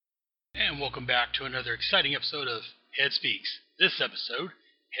And welcome back to another exciting episode of Head Speaks. This episode,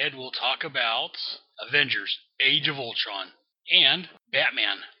 Head will talk about Avengers: Age of Ultron and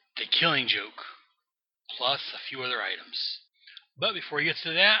Batman: The Killing Joke, plus a few other items. But before he gets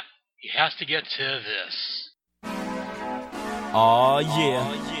to that, he has to get to this. Aw,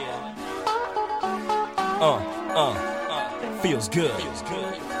 yeah. Feels good.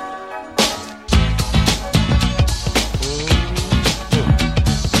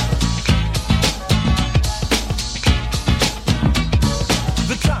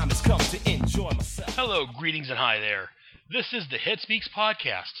 The time has come to enjoy myself. Hello, greetings and hi there. This is the Head Speaks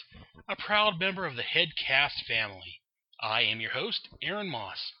podcast, a proud member of the Headcast family. I am your host, Aaron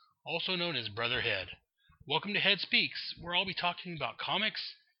Moss, also known as Brother Head. Welcome to Head Speaks, where I'll be talking about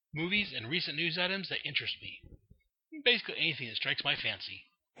comics, movies, and recent news items that interest me. Basically anything that strikes my fancy.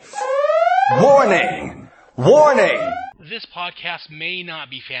 Warning! Warning! This podcast may not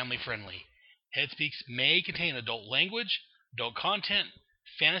be family friendly. Head Speaks may contain adult language, adult content,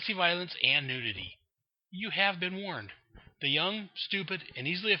 fantasy violence, and nudity. You have been warned. The young, stupid, and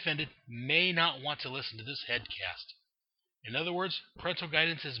easily offended may not want to listen to this Headcast. In other words, parental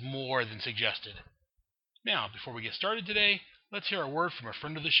guidance is more than suggested. Now, before we get started today, let's hear a word from a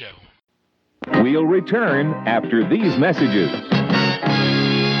friend of the show. We'll return after these messages.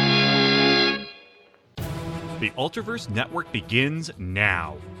 The Ultraverse Network begins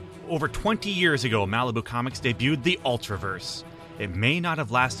now. Over 20 years ago, Malibu Comics debuted the Ultraverse. It may not have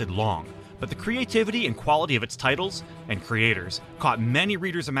lasted long, but the creativity and quality of its titles and creators caught many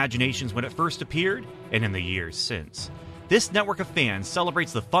readers' imaginations when it first appeared and in the years since. This network of fans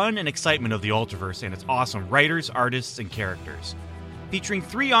celebrates the fun and excitement of the Ultraverse and its awesome writers, artists, and characters. Featuring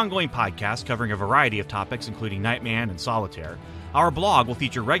 3 ongoing podcasts covering a variety of topics including Nightman and Solitaire, our blog will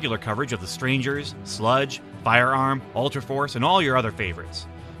feature regular coverage of The Strangers, Sludge, Firearm, Ultraforce, and all your other favorites.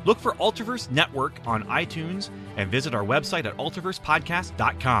 Look for Ultraverse Network on iTunes and visit our website at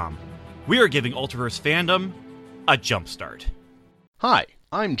ultraversepodcast.com. We are giving Ultraverse fandom a jumpstart. Hi,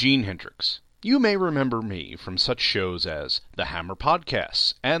 I'm Gene Hendricks. You may remember me from such shows as the Hammer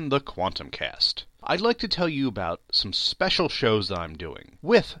Podcasts and the Quantum Cast. I'd like to tell you about some special shows that I'm doing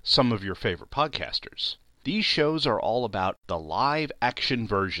with some of your favorite podcasters. These shows are all about the live-action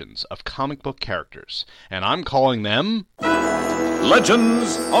versions of comic book characters, and I'm calling them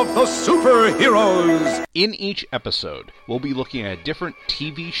Legends of the Superheroes. In each episode, we'll be looking at a different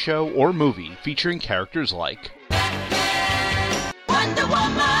TV show or movie featuring characters like Wonder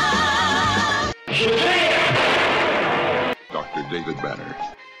Woman! Dr. David Banner.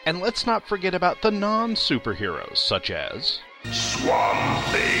 And let's not forget about the non-superheroes, such as Swamp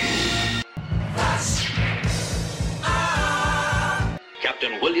Thing.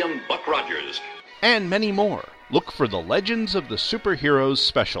 Captain William Buck Rogers. and many more. Look for the Legends of the Superheroes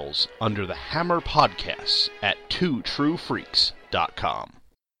specials under the Hammer Podcasts at twotruefreaks.com.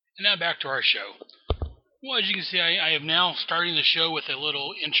 And now back to our show. Well, as you can see, I am now starting the show with a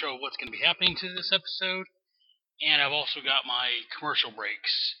little intro of what's going to be happening to this episode. And I've also got my commercial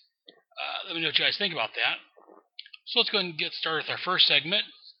breaks. Let me know what you guys think about that. So let's go ahead and get started with our first segment.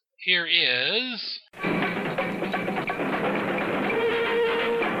 Here is...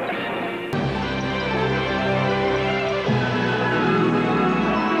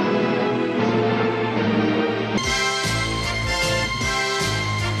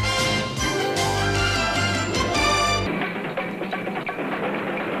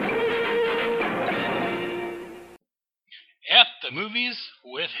 At the Movies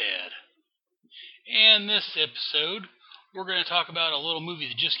with Head. And this episode, we're going to talk about a little movie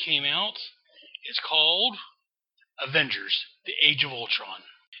that just came out. It's called Avengers: The Age of Ultron.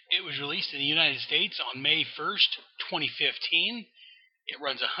 It was released in the United States on May 1st, 2015. It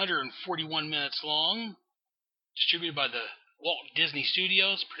runs 141 minutes long. Distributed by the Walt Disney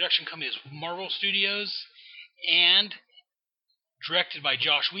Studios. Production company is Marvel Studios. And directed by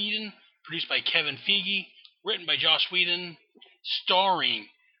Joss Whedon. Produced by Kevin Feige. Written by Joss Whedon, starring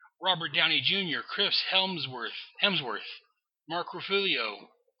Robert Downey Jr., Chris Hemsworth, Mark Ruffalo,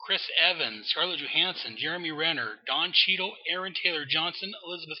 Chris Evans, Scarlett Johansson, Jeremy Renner, Don Cheadle, Aaron Taylor Johnson,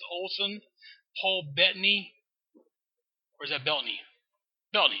 Elizabeth Olsen, Paul Bettany, or is that Beltney?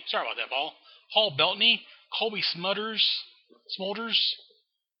 Beltney, sorry about that, Paul. Paul Bettany, Colby Smulders,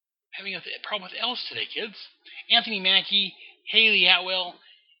 having a problem with L's today, kids. Anthony Mackie, Haley Atwell,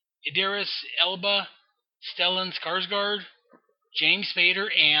 Idris Elba, Stellan Skarsgård, James Spader,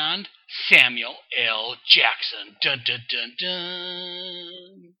 and Samuel L. Jackson. Dun dun dun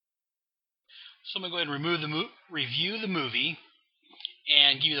dun. So I'm going to go ahead and review the movie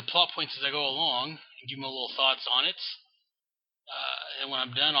and give you the plot points as I go along and give you my little thoughts on it. and when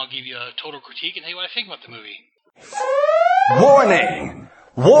I'm done, I'll give you a total critique and tell you what I think about the movie. Warning!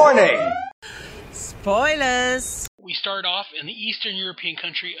 Warning! Spoilers! We start off in the Eastern European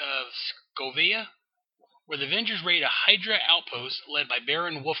country of Scovia, where the Avengers raid a Hydra outpost led by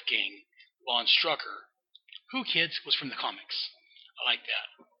Baron Wolfgang von Strucker, who, kids, was from the comics. I like that.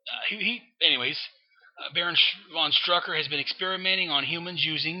 Anyways, Baron von Strucker has been experimenting on humans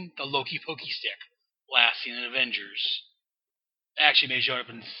using the Loki Pokey Stick, last seen in Avengers. Actually, may show up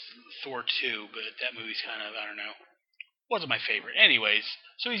in Thor 2, but that movie's kind of, I don't know, wasn't my favorite. Anyways,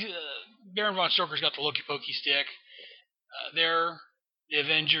 so Baron von Strucker's got the Loki Pokey Stick. The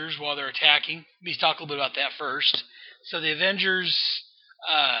Avengers, while they're attacking, let me talk a little bit about that first. So the Avengers,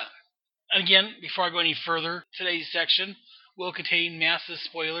 again, before I go any further, today's section will contain massive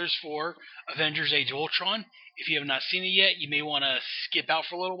spoilers for Avengers Age of Ultron. If you have not seen it yet, you may want to skip out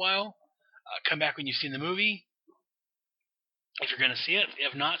for a little while. Come back when you've seen the movie, if you're going to see it.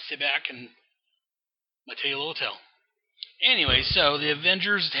 If not, sit back and I'll tell you a little tale. Anyway, so the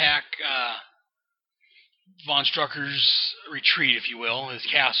Avengers attack Von Strucker's retreat, if you will, his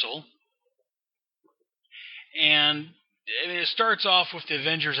castle. And it starts off with the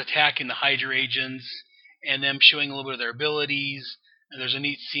Avengers attacking the Hydra agents and them showing a little bit of their abilities. And there's a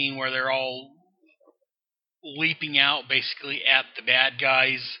neat scene where they're all leaping out basically at the bad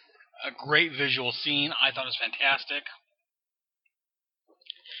guys. A great visual scene. I thought it was fantastic.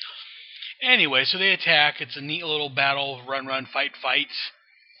 Anyway, so they attack. It's a neat little battle, run, fight.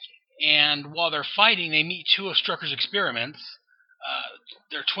 And while they're fighting, they meet two of Strucker's experiments.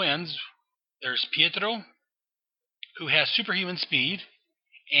 They're twins. There's Pietro, who has superhuman speed,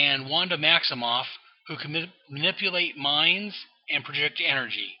 and Wanda Maximoff, who can manipulate minds and project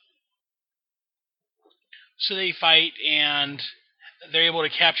energy. So they fight, and they're able to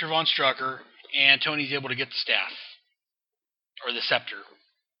capture Von Strucker, and Tony's able to get the staff, or the scepter.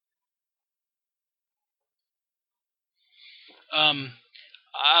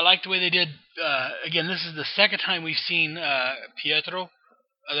 I like the way they did. Again, this is the second time we've seen Pietro,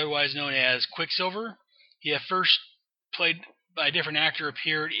 otherwise known as Quicksilver. He had first played by a different actor,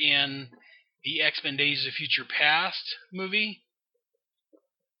 appeared in the X-Men Days of Future Past movie.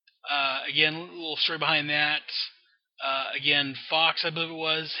 Again, a little story behind that. Again, Fox, I believe it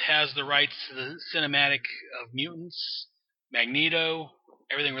was, has the rights to the cinematic of mutants, Magneto,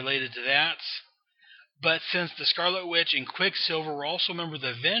 everything related to that. But since the Scarlet Witch and Quicksilver were also members of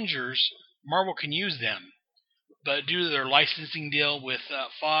the Avengers, Marvel can use them. But due to their licensing deal with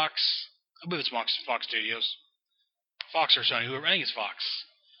Fox, I believe it's Fox Studios, Fox or Sony, whoever, I think it's Fox.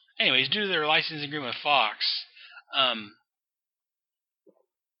 Anyways, due to their licensing agreement with Fox,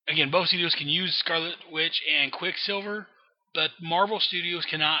 again, both studios can use Scarlet Witch and Quicksilver, but Marvel Studios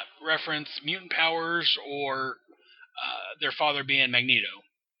cannot reference mutant powers or their father being Magneto.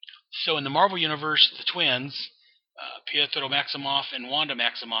 So in the Marvel Universe, the twins, Pietro Maximoff and Wanda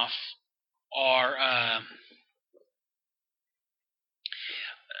Maximoff, are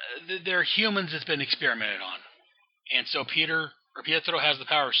they're humans that's been experimented on. And so Pietro has the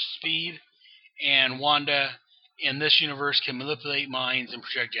power of speed, and Wanda, in this universe, can manipulate minds and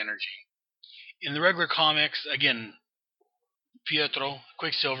project energy. In the regular comics, again, Pietro,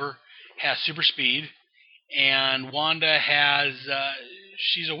 Quicksilver, has super speed, and Wanda has,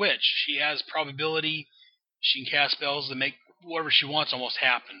 she's a witch. She has probability. She can cast spells that make whatever she wants almost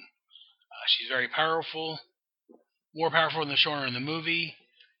happen. She's very powerful, more powerful than they're showing her in the movie.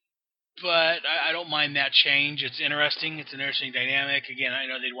 But I don't mind that change. It's interesting. It's an interesting dynamic. Again, I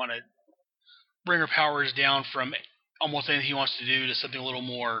know they'd want to bring her powers down from almost anything he wants to do to something a little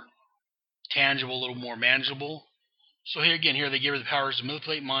more tangible, a little more manageable. So here they give her the powers to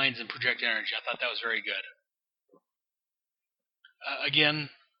manipulate minds and project energy. I thought that was very good. Again,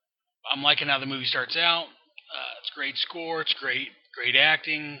 I'm liking how the movie starts out. It's great score. It's great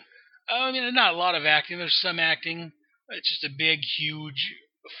acting. I mean, not a lot of acting. There's some acting. It's just a big, huge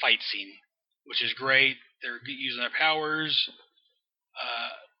fight scene, which is great. They're using their powers.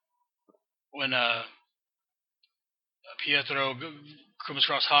 When Pietro comes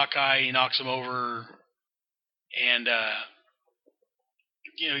across Hawkeye, he knocks him over, and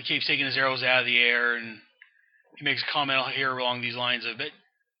he keeps taking his arrows out of the air, and he makes a comment here along these lines of, bet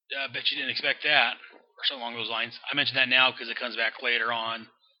you didn't expect that, or something along those lines. I mention that now because it comes back later on,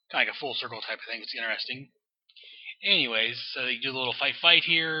 kind of like a full circle type of thing. It's interesting. Anyways, so they do a little fight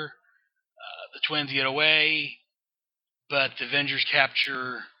here. The twins get away, but the Avengers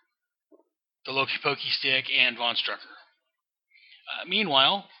capture the Loki Pokey Stick and Von Strucker.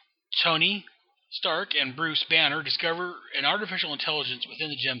 Meanwhile, Tony Stark and Bruce Banner discover an artificial intelligence within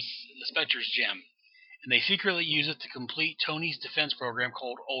the Spectre's gem. and they secretly use it to complete Tony's defense program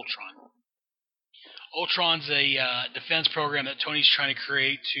called Ultron. Ultron's a defense program that Tony's trying to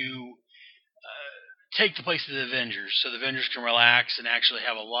create to take the place of the Avengers, so the Avengers can relax and actually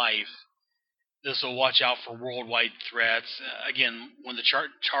have a life. This will watch out for worldwide threats. Again, when the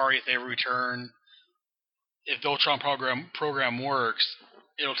Chitauri, if they ever return, if the Ultron program works,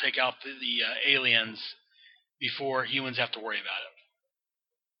 it'll take out the aliens before humans have to worry about it.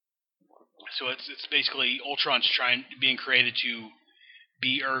 So it's basically Ultron's being created to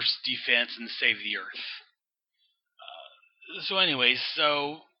be Earth's defense and save the Earth. So anyways,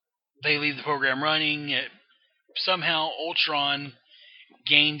 so they leave the program running. Somehow Ultron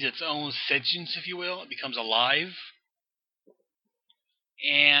gains its own sentience, if you will. It becomes alive.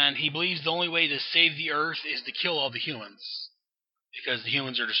 And he believes the only way to save the Earth is to kill all the humans, because the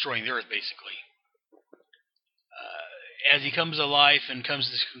humans are destroying the Earth, basically. As he comes to life and comes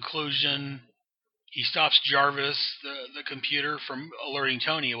to this conclusion, he stops Jarvis, the computer, from alerting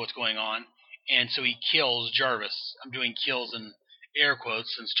Tony of what's going on, and so he kills Jarvis. I'm doing kills in air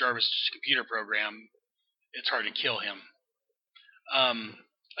quotes, since Jarvis is a computer program. It's hard to kill him.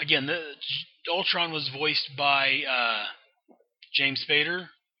 Again, Ultron was voiced by James Spader.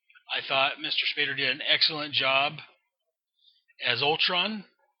 I thought Mr. Spader did an excellent job as Ultron.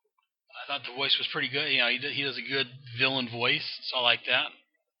 I thought the voice was pretty good. He does a good villain voice, so I like that.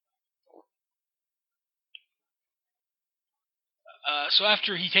 So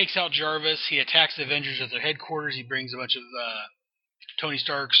after he takes out Jarvis, he attacks the Avengers at their headquarters. He brings a bunch of Tony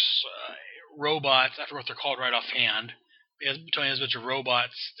Stark's robots. I forget what they're called right offhand. Tony has a bunch of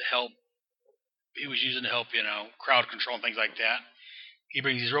robots to help. He was using to help, crowd control and things like that. He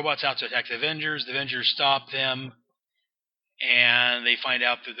brings these robots out to attack the Avengers. The Avengers stop them, and they find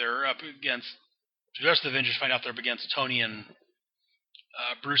out that they're up against. The rest of the Avengers find out they're up against Tony and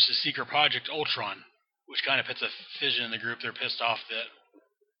Bruce's secret project, Ultron, which kind of puts a fission in the group. They're pissed off that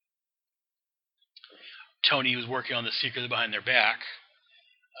Tony was working on the secret behind their back.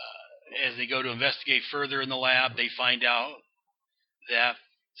 As they go to investigate further in the lab, they find out that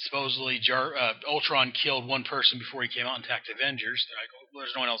supposedly Ultron killed one person before he came out and attacked the Avengers. They're like, well,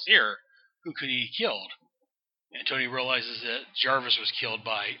 there's no one else here. Who could he have killed? And Tony realizes that Jarvis was killed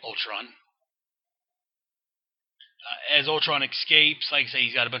by Ultron. As Ultron escapes, like I say,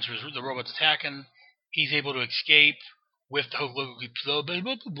 he's got a bunch of the robots attacking. He's able to escape with the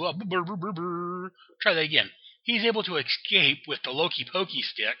try that again. He's able to escape with the Loki Pokey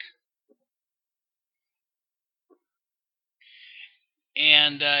stick.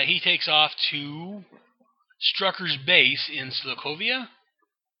 And he takes off to Strucker's base in Sokovia,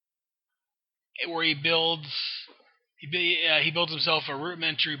 where he builds himself a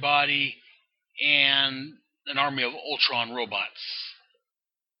rudimentary body and an army of Ultron robots.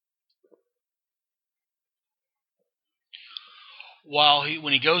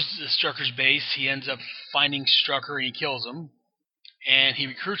 When he goes to Strucker's base, he ends up finding Strucker and he kills him, and he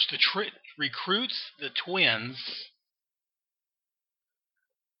recruits the twins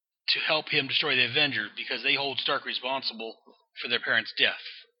to help him destroy the Avengers, because they hold Stark responsible for their parents' death.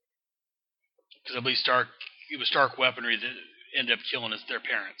 Because I believe it was Stark weaponry that ended up killing their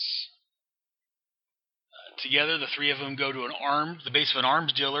parents. Together, the three of them go to the base of an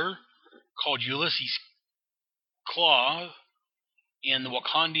arms dealer called Ulysses Claw in the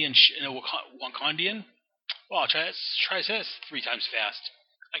Wakandian. Well, try to say this 3 times fast.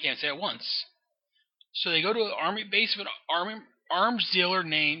 I can't say it once. So they go to an base of an arms dealer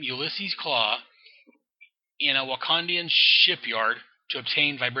named Ulysses Claw in a Wakandian shipyard to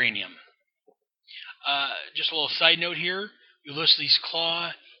obtain vibranium. Just a little side note here. Ulysses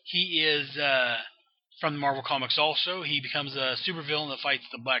Claw, he is from the Marvel Comics also. He becomes a supervillain that fights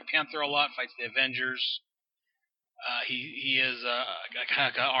the Black Panther a lot, fights the Avengers. He is a kind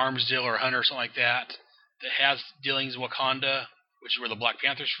of an arms dealer or hunter or something like that has dealings in Wakanda, which is where the Black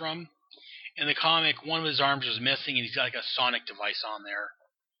Panther's from. In the comic, one of his arms was missing, and he's got like a sonic device on there.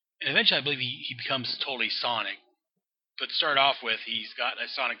 And eventually, I believe he becomes totally sonic. But to start off with, he's got a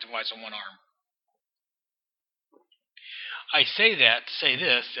sonic device on one arm. I say that to say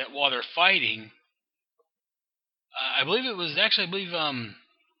this, that while they're fighting,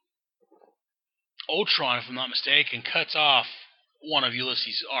 Ultron, if I'm not mistaken, cuts off one of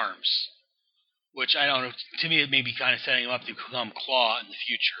Ulysses' arms. Which, I don't know, to me it may be kind of setting him up to become Claw in the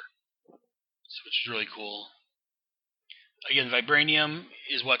future. Which is really cool. Again, vibranium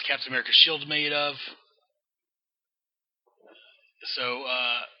is what Captain America's shield's made of. So,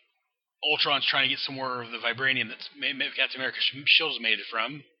 Ultron's trying to get some more of the vibranium that's Captain America's shield is made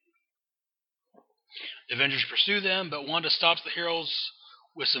from. The Avengers pursue them, but Wanda stops the heroes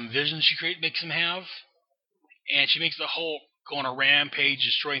with some visions she makes them have. and she makes the Hulk go on a rampage,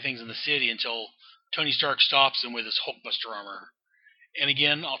 destroying things in the city until Tony Stark stops him with his Hulkbuster armor. And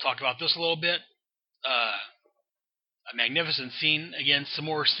again, I'll talk about this a little bit. A magnificent scene. Again, some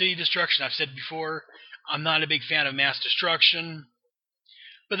more city destruction. I've said before, I'm not a big fan of mass destruction,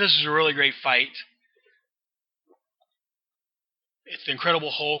 but this is a really great fight. It's the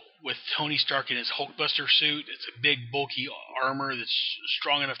Incredible Hulk with Tony Stark in his Hulkbuster suit. It's a big, bulky armor that's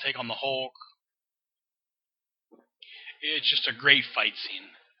strong enough to take on the Hulk. It's just a great fight scene.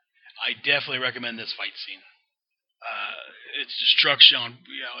 I definitely recommend this fight scene. It's destruction on,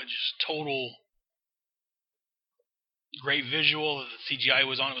 just total great visual. The CGI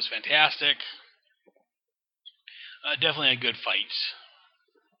was on it was fantastic. Definitely a good fight.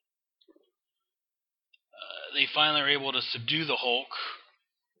 They finally are able to subdue the Hulk.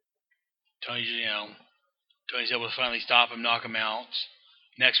 Tony's able to finally stop him, knock him out.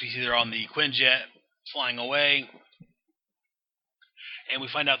 Next, we see they're on the Quinjet flying away. And we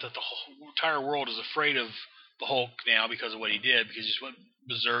find out that the whole entire world is afraid of the Hulk now because of what he did, because he just went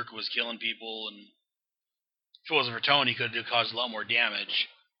berserk, was killing people, and if it wasn't for Tony, he could have caused a lot more damage.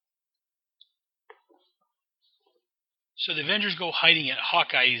 So the Avengers go hiding at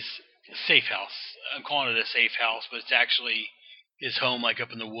Hawkeye's safe house. I'm calling it a safe house, but it's actually his home, like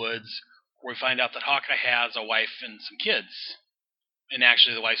up in the woods, where we find out that Hawkeye has a wife and some kids. And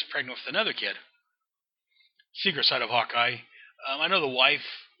actually the wife's pregnant with another kid. Secret side of Hawkeye. I know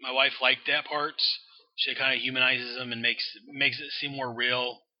my wife liked that part. She kind of humanizes him and makes it seem more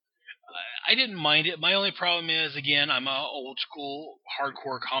real. I didn't mind it. My only problem is, again, I'm an old school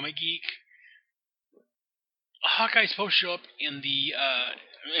hardcore comic geek. Hawkeye's supposed to show up in the,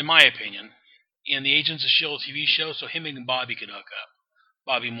 in my opinion, in the Agents of S.H.I.E.L.D. TV show, so him and Bobby could hook up.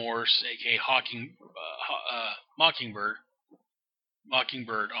 Bobby Morse, a.k.a. Mockingbird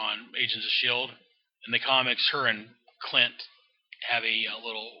on Agents of S.H.I.E.L.D. In the comics, her and Clint have a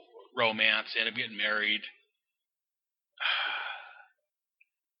little romance. They end up getting married.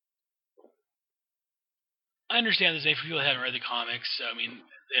 I understand there's many people that haven't read the comics. I mean,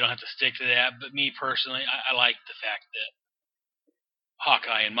 they don't have to stick to that. But me personally, I like the fact that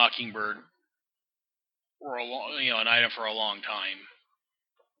Hawkeye and Mockingbird were an item for a long time.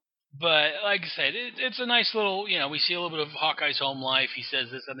 But like I said, it's a nice little. We see a little bit of Hawkeye's home life. He says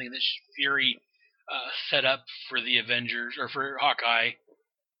there's something that Fury set up for the Avengers, or for Hawkeye,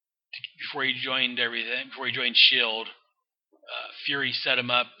 before he joined everything. Before he joined S.H.I.E.L.D., Fury set him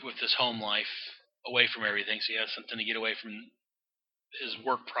up with this home life, away from everything, so he has something to get away from his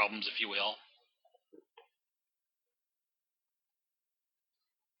work problems, if you will.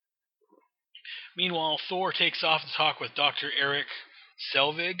 Meanwhile, Thor takes off to talk with Dr. Eric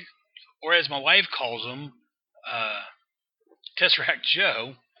Selvig, or as my wife calls him, Tesseract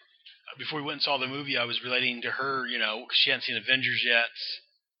Joe. Before we went and saw the movie, I was relating to her, because she hadn't seen Avengers yet.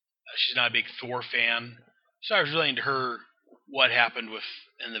 She's not a big Thor fan. So I was relating to her what happened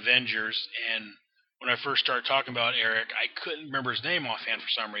in the Avengers, and when I first started talking about Eric, I couldn't remember his name offhand for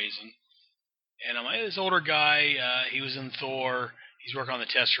some reason. And I'm like, this older guy, he was in Thor, he's working on the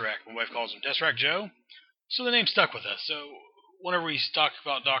Tesseract. My wife calls him Tesseract Joe. So the name stuck with us. So whenever we talk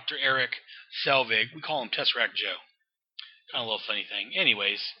about Dr. Eric Selvig, we call him Tesseract Joe. Kind of a little funny thing.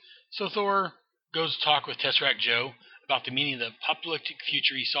 Anyways, so Thor goes to talk with Tesseract Joe about the meaning of the apocalyptic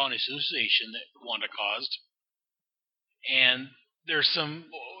future he saw in his hallucination that Wanda caused. And there's some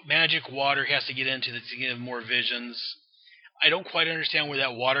magic water he has to get into that's going to give him more visions. I don't quite understand where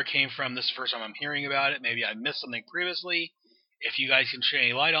that water came from. This is the first time I'm hearing about it. Maybe I missed something previously. If you guys can shed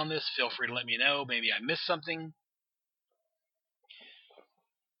any light on this, feel free to let me know. Maybe I missed something.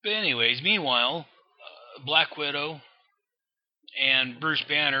 But anyways, meanwhile, Black Widow and Bruce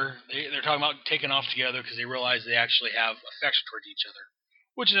Banner, they're talking about taking off together because they realize they actually have affection towards each other.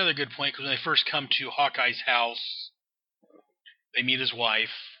 Which is another good point, because when they first come to Hawkeye's house, they meet his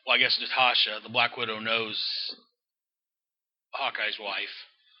wife. Well, I guess Natasha, the Black Widow, knows Hawkeye's wife.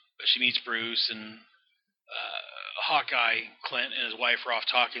 But she meets Bruce, and Hawkeye, Clint, and his wife are off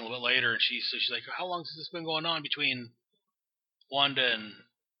talking a little bit later, and she's like, how long has this been going on between Wanda and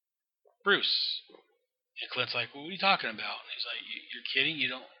Bruce? And Clint's like, what are you talking about? And he's like, you're kidding? You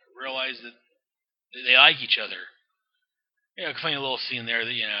don't realize that they like each other? Funny little scene there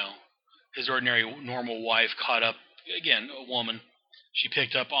that, his ordinary, normal wife caught up, again, a woman. She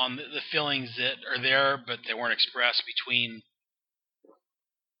picked up on the feelings that are there, but they weren't expressed between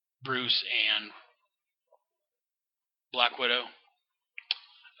Bruce and Black Widow.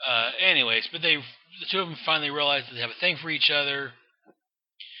 Anyways, but the two of them finally realize that they have a thing for each other.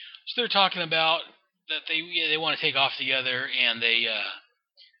 So they're talking about that they want to take off together, and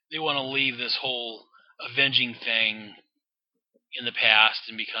they want to leave this whole avenging thing in the past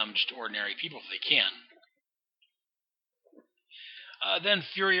and become just ordinary people if they can. Then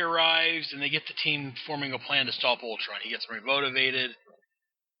Fury arrives, and they get the team forming a plan to stop Ultron. He gets remotivated,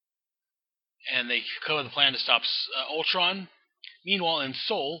 and they come up with a plan to stop Ultron. Meanwhile, in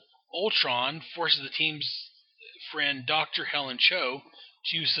Seoul, Ultron forces the team's friend Dr. Helen Cho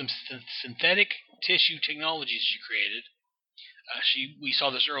to use some synthetic tissue technologies she created. We saw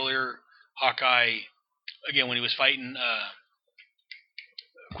this earlier. Hawkeye, again, when he was fighting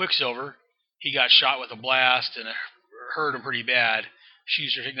Quicksilver, he got shot with a blast and it hurt him pretty bad. She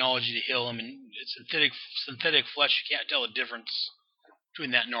used her technology to heal him, and it's synthetic flesh. You can't tell the difference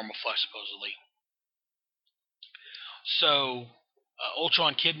between that and normal flesh, supposedly. So,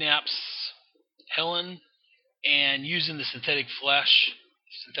 Ultron kidnaps Helen, and using the synthetic flesh,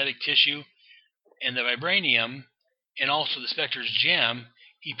 synthetic tissue, and the vibranium, and also the Spectre's gem,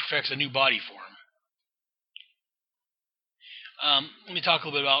 he perfects a new body for him. Let me talk a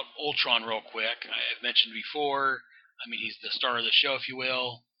little bit about Ultron real quick. I've mentioned before, he's the star of the show, if you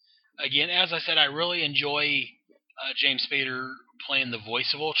will. Again, as I said, I really enjoy James Spader playing the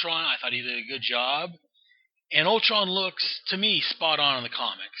voice of Ultron. I thought he did a good job. And Ultron looks, to me, spot on in the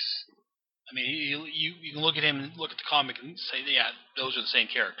comics. You can look at him and look at the comic and say, yeah, those are the same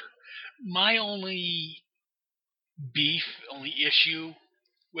character. My only issue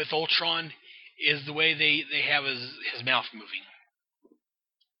with Ultron is the way they have his mouth moving.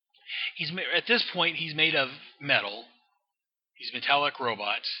 At this point, he's made of metal. He's a metallic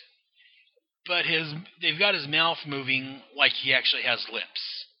robot. But they've got his mouth moving like he actually has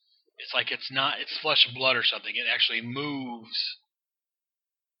lips. It's like it's flesh and blood or something. It actually moves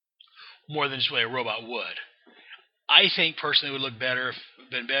more than just the way a robot would. I think personally it would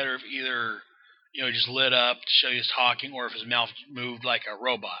been better if either just lit up to show he's talking, or if his mouth moved like a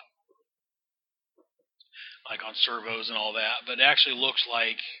robot, like on servos and all that. But it actually looks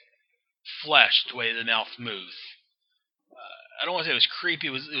like flesh the way the mouth moves. I don't want to say it was creepy.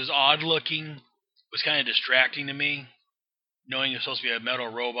 It was odd looking. It was kind of distracting to me, knowing it's supposed to be a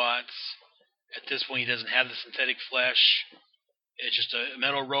metal robot. At this point, he doesn't have the synthetic flesh. It's just a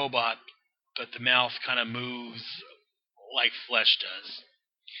metal robot, but the mouth kind of moves like flesh does.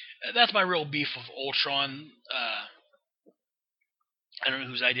 That's my real beef with Ultron. I don't know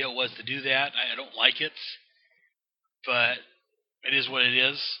whose idea it was to do that. I don't like it, but it is what it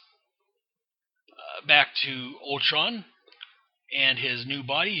is. Back to Ultron and his new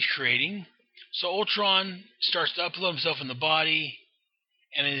body he's creating. So Ultron starts to upload himself in the body,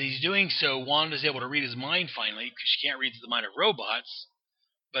 and as he's doing so, Wanda is able to read his mind finally, because she can't read the mind of robots.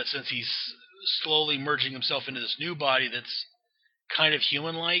 But since he's slowly merging himself into this new body that's kind of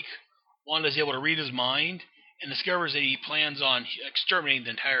human-like, Wanda is able to read his mind and discovers that he plans on exterminating the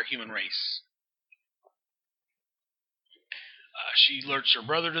entire human race. She alerts her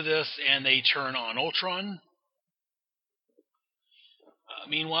brother to this, and they turn on Ultron.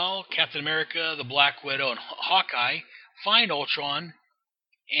 Meanwhile, Captain America, the Black Widow, and Hawkeye find Ultron,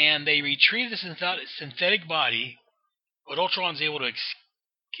 and they retrieve the synthetic body, but Ultron's able to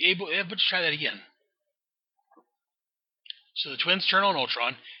let's try that again. So the twins turn on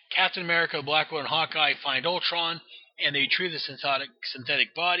Ultron. Captain America, Black Widow, and Hawkeye find Ultron, and they retrieve the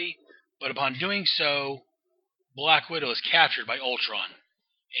synthetic body, but upon doing so, Black Widow is captured by Ultron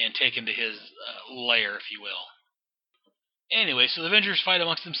and taken to his lair, if you will. Anyway, so the Avengers fight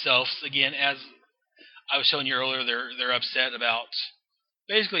amongst themselves. Again, as I was telling you earlier, they're upset about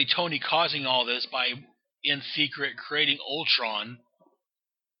basically Tony causing all this by, in secret, creating Ultron.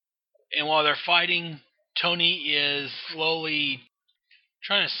 And while they're fighting, Tony is slowly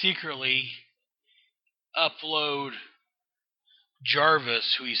trying to secretly upload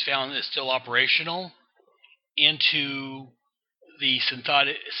Jarvis, who he's found is still operational, into the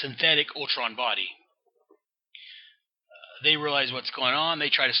synthetic Ultron body. They realize what's going on. They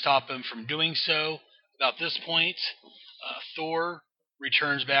try to stop him from doing so. About this point, Thor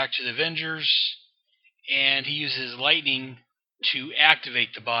returns back to the Avengers, and he uses lightning to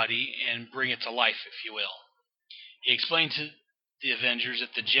activate the body and bring it to life, if you will. He explained to the Avengers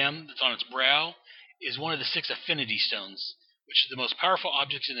that the gem that's on its brow is one of the 6 Affinity Stones, which is the most powerful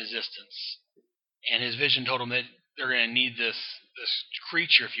objects in existence. And his vision told him that they're going to need this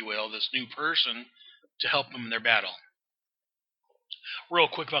creature, if you will, this new person, to help them in their battle. Real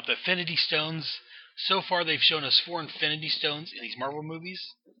quick about the Affinity Stones. So far, they've shown us 4 Infinity Stones in these Marvel movies.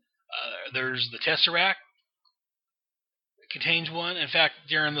 There's the Tesseract. It contains one. In fact,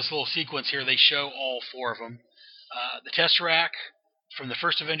 during this little sequence here, they show all 4 of them. The Tesseract from the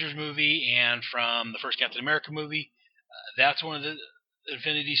first Avengers movie and from the first Captain America movie. That's one of the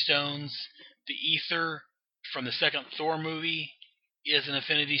Infinity Stones. The Ether from the second Thor movie is an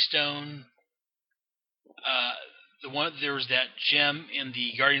Infinity Stone. There was that gem in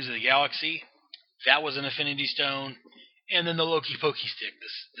the Guardians of the Galaxy. That was an Infinity Stone. And then the Loki Pokey Stick,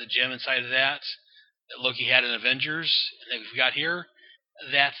 the gem inside of that Loki had in Avengers, and that we've got here,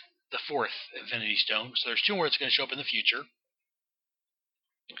 that's the fourth Infinity Stone. So there's two more that's going to show up in the future.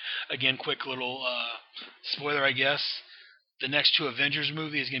 Again, quick little spoiler, I guess. The next two Avengers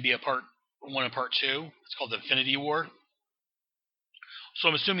movie is going to be a part 1 and part 2. It's called Infinity War. So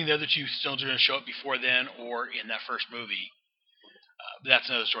I'm assuming the other two stones are going to show up before then or in that first movie. But that's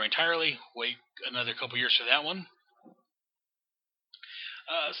another story entirely. Wait another couple years for that one.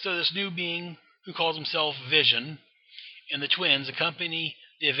 So this new being who calls himself Vision and the twins accompany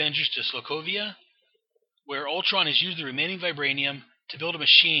the Avengers to Sokovia, where Ultron has used the remaining vibranium to build a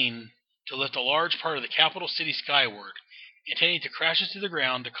machine to lift a large part of the capital city skyward, intending to crash it to the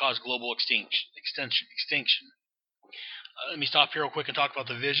ground to cause global extinction. Let me stop here real quick and talk about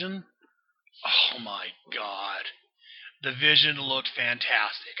the Vision. Oh my God. The Vision looked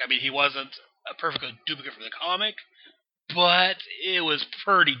fantastic. I mean, he wasn't a perfect duplicate from the comic, but it was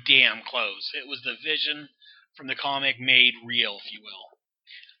pretty damn close. It was the Vision from the comic made real, if you will.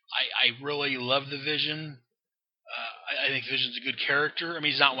 I really love the Vision. I think Vision's a good character. I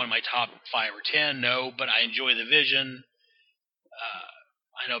mean, he's not one of my top 5 or 10, no, but I enjoy the Vision.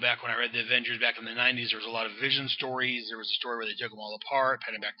 I know back when I read the Avengers back in the 90s, there was a lot of Vision stories. There was a story where they took them all apart,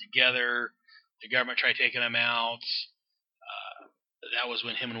 put them back together. The government tried taking them out. That was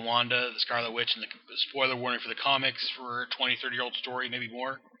when him and Wanda, the Scarlet Witch, and the spoiler warning for the comics for a 20, 30-year-old story, maybe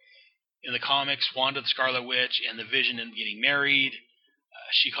more. In the comics, Wanda, the Scarlet Witch, and the Vision end up getting married.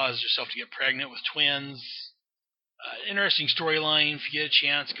 She causes herself to get pregnant with twins. Interesting storyline. If you get a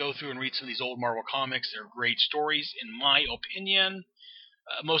chance, go through and read some of these old Marvel comics. They're great stories, in my opinion.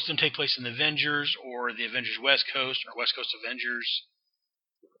 Most of them take place in the Avengers or the Avengers West Coast or West Coast Avengers.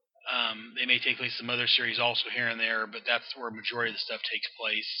 They may take place in some other series also here and there, but that's where a majority of the stuff takes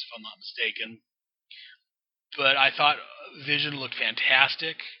place, if I'm not mistaken. But I thought Vision looked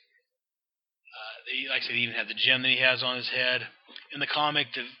fantastic. Like I said, he even had the gem that he has on his head. In the comic,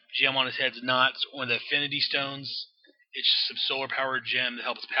 the gem on his head is not one of the Infinity Stones. It's just some solar-powered gem that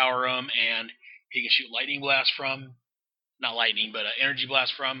helps power him, and he can shoot lightning blasts from. Not lightning, but energy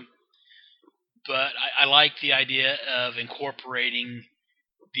blast from. But I like the idea of incorporating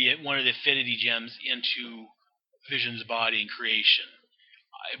one of the Infinity Gems into Vision's body and creation.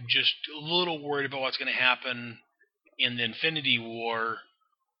 I'm just a little worried about what's going to happen in the Infinity War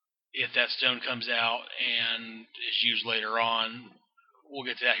if that stone comes out and is used later on. We'll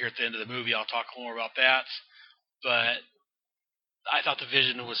get to that here at the end of the movie. I'll talk more about that. But I thought the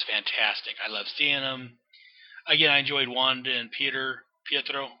Vision was fantastic. I love seeing him. Again, I enjoyed Wanda and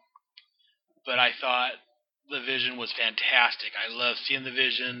Pietro, but I thought the Vision was fantastic. I love seeing the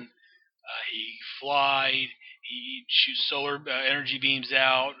Vision. He flied. He shoots solar energy beams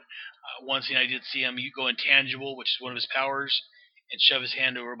out. One scene I did see him go intangible, which is one of his powers, and shove his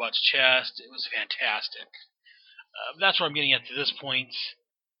hand over a robot's chest. It was fantastic. That's what I'm getting at to this point.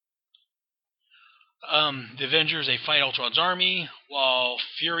 The Avengers, they fight Ultron's army, while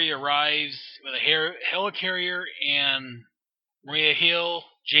Fury arrives with a helicarrier and Maria Hill,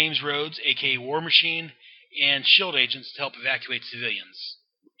 James Rhodes, aka War Machine, and SHIELD agents to help evacuate civilians.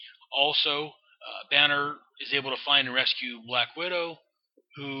 Also, Banner is able to find and rescue Black Widow,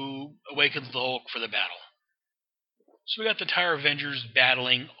 who awakens the Hulk for the battle. So we got the entire Avengers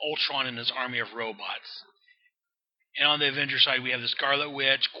battling Ultron and his army of robots. And on the Avengers side, we have the Scarlet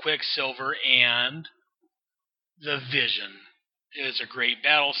Witch, Quicksilver, and the Vision. It's a great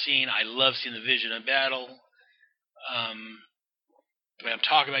battle scene. I love seeing the Vision in battle. The way I'm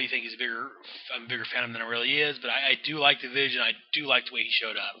talking about, you think I'm a bigger fan of him than I really is, but I do like the Vision. I do like the way he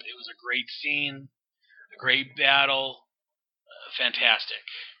showed up. It was a great scene, a great battle, fantastic.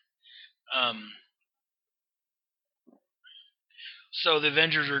 So the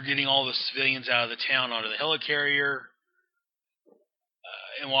Avengers are getting all the civilians out of the town onto the helicarrier.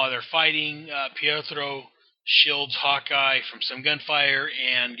 And while they're fighting, Pietro shields Hawkeye from some gunfire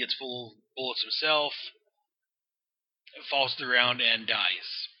and gets full of bullets himself. Falls to the ground and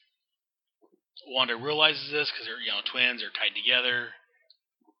dies. Wanda realizes this because they're twins, they're tied together.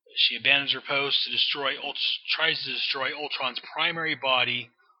 She abandons her post tries to destroy Ultron's primary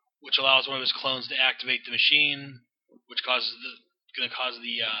body, which allows one of his clones to activate the machine, which going to cause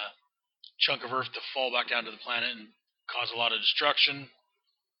the chunk of Earth to fall back down to the planet and cause a lot of destruction.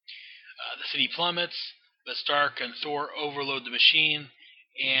 The city plummets, but Stark and Thor overload the machine,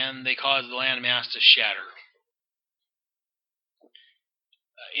 and they cause the landmass to shatter.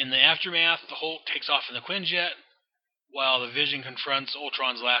 In the aftermath, the Hulk takes off in the Quinjet, while the Vision confronts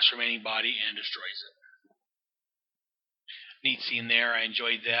Ultron's last remaining body and destroys it. Neat scene there. I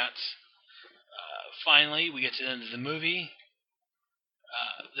enjoyed that. Finally, we get to the end of the movie.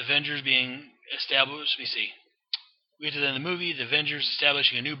 The Avengers being established. Let me see. We get to the end of the movie. The Avengers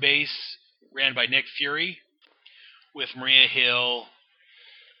establishing a new base ran by Nick Fury with Maria Hill,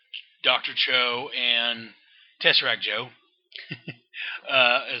 Dr. Cho, and Tesseract Joe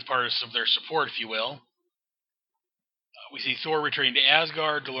as part of their support, if you will. We see Thor returning to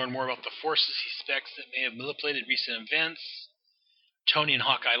Asgard to learn more about the forces he suspects that may have manipulated recent events. Tony and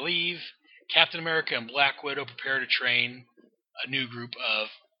Hawkeye leave. Captain America and Black Widow prepare to train a new group of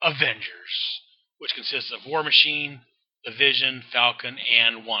Avengers, which consists of War Machine, the Vision, Falcon,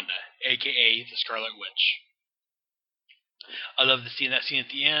 and Wanda, a.k.a. the Scarlet Witch. I love that scene at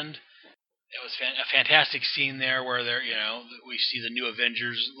the end. It was a fantastic scene there where we see the new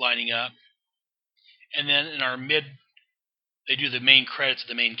Avengers lining up. And then in our they do the main credits of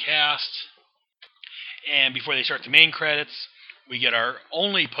the main cast. And before they start the main credits, we get our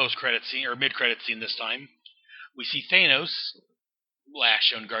only post-credit scene, or mid-credit scene this time. We see Thanos, last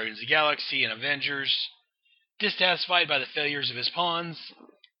shown Guardians of the Galaxy and Avengers, dissatisfied by the failures of his pawns,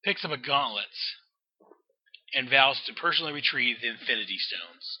 picks up a gauntlet and vows to personally retrieve the Infinity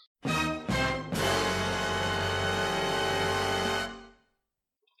Stones.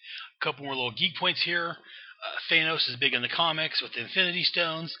 A couple more little geek points here. Thanos is big in the comics with the Infinity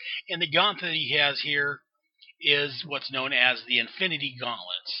Stones, and the gauntlet that he has here is what's known as the Infinity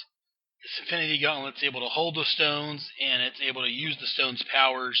Gauntlet. This Infinity Gauntlet is able to hold the stones, and it's able to use the stones'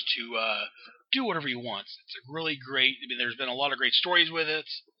 powers to do whatever he wants. It's a really great. I mean, there's been a lot of great stories with it.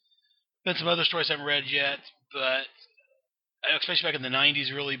 Been some other stories I haven't read yet, but especially back in the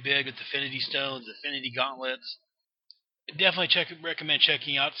 90s, really big with the Infinity Stones, the Infinity Gauntlets. Definitely recommend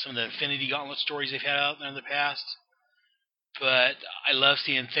checking out some of the Infinity Gauntlet stories they've had out there in the past. But I love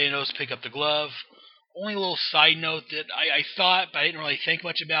seeing Thanos pick up the glove. Only a little side note that I thought, but I didn't really think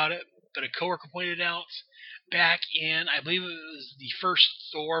much about it, but a coworker pointed out back in, I believe it was the first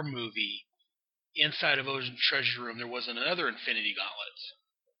Thor movie, inside of Ocean Treasure Room, there was another Infinity Gauntlet.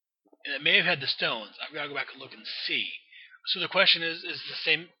 And it may have had the stones. I've got to go back and look and see. So the question is the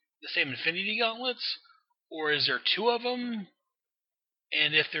same Infinity Gauntlets? Or is there two of them?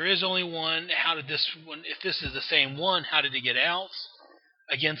 And if there is only one, how did this one, if this is the same one, how did it get out?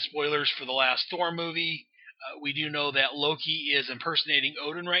 Again, spoilers for the last Thor movie. We do know that Loki is impersonating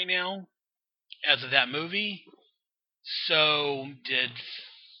Odin right now, as of that movie. So, did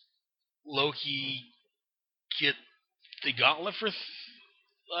Loki get the gauntlet for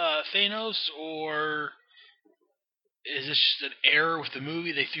Thanos, or is this just an error with the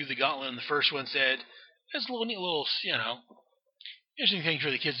movie? They threw the gauntlet in the first one and said, it's a little, interesting thing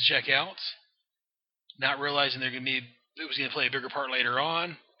for the kids to check out. Not realizing it was going to play a bigger part later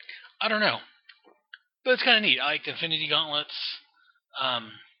on. I don't know. But it's kind of neat. I like the Infinity Gauntlets.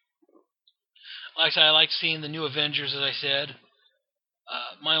 Like I said, I like seeing the new Avengers, as I said.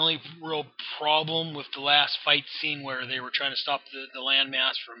 My only real problem with the last fight scene where they were trying to stop the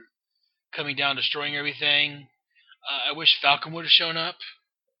landmass from coming down, destroying everything. I wish Falcon would have shown up.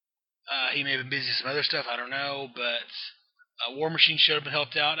 He may have been busy with some other stuff, I don't know, but War Machine showed up and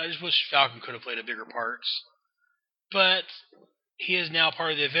helped out. I just wish Falcon could have played a bigger part. But he is now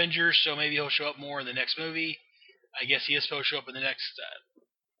part of the Avengers, so maybe he'll show up more in the next movie. I guess he is supposed to show up in the next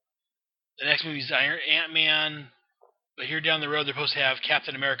movie is Ant-Man, but here down the road they're supposed to have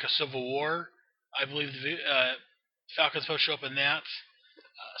Captain America Civil War. I believe Falcon's supposed to show up in that,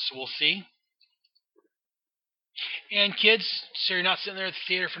 so we'll see. And kids, so you're not sitting there at the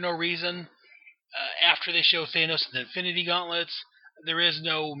theater for no reason. After they show Thanos and the Infinity Gauntlets, there is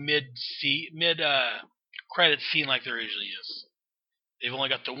no mid-credit scene like there usually is. They've only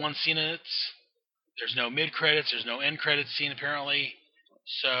got the one scene in it. There's no mid-credits. There's no end-credit scene, apparently.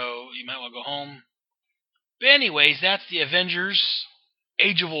 So you might want to go home. But anyways, that's the Avengers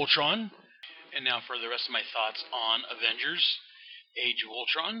Age of Ultron. And now for the rest of my thoughts on Avengers Age of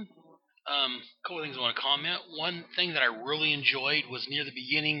Ultron. A couple of things I want to comment. One thing that I really enjoyed was near the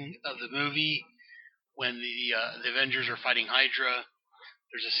beginning of the movie when the Avengers are fighting Hydra.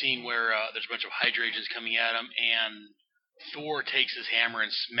 There's a scene where there's a bunch of Hydra agents coming at him, and Thor takes his hammer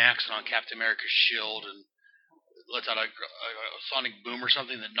and smacks it on Captain America's shield and lets out a sonic boom or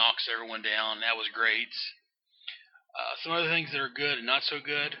something that knocks everyone down. That was great. Some other things that are good and not so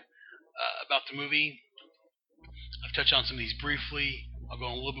good about the movie. I've touched on some of these briefly. I'll go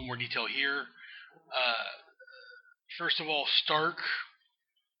in a little bit more detail here. First of all, Stark,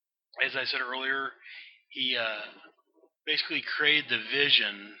 as I said earlier, he basically created the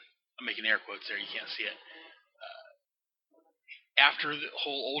Vision. I'm making air quotes there. You can't see it. After the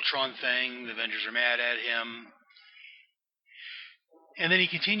whole Ultron thing, the Avengers are mad at him. And then he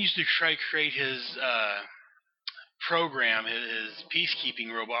continues to try to create his program, his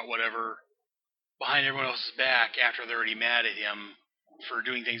peacekeeping robot, whatever, behind everyone else's back after they're already mad at him for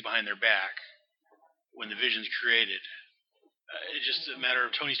doing things behind their back when the Vision's created. It's just a matter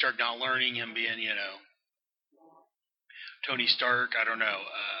of Tony Stark not learning, him being, Tony Stark, I don't know.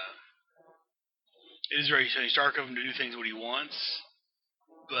 It is very Tony Stark of him to do things what he wants.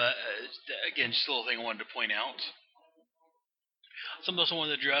 But, again, just a little thing I wanted to point out. Something else I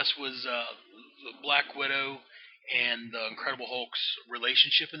wanted to address was the Black Widow and the Incredible Hulk's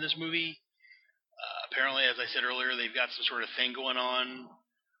relationship in this movie. Apparently, as I said earlier, they've got some sort of thing going on.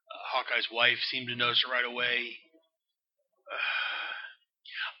 Hawkeye's wife seemed to notice it right away.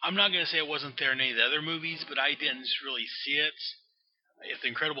 I'm not going to say it wasn't there in any of the other movies, but I didn't really see it. If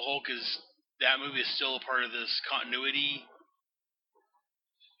the Incredible Hulk that movie is still a part of this continuity.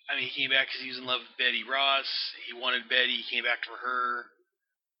 I mean, he came back because he was in love with Betty Ross. He wanted Betty. He came back for her.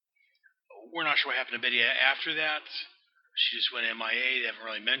 We're not sure what happened to Betty after that. She just went MIA. They haven't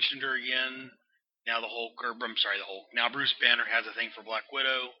really mentioned her again. Now now Bruce Banner has a thing for Black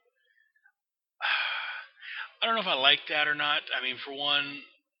Widow. I don't know if I like that or not. I mean, for one,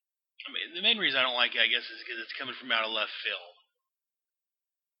 the main reason I don't like it, I guess, is because it's coming from out of left field.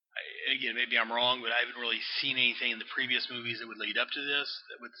 Again, maybe I'm wrong, but I haven't really seen anything in the previous movies that would lead up to this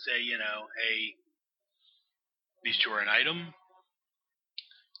that would say, hey, these two are an item,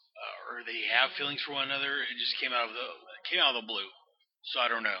 or they have feelings for one another. It just came out of the blue, so I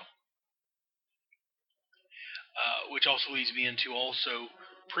don't know. Which also leads me into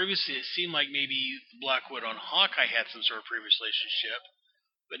previously it seemed like maybe Black Widow and Hawkeye had some sort of previous relationship,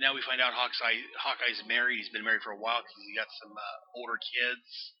 but now we find out Hawkeye's married. He's been married for a while because he got some older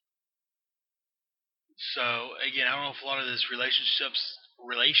kids. So, again, I don't know if a lot of this relationship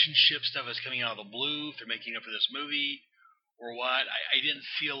stuff is coming out of the blue, if they're making up for this movie, or what. I didn't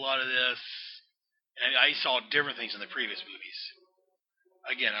see a lot of this, and I saw different things in the previous movies.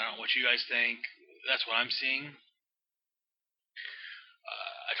 Again, I don't know what you guys think. That's what I'm seeing.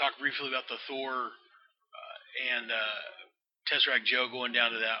 I talked briefly about the Thor and Tesseract Joe going down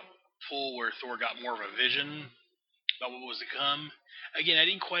to that pool where Thor got more of a vision about what was to come. Again, I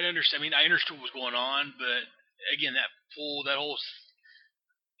didn't quite understand. I mean, I understood what was going on, but again, that pool,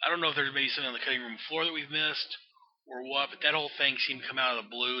 I don't know if there's maybe something on the cutting room floor that we've missed or what, but that whole thing seemed to come out of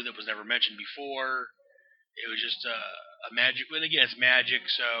the blue that was never mentioned before. It was just a magic, but again, it's magic,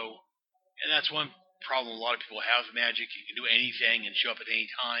 and that's one problem a lot of people have with magic. You can do anything and show up at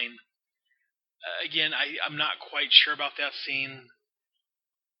any time. Again, I'm not quite sure about that scene.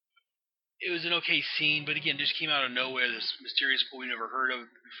 It was an okay scene, but again, just came out of nowhere, this mysterious pool we never heard of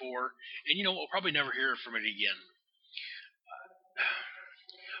before. And we'll probably never hear from it again.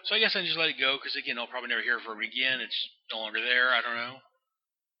 So I guess I just let it go, because again, I'll probably never hear from it again. It's no longer there, I don't know.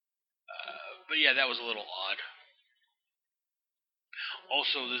 But yeah, that was a little odd.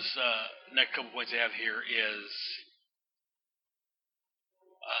 Also, this next couple points I have here is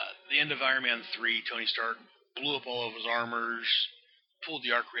the end of Iron Man 3, Tony Stark blew up all of his armors, pulled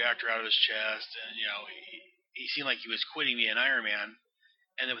the arc reactor out of his chest, and he seemed like he was quitting being Iron Man.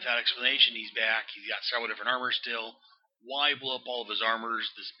 And then without explanation, he's back. He's got several different armors still. Why blow up all of his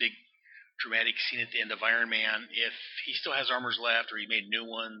armors? This big dramatic scene at the end of Iron Man if he still has armors left or he made new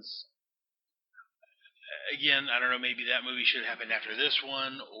ones. Again, I don't know, maybe that movie should have happened after this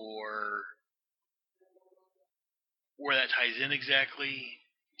one, or where that ties in exactly.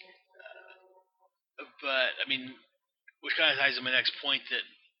 But, I mean, which kind of ties in my next point, that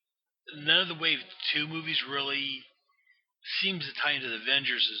none of the Wave 2 movies really seems to tie into the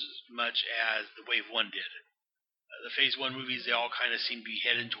Avengers as much as the Wave 1 did. The Phase 1 movies, they all kind of seem to be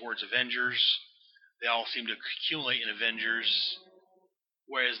heading towards Avengers. They all seem to accumulate in Avengers.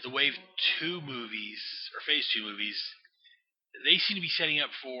 Whereas the Wave 2 movies, or Phase 2 movies, they seem to be setting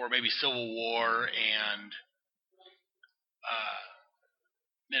up for maybe Civil War and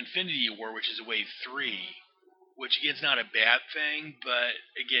Infinity War, which is a Wave 3. Which, again, is not a bad thing, but,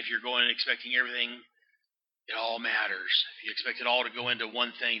 again, if you're going and expecting everything, it all matters. If you expect it all to go into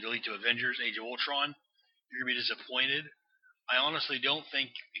one thing to lead to Avengers, Age of Ultron, you're going to be disappointed. I honestly don't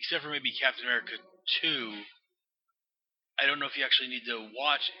think, except for maybe Captain America 2, I don't know if you actually need to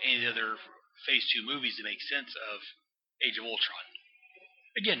watch any of the other Phase 2 movies to make sense of Age of Ultron.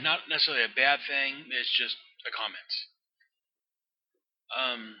 Again, not necessarily a bad thing, it's just a comment.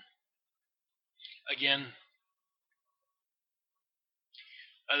 Again,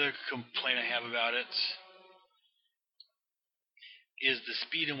 other complaint I have about it, is the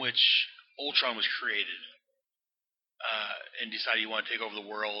speed in which Ultron was created and decided he wanted to take over the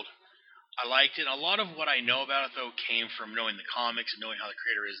world. I liked it. A lot of what I know about it, though, came from knowing the comics and knowing how the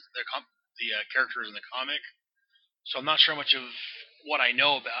creator is, the character is in the comic. So I'm not sure how much of what I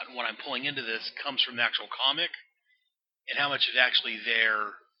know about and what I'm pulling into this comes from the actual comic, and how much is actually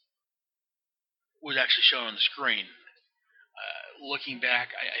there was actually shown on the screen. Looking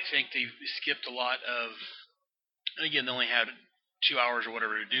back, I think they skipped a lot of, and again, they only had 2 hours or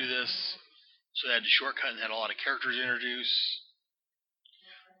whatever to do this, so they had to shortcut and had a lot of characters introduced.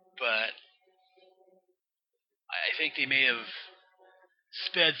 But I think they may have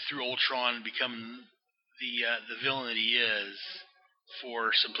sped through Ultron and become the villain that he is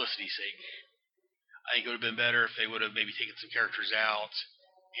for simplicity's sake. I think it would have been better if they would have maybe taken some characters out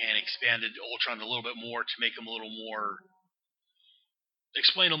and expanded Ultron a little bit more to make him a little more,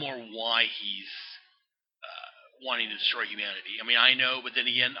 explain a little more why he's wanting to destroy humanity. I mean, I know, but then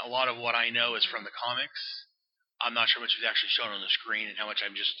again, a lot of what I know is from the comics. I'm not sure how much was actually shown on the screen and how much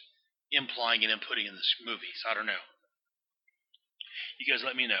I'm just implying and inputting in this movie, so I don't know. You guys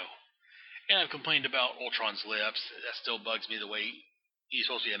let me know. And I've complained about Ultron's lips. That still bugs me, the way he's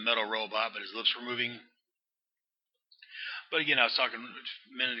supposed to be a metal robot, but his lips were moving. But again, I was talking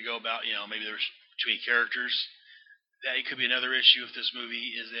a minute ago about, maybe there's too many characters. That it could be another issue with this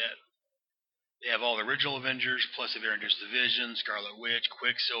movie, is that they have all the original Avengers, plus they've introduced the Vision, Scarlet Witch,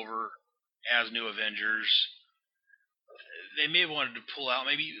 Quicksilver as new Avengers. They may have wanted to pull out,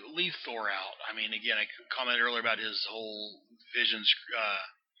 maybe leave Thor out. I mean, again, I commented earlier about his whole Vision,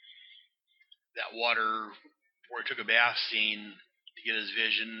 that water where he took a bath scene to get his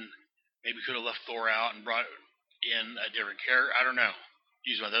vision. Maybe could have left Thor out and brought in a different character. I don't know.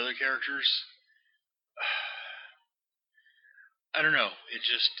 Use one of the other characters. I don't know.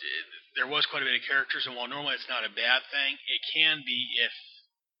 There was quite a bit of characters, and while normally it's not a bad thing, it can be if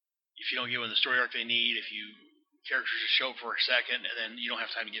you don't give them the story arc they need, if characters just show up for a second and then you don't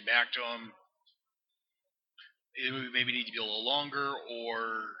have time to get back to them. The movie maybe need to be a little longer,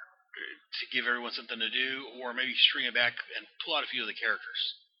 or to give everyone something to do, or maybe string it back and pull out a few of the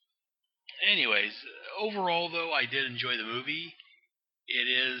characters. Anyways, overall though, I did enjoy the movie. It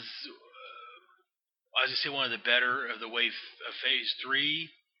is, as I say, one of the better of the wave of Phase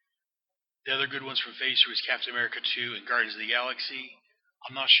 3. The other good ones from Phase 3 is Captain America 2 and Guardians of the Galaxy.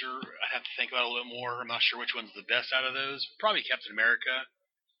 I'm not sure. I'd have to think about it a little bit more. I'm not sure which one's the best out of those. Probably Captain America.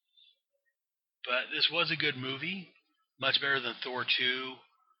 But this was a good movie. Much better than Thor 2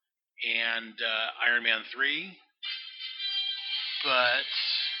 and Iron Man 3. But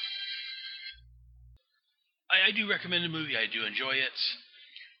I do recommend the movie. I do enjoy it.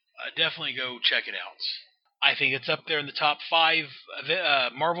 Definitely go check it out. I think it's up there in the top 5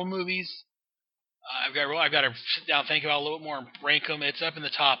 Marvel movies. I've got to sit down and think about it a little bit more and rank them. It's up in the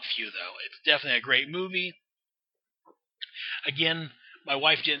top few, though. It's definitely a great movie. Again, my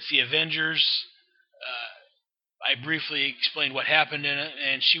wife didn't see Avengers. I briefly explained what happened in it,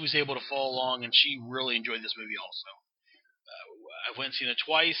 and she was able to follow along, and she really enjoyed this movie also. I went and seen it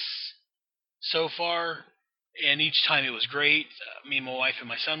twice so far, and each time it was great. Me and my wife and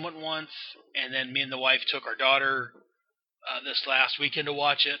my son went once, and then me and the wife took our daughter this last weekend to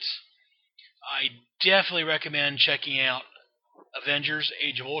watch it. I definitely recommend checking out Avengers: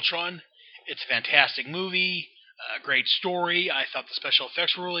 Age of Ultron. It's a fantastic movie, a great story. I thought the special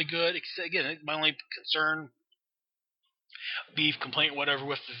effects were really good. Again, my only concern, beef, complaint, whatever,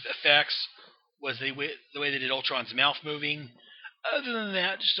 with the effects was the way they did Ultron's mouth moving. Other than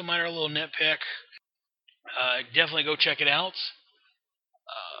that, just a minor little nitpick. Definitely go check it out.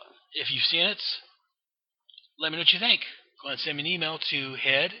 If you've seen it, let me know what you think. Go ahead and send me an email to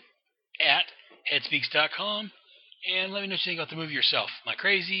head@headspeaks.com and let me know what you think about the movie yourself. Am I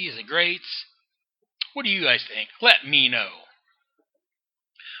crazy? Is it great? What do you guys think? Let me know.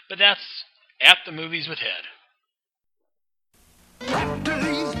 But that's At the Movies with Head. After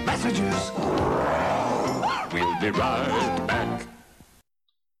these messages, we'll be right back.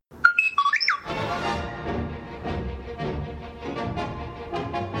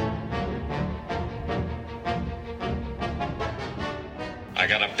 I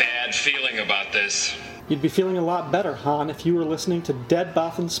got a bad feeling about this. You'd be feeling a lot better, Han, if you were listening to Dead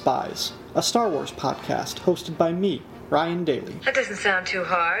Bothan Spies, a Star Wars podcast hosted by me, Ryan Daly. That doesn't sound too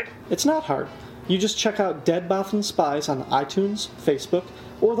hard. It's not hard. You just check out Dead Bothan Spies on iTunes, Facebook,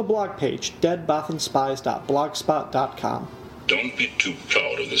 or the blog page, deadbothanspies.blogspot.com. Don't be too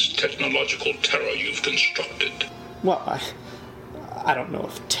proud of this technological terror you've constructed. Well, I don't know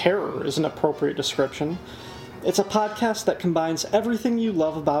if terror is an appropriate description. It's a podcast that combines everything you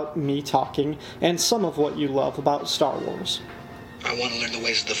love about me talking and some of what you love about Star Wars. I want to learn the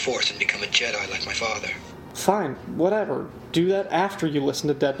ways of the Force and become a Jedi like my father. Fine, whatever. Do that after you listen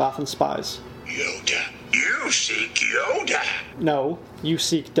to Dead Bothan Spies. Yoda. You seek Yoda. No, you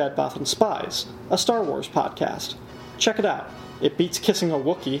seek Dead Bothan Spies, a Star Wars podcast. Check it out. It beats kissing a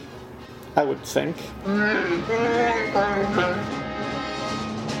Wookiee, I would think.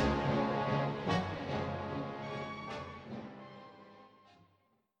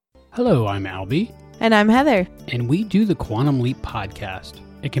 Hello, I'm Albie. And I'm Heather. And we do the Quantum Leap podcast.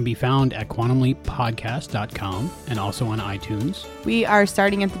 It can be found at quantumleappodcast.com and also on iTunes. We are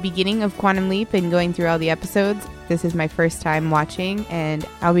starting at the beginning of Quantum Leap and going through all the episodes. This is my first time watching, and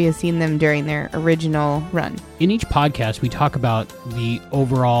Albie has seen them during their original run. In each podcast, we talk about the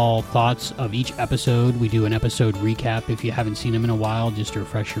overall thoughts of each episode. We do an episode recap if you haven't seen them in a while, just to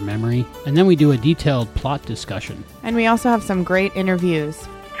refresh your memory. And then we do a detailed plot discussion. And we also have some great interviews.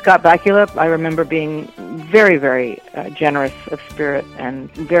 Scott Bakula, I remember being very, very generous of spirit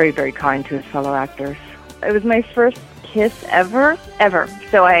and very, very kind to his fellow actors. It was my first kiss ever.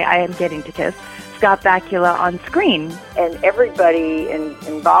 So I am getting to kiss Scott Bakula on screen. And everybody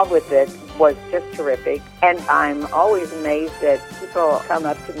involved with it was just terrific. And I'm always amazed that people come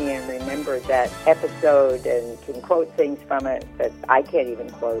up to me and remember that episode and can quote things from it that I can't even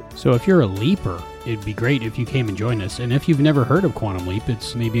quote. So if you're a leaper, it'd be great if you came and joined us. And if you've never heard of Quantum Leap,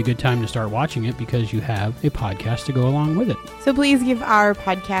 it's maybe a good time to start watching it because you have a podcast to go along with it. So please give our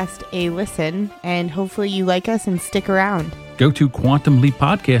podcast a listen, and hopefully you like us and stick around. Go to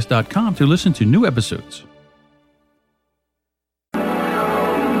quantumleappodcast.com to listen to new episodes.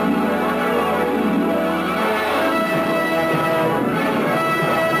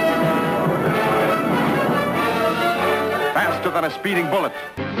 Faster than a speeding bullet.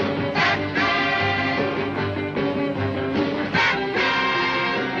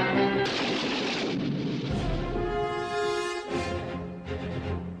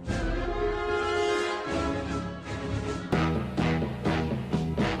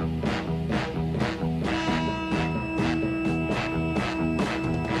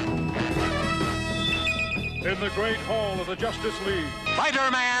 In the great hall of the Justice League,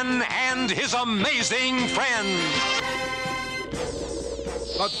 Spider-Man and his amazing friends.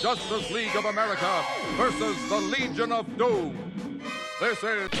 The Justice League of America versus the Legion of Doom. This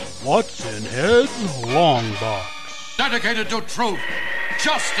is What's in Head's Long Box. Dedicated to truth,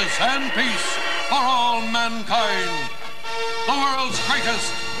 justice, and peace for all mankind. The world's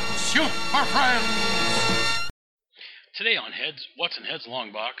greatest super friends. Today on What's in Head's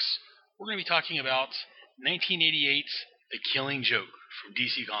Long Box, we're going to be talking about 1988's The Killing Joke from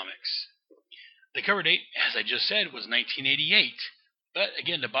DC Comics. The cover date, as I just said, was 1988. But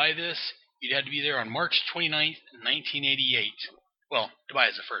again, to buy this, you'd have to be there on March 29th, 1988. Well, to buy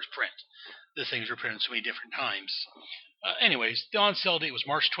as a first print. This thing's reprinted so many different times. Anyways, the on-sale date was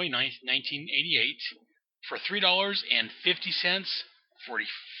March 29th, 1988 for $3.50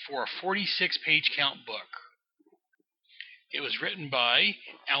 for a 46-page count book. It was written by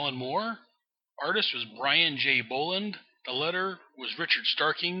Alan Moore. Artist was Brian J. Boland. The letter was Richard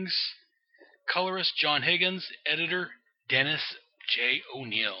Starkings. Colorist John Higgins. Editor Dennis J.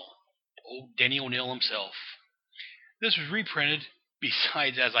 O'Neill. Old Denny O'Neill himself. This was reprinted,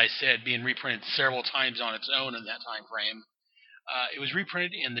 besides, as I said, being reprinted several times on its own in that time frame. It was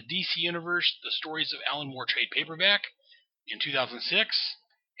reprinted in the DC Universe, The Stories of Alan Moore trade paperback in 2006.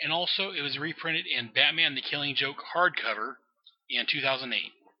 And also it was reprinted in Batman the Killing Joke hardcover in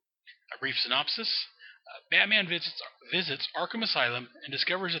 2008. A brief synopsis. Batman visits Arkham Asylum and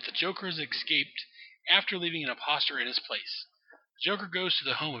discovers that the Joker has escaped after leaving an imposter in his place. The Joker goes to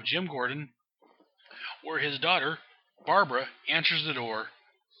the home of Jim Gordon, where his daughter, Barbara, answers the door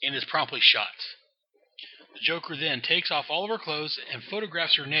and is promptly shot. The Joker then takes off all of her clothes and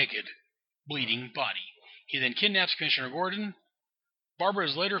photographs her naked, bleeding body. He then kidnaps Commissioner Gordon. Barbara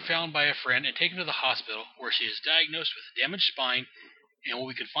is later found by a friend and taken to the hospital, where she is diagnosed with a damaged spine and will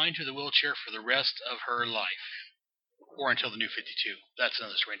be confined to the wheelchair for the rest of her life. Or until the New 52. That's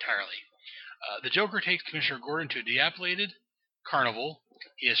another story entirely. The Joker takes Commissioner Gordon to a dilapidated carnival.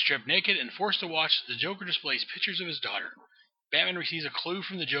 He is stripped naked and forced to watch as the Joker displays pictures of his daughter. Batman receives a clue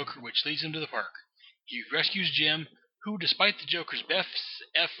from the Joker which leads him to the park. He rescues Jim, who, despite the Joker's best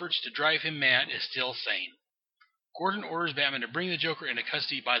efforts to drive him mad, is still sane. Gordon orders Batman to bring the Joker into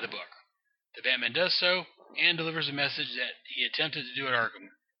custody by the book. The Batman does so, and delivers a message that he attempted to do at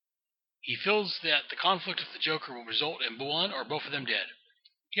Arkham. He feels that the conflict with the Joker will result in one or both of them dead.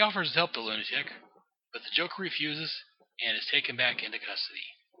 He offers to help the lunatic, but the Joker refuses and is taken back into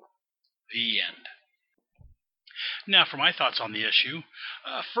custody. The end. Now for my thoughts on the issue.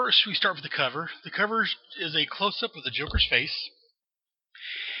 First, we start with the cover. The cover is a close-up of the Joker's face.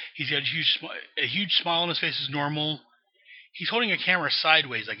 He's got a huge smile on his face, is normal. He's holding a camera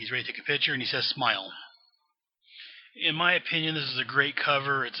sideways like he's ready to take a picture, and he says smile. In my opinion, this is a great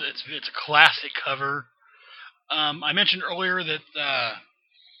cover. It's a classic cover. I mentioned earlier that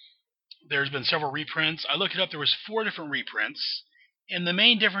there's been several reprints. I looked it up. There was 4 different reprints, and the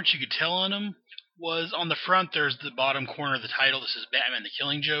main difference you could tell on them was on the front. There's the bottom corner of the title. This is Batman: The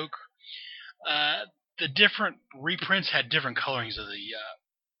Killing Joke. The different reprints had different colorings of the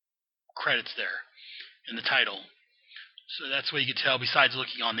credits there in the title. So that's what you could tell. Besides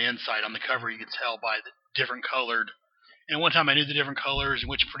looking on the inside on the cover, you could tell by the different colored. And one time I knew the different colors and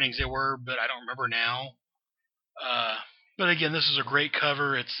which printings they were, but I don't remember now. But again, this is a great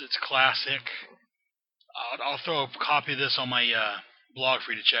cover. It's classic. I'll throw a copy of this on my blog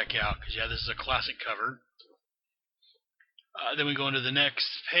for you to check out, because yeah, this is a classic cover. Then we go into the next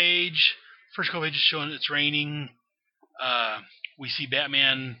page. First couple pages showing it's raining. We see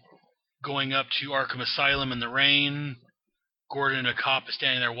Batman going up to Arkham Asylum in the rain. Gordon, a cop, is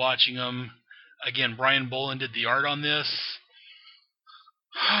standing there watching him. Again, Brian Bolland did the art on this.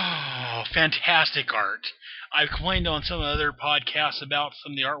 Oh, fantastic art. I've complained on some other podcasts about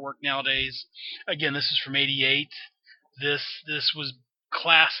some of the artwork nowadays. Again, this is from '88. This was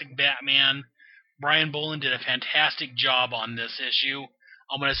classic Batman. Brian Bolland did a fantastic job on this issue.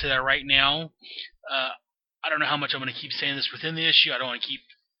 I'm going to say that right now. I don't know how much I'm going to keep saying this within the issue. I don't want to keep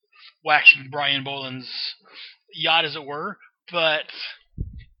waxing Brian Bolland's yacht, as it were. But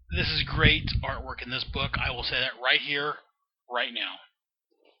this is great artwork in this book. I will say that right here, right now.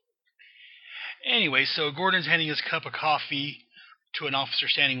 Anyway, so Gordon's handing his cup of coffee to an officer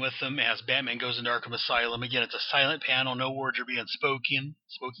standing with him as Batman goes into Arkham Asylum. Again, it's a silent panel. No words are being spoken.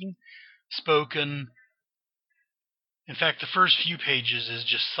 In fact, the first few pages is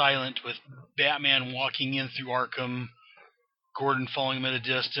just silent, with Batman walking in through Arkham, Gordon following him at a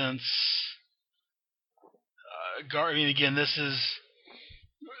distance. Again, this is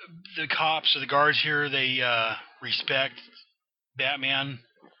the cops or the guards here. They respect Batman.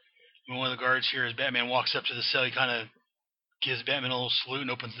 One of the guards here, as Batman walks up to the cell, he kind of gives Batman a little salute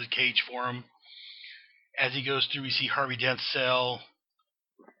and opens the cage for him. As he goes through, we see Harvey Dent's cell.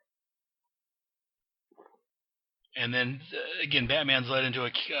 And then, again, Batman's led into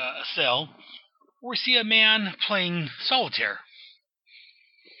a cell where we see a man playing solitaire.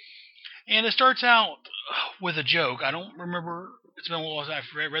 And it starts out with a joke. I don't remember. It's been a while since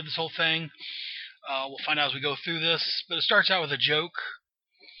I've read this whole thing. We'll find out as we go through this. But it starts out with a joke.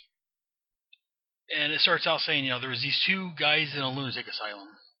 And it starts out saying, there was these 2 guys in a lunatic asylum.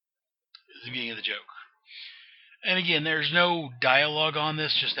 This is the beginning of the joke. And again, there's no dialogue on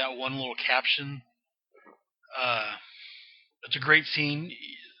this, just that one little caption. It's a great scene.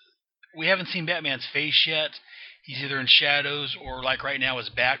 We haven't seen Batman's face yet. He's either in shadows or, like right now, his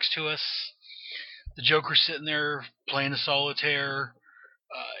back's to us. The Joker's sitting there playing a solitaire.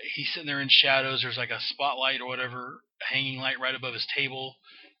 He's sitting there in shadows. There's like a spotlight or whatever, a hanging light right above his table,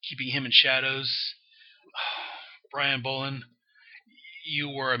 keeping him in shadows. Brian Bolland, you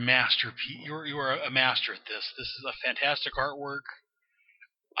were a masterpiece. You were a master at this. This is a fantastic artwork.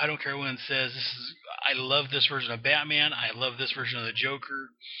 I don't care when it says I love this version of Batman. I love this version of the Joker.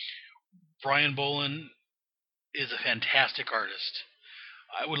 Brian Bolland is a fantastic artist.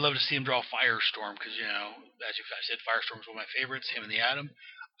 I would love to see him draw Firestorm, because, as I said, Firestorm is one of my favorites, him and the Atom.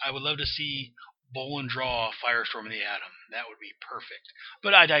 I would love to see Bolland draw Firestorm and the Atom. That would be perfect.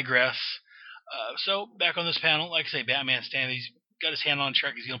 But I digress. So, back on this panel, like I say, Batman standing, he's got his hand on the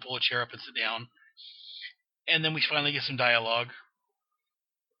track, he's going to pull a chair up and sit down. And then we finally get some dialogue.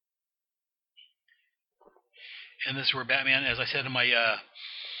 And this is where Batman, as I said in my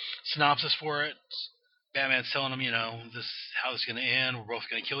synopsis for it, Batman's telling him, this how this is going to end. We're both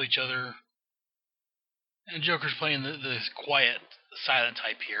going to kill each other. And Joker's playing the quiet, silent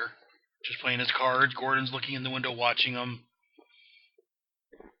type here. Just playing his cards. Gordon's looking in the window watching him.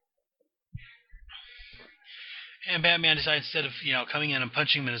 And Batman decides, instead of, coming in and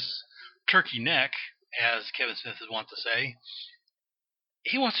punching him in his turkey neck, as Kevin Smith would want to say,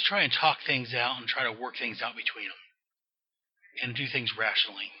 he wants to try and talk things out and try to work things out between them. And do things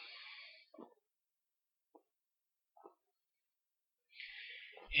rationally.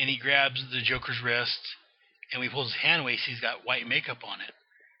 And he grabs the Joker's wrist, and when he pulls his hand away, he's got white makeup on it.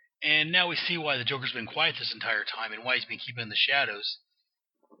 And now we see why the Joker's been quiet this entire time and why he's been keeping in the shadows.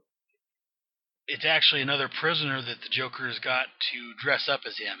 It's actually another prisoner that the Joker has got to dress up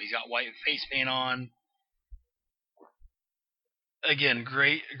as him. He's got white face paint on. Again,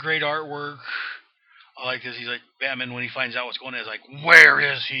 great artwork. I like this. He's like, Batman, when he finds out what's going on, is like, where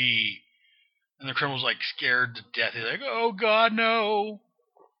is he? And the criminal's like scared to death. He's like, oh God, no.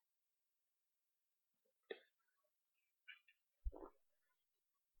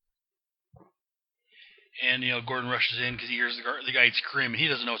 And, Gordon rushes in because he hears the guy scream, and he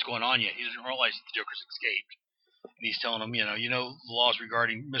doesn't know what's going on yet. He doesn't realize that the Joker's escaped. And he's telling him, the laws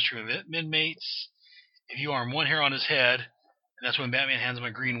regarding mystery of inmates. If you harm one hair on his head, and that's when Batman hands him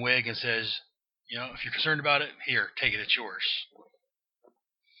a green wig and says, if you're concerned about it, here, take it, it's yours.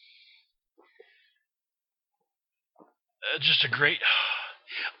 Just a great...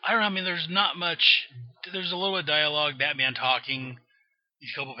 I don't know, there's not much... There's a little bit of dialogue, Batman talking,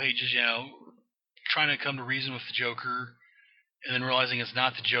 these couple pages, trying to come to reason with the Joker, and then realizing it's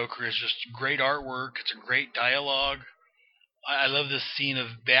not the Joker. It's just great artwork. It's a great dialogue. I love this scene of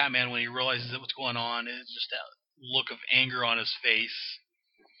Batman when he realizes that what's going on. It's just that look of anger on his face.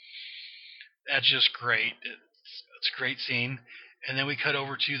 That's just great. It's a great scene. And then we cut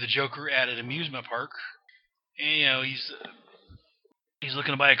over to the Joker at an amusement park. And, he's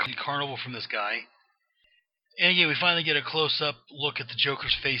looking to buy a carnival from this guy. And again, we finally get a close-up look at the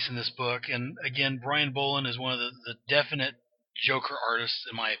Joker's face in this book. And again, Brian Bolland is one of the definite Joker artists,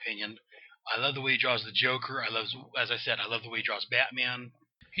 in my opinion. I love the way he draws the Joker. As I said, I love the way he draws Batman.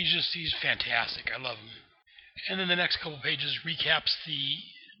 He's fantastic. I love him. And then the next couple pages recaps the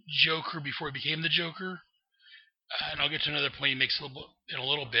Joker before he became the Joker. And I'll get to another point he makes in a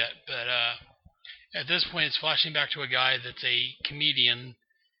little bit. But at this point, it's flashing back to a guy that's a comedian.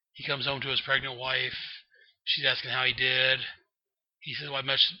 He comes home to his pregnant wife. She's asking how he did. He says, well,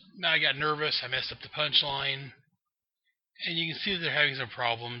 I got nervous. I messed up the punchline. And you can see that they're having some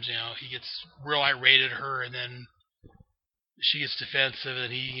problems. He gets real irate at her, and then she gets defensive,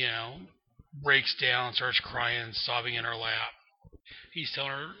 and he, breaks down, starts crying, sobbing in her lap. He's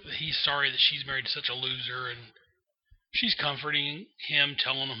telling her that he's sorry that she's married to such a loser, and she's comforting him,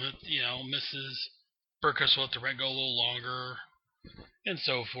 telling him that, Mrs. Burkus will let the rent go a little longer, and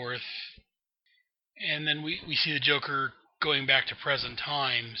so forth. And then we see the Joker going back to present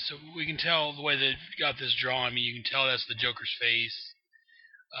time, so we can tell the way they got this drawn. You can tell that's the Joker's face.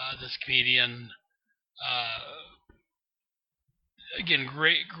 This comedian. Again,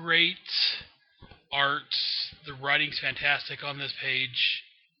 great art. The writing's fantastic on this page.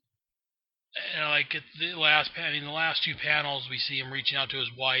 And like at the last two panels, we see him reaching out to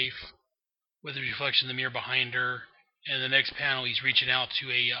his wife with a reflection in the mirror behind her. And the next panel, he's reaching out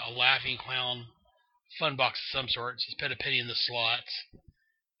to a laughing clown fun box of some sort. It's put a penny in the slot.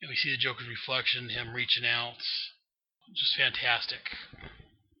 And we see the Joker's reflection, him reaching out. Just fantastic.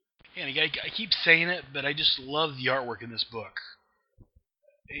 And I keep saying it, but I just love the artwork in this book.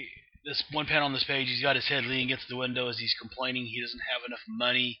 This one panel on this page, he's got his head leaning against the window as he's complaining he doesn't have enough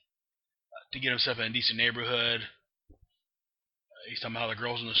money to get himself in a decent neighborhood. He's talking about how the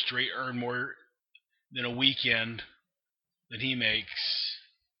girls in the street earn more than a weekend than he makes.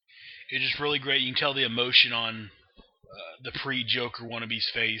 It's just really great. You can tell the emotion on the pre-Joker wannabe's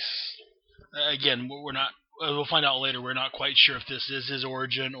face. Again, we'll find out later. We're not quite sure if this is his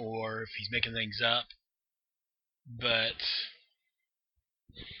origin or if he's making things up. But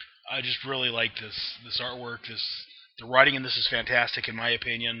I just really like this artwork. The writing in this is fantastic, in my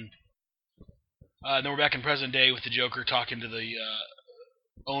opinion. Then we're back in present day with the Joker talking to the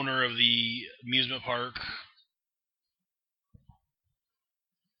owner of the amusement park.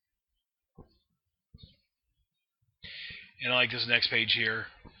 And I like this next page here.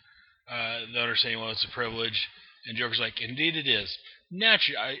 The owner saying, well, it's a privilege. And Joker's like, indeed it is.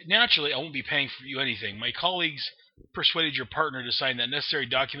 Naturally, I won't be paying for you anything. My colleagues persuaded your partner to sign that necessary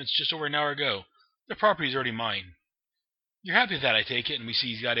documents just over an hour ago. The property is already mine. You're happy with that, I take it. And we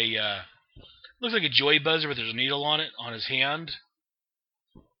see he's got looks like a joy buzzer, but there's a needle on it, on his hand.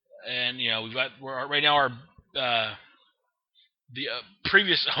 And, right now the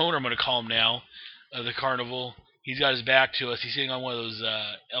previous owner, I'm going to call him now, of the carnival, he's got his back to us. He's sitting on one of those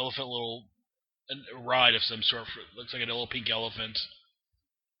elephant little ride of some sort. Looks like a little pink elephant.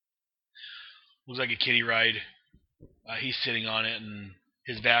 Looks like a kiddie ride. He's sitting on it, and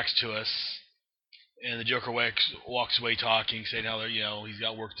his back's to us. And the Joker walks away talking, saying how he's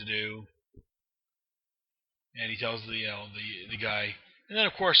got work to do. And he tells the guy, and then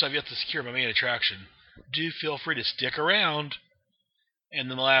of course I've yet to secure my main attraction. Do feel free to stick around. And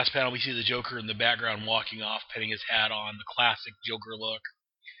then the last panel, we see the Joker in the background walking off, putting his hat on, the classic Joker look.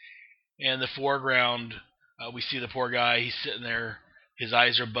 And the foreground, we see the poor guy. He's sitting there. His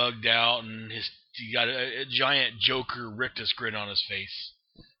eyes are bugged out, and he got a giant Joker rictus grin on his face.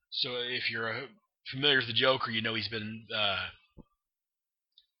 So if you're familiar with the Joker, you know he's been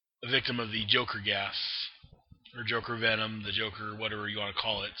a victim of the Joker gas, or Joker venom, the Joker, whatever you want to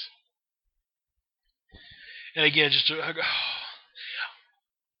call it. And again,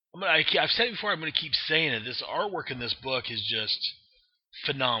 I've said it before, I'm going to keep saying it. This artwork in this book is just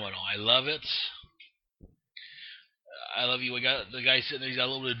phenomenal. I love it. I love you. We got the guy sitting there. He's got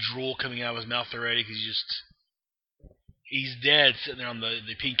a little bit of drool coming out of his mouth already because he's dead sitting there on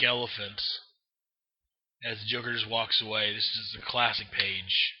the pink elephant as the Joker just walks away. This is a classic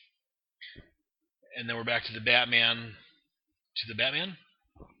page. And then we're back to the Batman. To the Batman?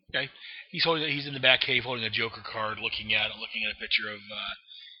 Okay. He's in the Batcave holding a Joker card, looking at a picture of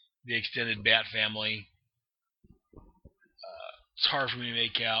the extended Bat family. It's hard for me to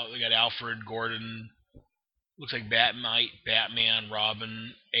make out. We got Alfred, Gordon, looks like Batmite, Batman,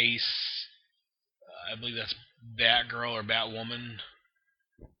 Robin, Ace. I believe that's Batgirl or Batwoman,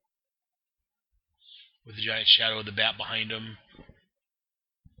 with the giant shadow of the Bat behind him.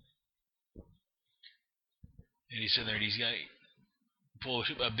 And he's sitting there and he's got pull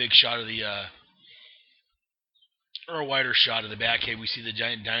a big shot of the or a wider shot of the Batcave. We see the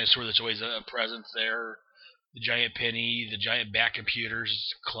giant dinosaur that's always a presence there. The giant penny, the giant Bat computers.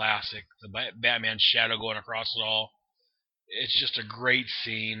 It's classic. The Batman shadow going across it all. It's just a great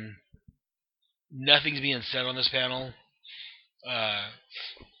scene. Nothing's being said on this panel.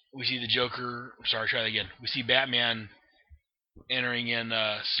 We see the Joker. Sorry, try that again. We see Batman entering in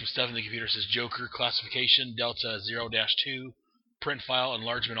some stuff in the computer. It says Joker classification Delta 0-2, print file,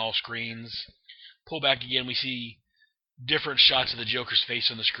 enlargement all screens. Pull back again. We see different shots of the Joker's face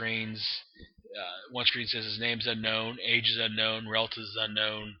on the screens. One screen says his name's unknown, age is unknown, relative is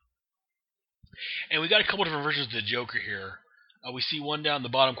unknown. And we got a couple different versions of the Joker here. We see one down in the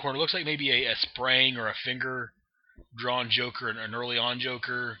bottom corner. Looks like maybe a spraying or a finger drawn Joker, an early on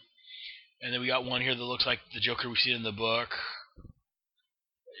Joker. And then we got one here that looks like the Joker we see in the book.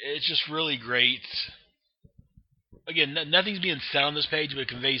 It's just really great. Again, nothing's being said on this page, but it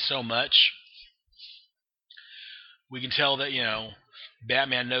conveys so much. We can tell that,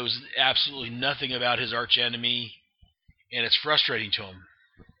 Batman knows absolutely nothing about his archenemy, and it's frustrating to him.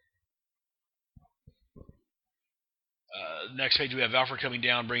 Next page, we have Alfred coming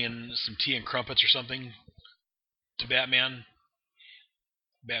down, bringing some tea and crumpets or something to Batman.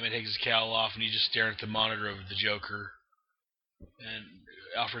 Batman takes his cowl off, and he's just staring at the monitor of the Joker. And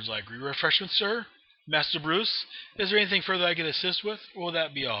Alfred's like, refreshments, sir? Master Bruce? Is there anything further I can assist with, or will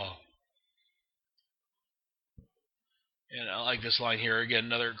that be all? And I like this line here. Again,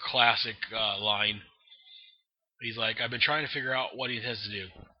 another classic line. He's like, I've been trying to figure out what he intends to do.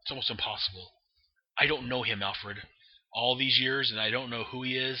 It's almost impossible. I don't know him, Alfred. All these years, and I don't know who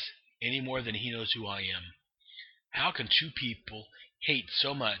he is any more than he knows who I am. How can two people hate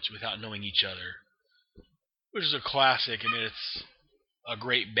so much without knowing each other? Which is a classic. I mean, it's a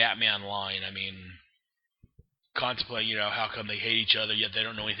great Batman line. I mean, contemplate, how come they hate each other, yet they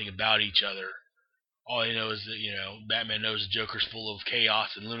don't know anything about each other. All they know is that, Batman knows the Joker's full of chaos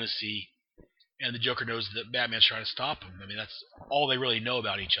and lunacy, and the Joker knows that Batman's trying to stop him. I mean, that's all they really know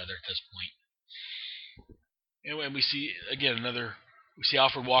about each other at this point. And we see, again, we see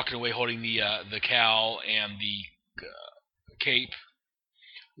Alfred walking away holding the cowl and the cape,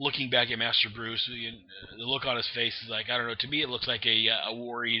 looking back at Master Bruce. The look on his face is like, I don't know, to me it looks like a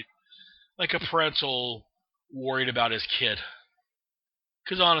worried, like a parental worried about his kid.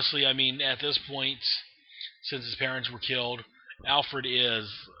 Because honestly, I mean, at this point, since his parents were killed, Alfred is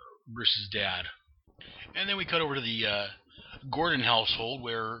Bruce's dad. And then we cut over to the Gordon household,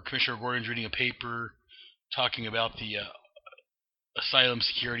 where Commissioner Gordon's reading a paper talking about the asylum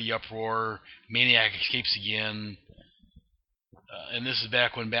security uproar, Maniac escapes again. And this is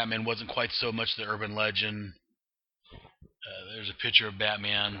back when Batman wasn't quite so much the urban legend. There's a picture of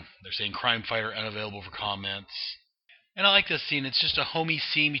Batman. They're saying crime fighter unavailable for comments. And I like this scene. It's just a homey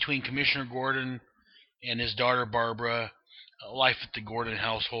scene between Commissioner Gordon and his daughter Barbara. Life at the Gordon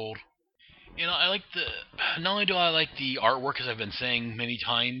household. I like not only do I like the artwork, as I've been saying many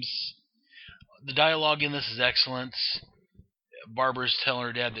times, the dialogue in this is excellent. Barbara's telling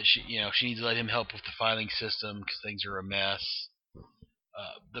her dad that she needs to let him help with the filing system because things are a mess.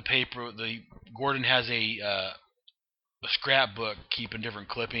 Gordon has a scrapbook keeping different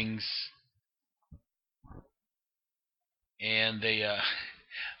clippings, and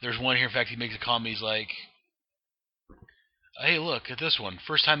there's one here. In fact, he makes a comment. He's like, "Hey, look at this one.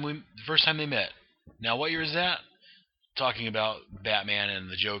 First time they met. Now, what year is that?" Talking about Batman and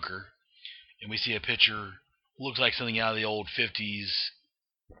the Joker, and we see a picture. Looks like something out of the old 50s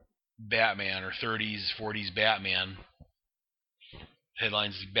Batman or 30s, 40s Batman.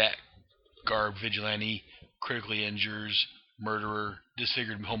 Headlines: Bat garb vigilante, critically injures murderer,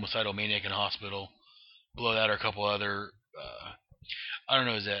 disfigured homicidal maniac in hospital. Below that are a couple other, I don't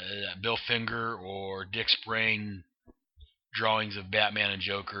know, is that Bill Finger or Dick Sprang drawings of Batman and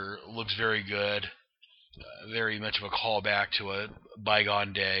Joker. Looks very good. Very much of a callback to a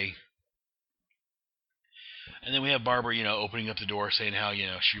bygone day. And then we have Barbara, opening up the door, saying how,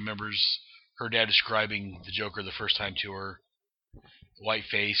 she remembers her dad describing the Joker the first time to her. White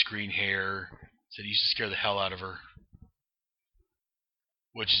face, green hair. Said he used to scare the hell out of her.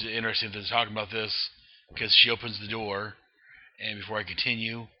 Which is interesting that they're talking about this, because she opens the door. And before I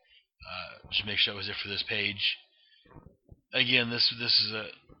continue, just make sure that was it for this page. Again, this is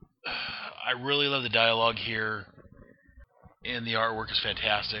I really love the dialogue here. And the artwork is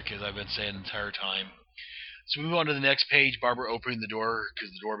fantastic, as I've been saying the entire time. So we move on to the next page. Barbara opening the door because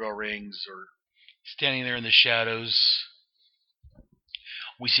the doorbell rings, or standing there in the shadows.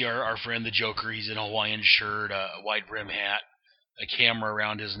 We see our friend the Joker. He's in a Hawaiian shirt, a wide brim hat, a camera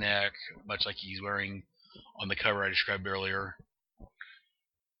around his neck, much like he's wearing on the cover I described earlier.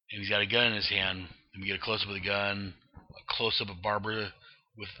 And he's got a gun in his hand. And we get a close-up of the gun, a close-up of Barbara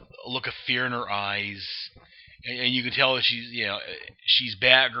with a look of fear in her eyes. And you can tell that she's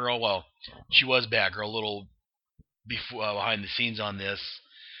Batgirl. Well, she was Batgirl a little before, behind the scenes on this.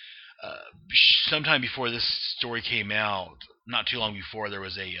 Sometime before this story came out, not too long before, there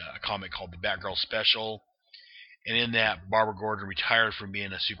was a comic called the Batgirl Special. And in that, Barbara Gordon retired from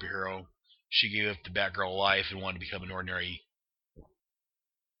being a superhero. She gave up the Batgirl life and wanted to become an ordinary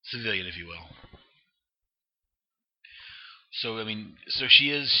civilian, if you will. So,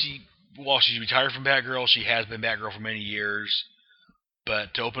 while she's retired from Batgirl, she has been Batgirl for many years.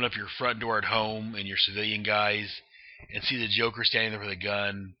 But to open up your front door at home and your civilian guys and see the Joker standing there with a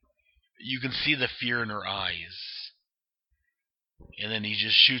gun, you can see the fear in her eyes. And then he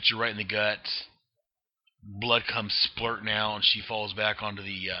just shoots her right in the gut. Blood comes splurting out, and she falls back onto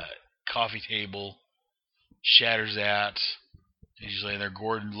the coffee table, shatters that, and he's laying there,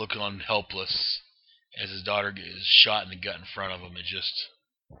 Gordon looking on helpless as his daughter is shot in the gut in front of him. It just...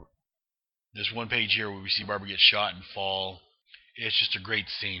 This one page here where we see Barbara get shot and fall, it's just a great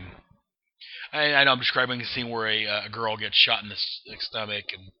scene. I know I'm describing a scene where a girl gets shot in the stomach,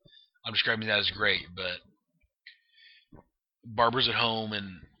 and I'm describing that as great, but Barbara's at home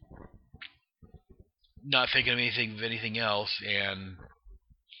and not thinking of anything else, and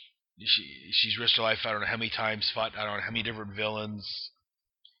she's risked her life I don't know how many times, fought I don't know how many different villains,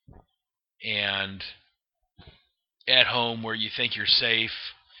 and at home where you think you're safe,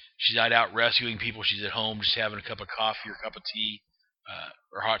 she's not out rescuing people. She's at home just having a cup of coffee or a cup of tea,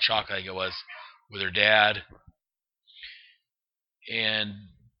 or hot chocolate, I think it was, with her dad. And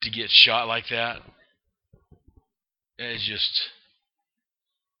to get shot like that, it's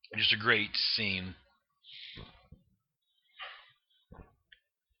just a great scene.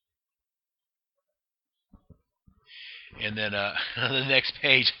 And then on the next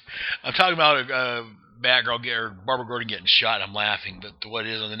page, I'm talking about Batgirl or Barbara Gordon getting shot, and I'm laughing. But what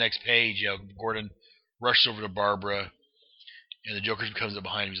it is on the next page, Gordon rushes over to Barbara, and the Joker comes up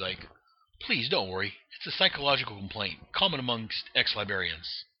behind him. He's like, "Please don't worry. It's a psychological complaint, common amongst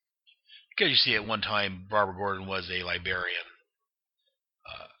ex-librarians." Because you see, at one time, Barbara Gordon was a librarian.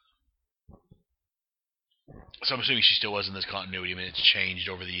 So I'm assuming she still was in this continuity. I mean, it's changed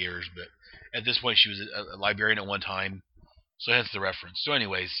over the years, but at this point, she was a librarian at one time. So hence the reference. So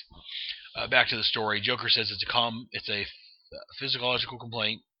anyways, back to the story. Joker says it's a physiological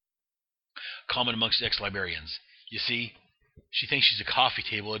complaint common amongst ex-librarians. You see, she thinks she's a coffee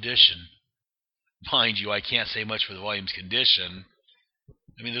table edition. Mind you, I can't say much for the volume's condition.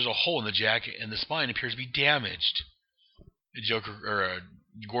 I mean, there's a hole in the jacket, and the spine appears to be damaged.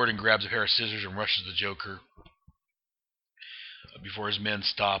 Gordon grabs a pair of scissors and rushes the Joker before his men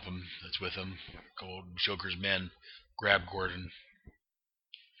stop him. That's with him. Joker's men grab Gordon.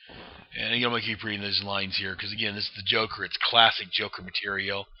 And I'm going to keep reading these lines here, because again, this is the Joker. It's classic Joker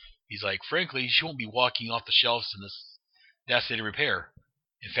material. He's like, frankly, she won't be walking off the shelves in that state of repair.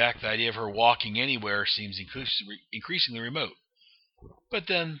 In fact, the idea of her walking anywhere seems increasingly remote. But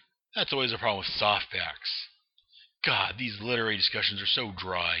then, that's always a problem with softbacks. God, these literary discussions are so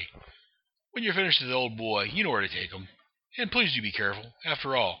dry. When you're finished with the old boy, you know where to take him. And please do be careful.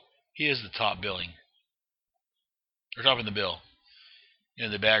 After all, he is the top billing. Or top in the bill.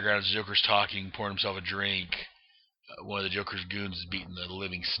 In the background, the Joker's talking, pouring himself a drink. One of the Joker's goons is beating the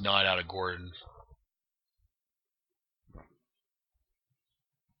living snot out of Gordon.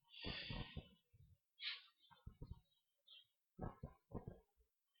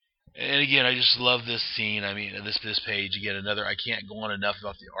 And again, I just love this scene. I mean, this page, again, another, I can't go on enough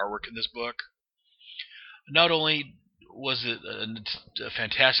about the artwork in this book. Not only was it a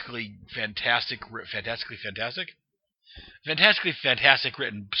fantastically fantastic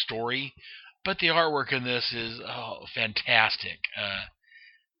written story, but the artwork in this is fantastic.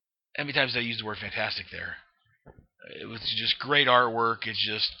 How many times did I use the word fantastic there? It was just great artwork. It's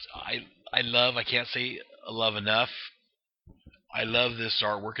just, I can't say love enough. I love this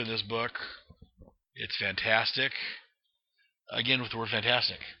artwork in this book. It's fantastic. Again, with the word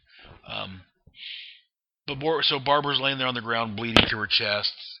fantastic. So Barbara's laying there on the ground, bleeding through her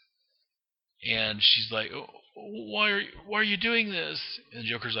chest, and she's like, oh, why are you doing this? And the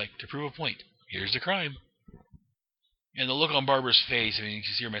Joker's like, to prove a point. Here's the crime. And the look on Barbara's face, I mean, you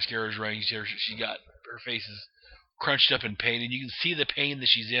can see her mascara's running. You see her face is crunched up in pain, and you can see the pain that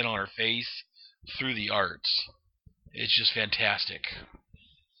she's in on her face through the art. It's just fantastic.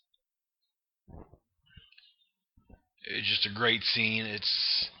 It's just a great scene.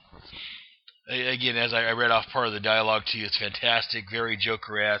 It's, again, as I read off part of the dialogue to you, it's fantastic, very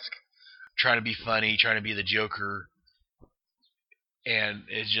Joker-esque, trying to be funny, trying to be the Joker, and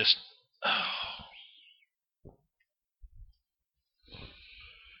it's just,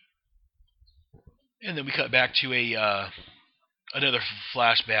 And then we cut back to another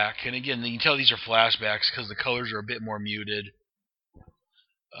flashback, and again, you can tell these are flashbacks because the colors are a bit more muted,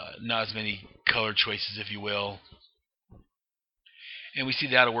 not as many color choices, if you will. And we see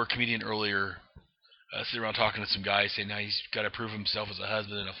the out-of-work comedian earlier sitting around talking to some guys, saying how he's got to prove himself as a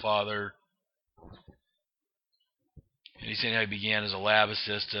husband and a father. And he's saying how he began as a lab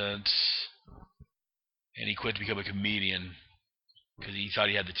assistant, and he quit to become a comedian because he thought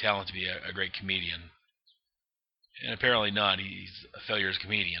he had the talent to be a great comedian. And apparently not. He's a failure as a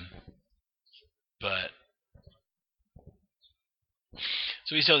comedian. But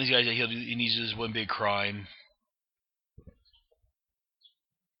so he's telling these guys that he needs to do this one big crime.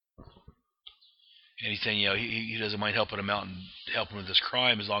 And he's saying, he doesn't mind helping him out and helping with this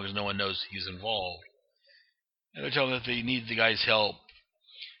crime as long as no one knows he's involved. And they're telling him that they need the guy's help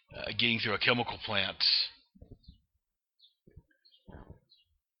getting through a chemical plant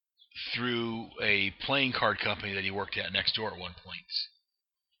through a playing card company that he worked at next door at one point.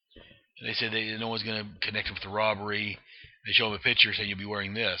 And they said no one's going to connect him with the robbery. They show him a picture saying, you'll be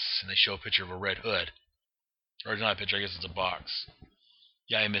wearing this. And they show a picture of a red hood. Or it's not a picture, I guess it's a box.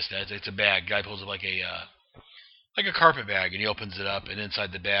 Yeah, I missed that. It's a bag. Guy pulls up like a carpet bag, and he opens it up, and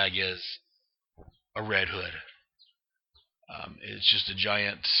inside the bag is a red hood. It's just a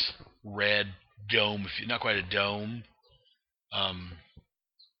giant red dome, not quite a dome.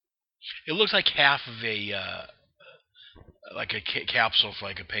 It looks like half of a capsule for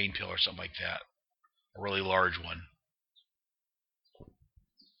like a pain pill or something like that, a really large one.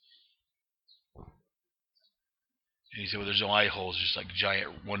 And he said, well, there's no eye holes, just like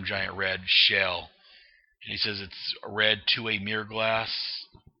one giant red shell. And he says it's red two-way mirror glass,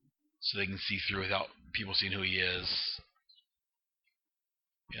 so they can see through without people seeing who he is.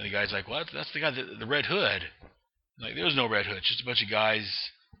 And the guy's like, what? That's the guy, the Red Hood. Like, there's no Red Hood, it's just a bunch of guys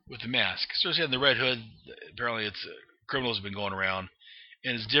with the mask. So saying the Red Hood, apparently it's criminals have been going around,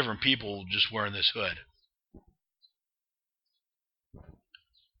 and it's different people just wearing this hood.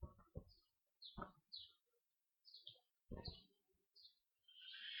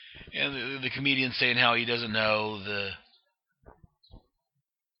 And the comedian's saying how he doesn't know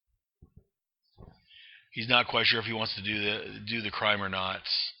he's not quite sure if he wants to do the crime or not.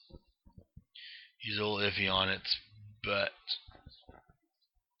 He's a little iffy on it, but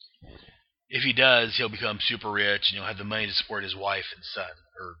if he does, he'll become super rich and he'll have the money to support his wife and son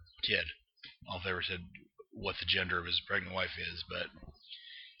or kid. I don't know if they ever said what the gender of his pregnant wife is, but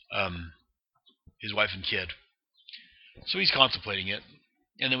his wife and kid. So he's contemplating it.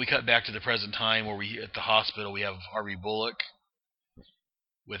 And then we cut back to the present time where at the hospital we have Harvey Bullock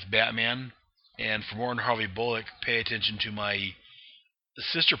with Batman. And for more on Harvey Bullock, pay attention to my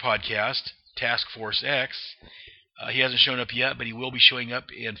sister podcast, Task Force X. He hasn't shown up yet, but he will be showing up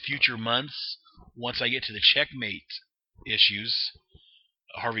in future months once I get to the Checkmate issues.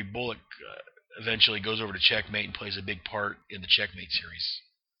 Harvey Bullock eventually goes over to Checkmate and plays a big part in the Checkmate series,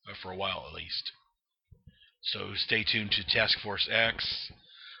 for a while at least. So stay tuned to Task Force X.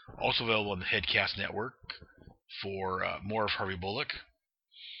 Also available on the Headcast Network for more of Harvey Bullock.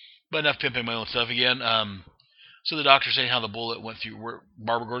 But enough pimping my own stuff again. So the doctor's saying how the bullet went through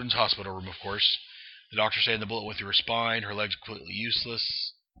Barbara Gordon's hospital room, of course. The doctor's saying the bullet went through her spine, her legs completely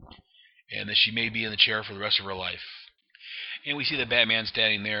useless, and that she may be in the chair for the rest of her life. And we see the Batman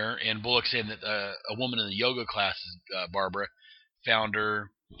standing there, and Bullock saying that a woman in the yoga classes, Barbara, found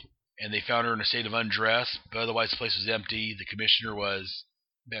her, and they found her in a state of undress, but otherwise the place was empty. The commissioner was...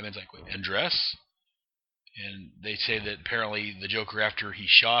 Batman's like, wait, undress? And they say that apparently the Joker, after he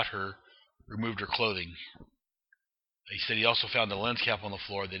shot her, removed her clothing. He said he also found the lens cap on the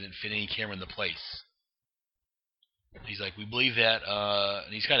floor that didn't fit any camera in the place. He's like, we believe that,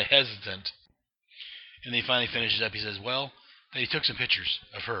 and he's kind of hesitant. And then he finally finishes up. He says, well, he took some pictures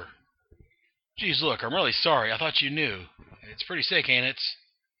of her. Geez, look, I'm really sorry. I thought you knew. It's pretty sick, ain't it?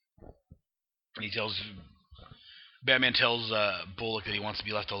 Batman tells Bullock that he wants to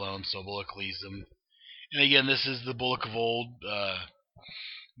be left alone, so Bullock leaves him. And again, this is the Bullock of old.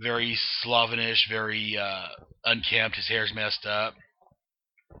 Very Slavenish, very unkempt. His hair's messed up.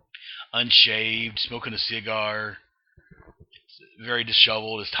 Unshaved, smoking a cigar. Very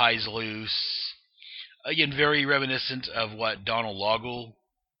disheveled. His tie's loose. Again, very reminiscent of what Donald Loggle,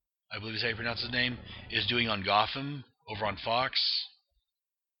 I believe is how you pronounce his name, is doing on Gotham over on Fox.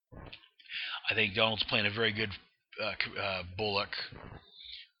 I think Donald's playing a very good Bullock.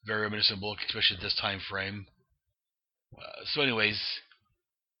 Very reminiscent of Bullock, especially at this time frame. So anyways,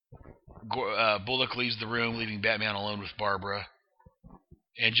 Bullock leaves the room, leaving Batman alone with Barbara.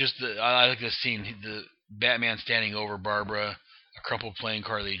 And I like this scene. The Batman standing over Barbara, a crumpled playing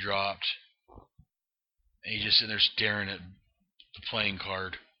card that he dropped. And he's just sitting there staring at the playing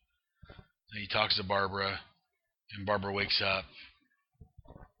card. And he talks to Barbara, and Barbara wakes up.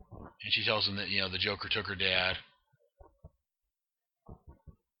 And she tells him that, the Joker took her dad.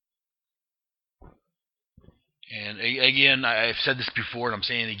 And again, I've said this before, and I'm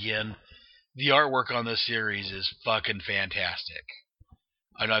saying it again. The artwork on this series is fucking fantastic.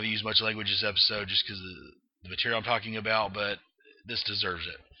 I don't have to use much language this episode just because of the material I'm talking about, but this deserves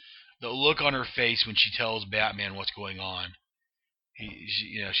it. The look on her face when she tells Batman what's going on.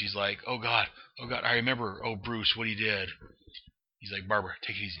 She's like, oh God, I remember, Bruce, what he did. He's like, Barbara,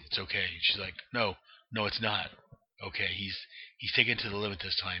 take it easy, it's okay. She's like, no, it's not. Okay, he's taken it to the limit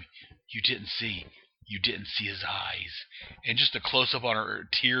this time. You didn't see his eyes. And just a close-up on her,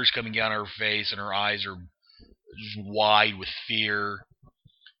 tears coming down her face, and her eyes are just wide with fear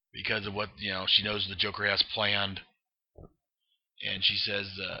because of what, she knows the Joker has planned. And she says,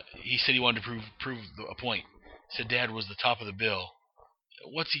 he said he wanted to prove a point. He said Dad was the top of the bill.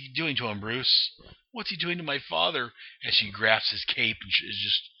 What's he doing to him, Bruce? What's he doing to my father? And she grasps his cape and is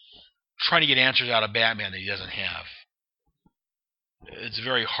just trying to get answers out of Batman that he doesn't have. It's a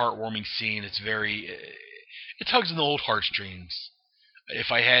very heartwarming scene. It tugs in the old heartstrings.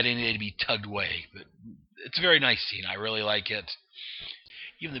 If I had any, it'd be tugged away. But it's a very nice scene. I really like it.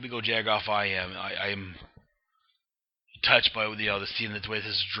 Even the big old jagoff I am touched by the scene, the way this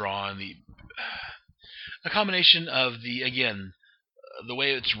is drawn, the combination of the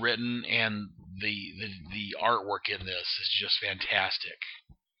way it's written and the artwork in this is just fantastic.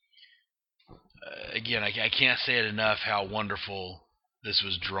 Again, I can't say it enough how wonderful this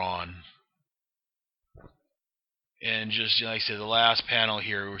was drawn. And just like I said, the last panel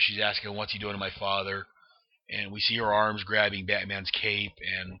here where she's asking, what's he doing to my father? And we see her arms grabbing Batman's cape,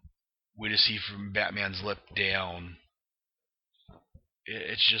 and we just see from Batman's lip down.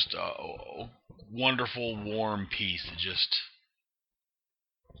 It's just a wonderful, warm piece.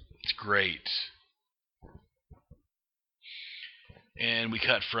 It's great. And we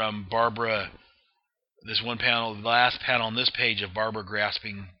cut from Barbara, this one panel, the last panel on this page of Barbara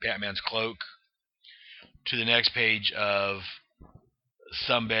grasping Batman's cloak, to the next page of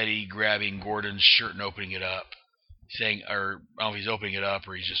somebody grabbing Gordon's shirt and opening it up, saying, or I don't know if he's opening it up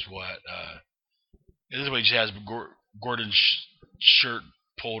or he's just what. This is what he just has Gordon's shirt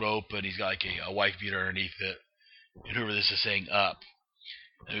pulled open. He's got like a wife beater underneath it, and whoever this is saying up.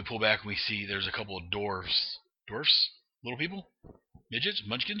 And we pull back and we see there's a couple of dwarfs, little people, midgets,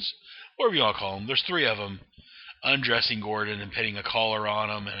 munchkins, whatever you want to call them. There's 3 of them undressing Gordon and putting a collar on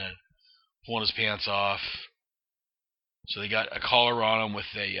him and pulling his pants off. So they got a collar on him with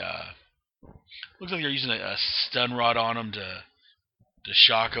looks like they're using a stun rod on him to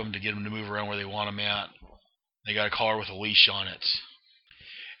shock him, to get him to move around where they want him at. They got a collar with a leash on it.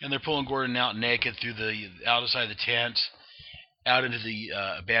 And they're pulling Gordon out naked through the outside of the tent, out into the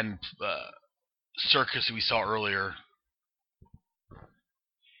abandoned circus that we saw earlier.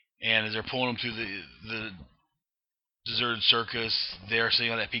 And as they're pulling him through the deserted circus, they're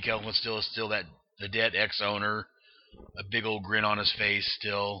sitting on that pink elephant is still the dead ex-owner, a big old grin on his face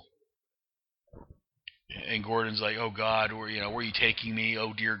still. And Gordon's like, oh God, where are you taking me?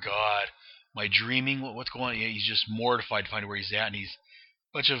 Oh dear God, am I dreaming? What's going on? He's just mortified to find where he's at, and he's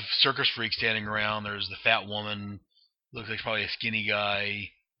a bunch of circus freaks standing around. There's the fat woman, looks like probably a skinny guy.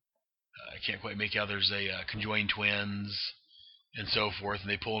 I can't quite make out. There's a conjoined twins and so forth, and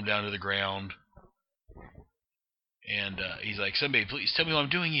they pull him down to the ground. And he's like, somebody, please tell me what I'm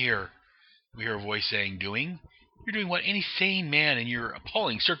doing here. We hear a voice saying, doing? You're doing what any sane man in your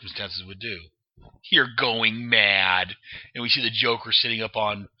appalling circumstances would do. You're going mad. And we see the Joker sitting up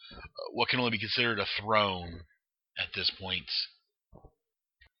on what can only be considered a throne at this point.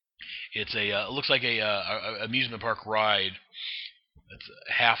 It's it looks like a amusement park ride. It's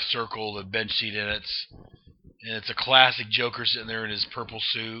a half circle, the bench seat in it. And it's a classic Joker sitting there in his purple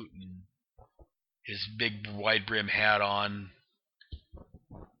suit and his big wide brim hat on.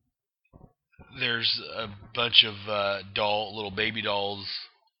 There's a bunch of little baby dolls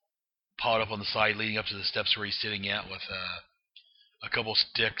piled up on the side leading up to the steps where he's sitting at with a couple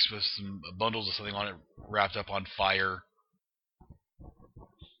sticks with some bundles of something on it wrapped up on fire.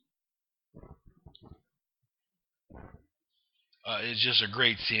 It's just a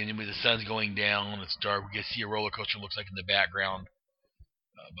great scene. I mean, the sun's going down, it's dark. We can see a roller coaster looks like in the background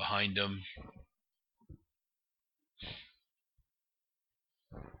behind him.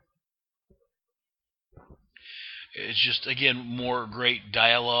 It's just, again, more great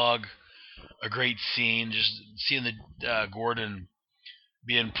dialogue, a great scene. Just seeing the Gordon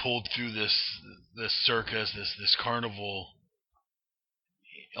being pulled through this circus, this carnival,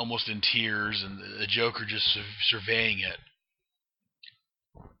 almost in tears, and the Joker just surveying it.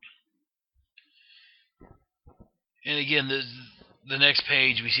 And again, the next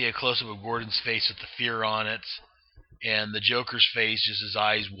page, we see a close-up of Gordon's face with the fear on it, and the Joker's face, just his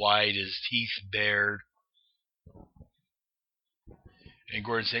eyes wide, his teeth bared. And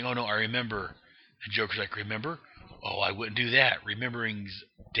Gordon's saying, "Oh no, I remember." And Joker's like, "Remember? Oh, I wouldn't do that. Remembering's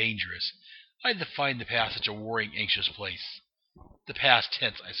dangerous. I'd define the past such a worrying, anxious place. The past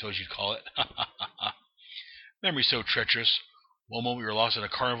tense, I suppose you'd call it. Memory's so treacherous. One moment we were lost in a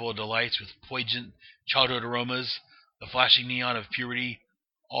carnival of delights with poignant childhood aromas, the flashing neon of puberty,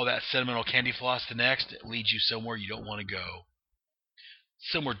 all that sentimental candy floss. The next, it leads you somewhere you don't want to go.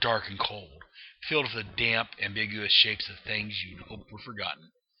 Somewhere dark and cold, filled with the damp, ambiguous shapes of things you'd hoped were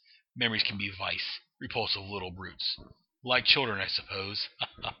forgotten. Memories can be vice, repulsive little brutes. Like children, I suppose.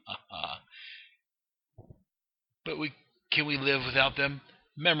 But can we live without them?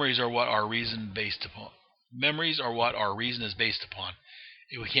 Memories are what our reason is based upon.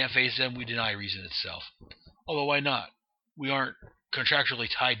 If we can't face them, we deny reason itself. Although why not? We aren't contractually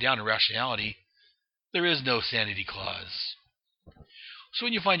tied down to rationality. There is no sanity clause. So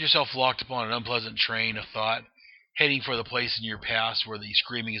when you find yourself locked upon an unpleasant train of thought, heading for the place in your past where the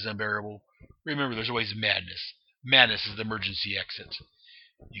screaming is unbearable, remember there's always madness. Madness is the emergency exit.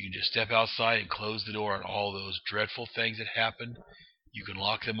 You can just step outside and close the door on all those dreadful things that happened. You can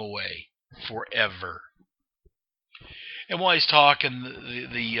lock them away forever. And while he's talking,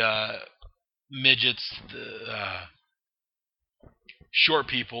 the midgets, the short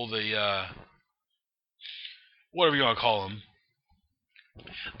people, the whatever you want to call them,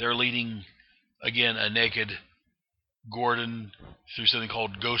 they're leading, again, a naked Gordon through something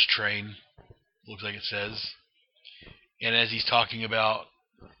called Ghost Train, looks like it says. And as he's talking about,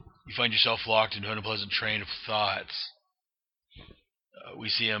 you find yourself locked into an unpleasant train of thoughts. We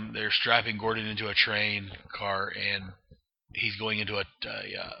see him, they're strapping Gordon into a train car, and he's going into a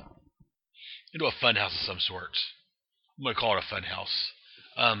funhouse of some sort. I'm going to call it a funhouse.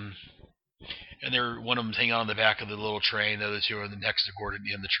 And one of them's hanging on the back of the little train. The other two are next to Gordon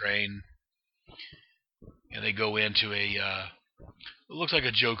in the train. And they go into it looks like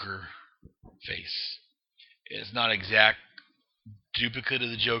a Joker face. It's not exact duplicate of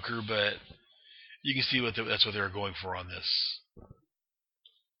the Joker, but you can see that's what they were going for on this.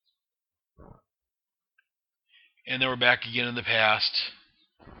 And then we're back again in the past.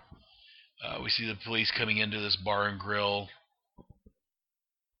 We see the police coming into this bar and grill.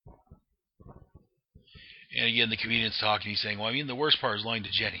 And again, the comedian's talking. He's saying, well, I mean, the worst part is lying to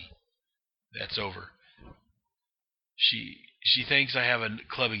Jenny. That's over. She thinks I have a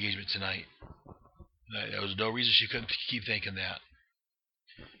club engagement tonight. There was no reason she couldn't keep thinking that.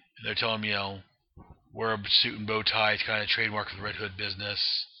 And they're telling me, wear a suit and bow tie. It's kind of trademark of the Red Hood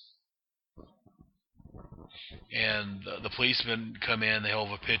business. And the policemen come in. They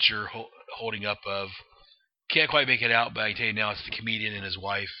hold a picture holding up of, can't quite make it out, but I can tell you now it's the comedian and his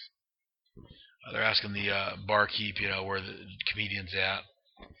wife. They're asking the barkeep, where the comedian's at.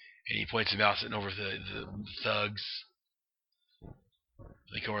 And he points him out sitting over the thugs.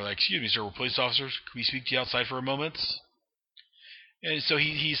 They come over like, excuse me, sir, we're police officers. Can we speak to you outside for a moment? And so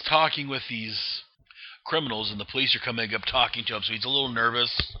he's talking with these criminals, and the police are coming up talking to him. So he's a little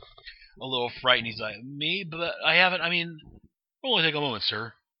nervous, a little frightened. He's like, me? But I haven't, it'll only take a moment,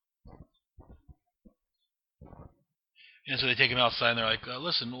 sir. And so they take him outside, and they're like,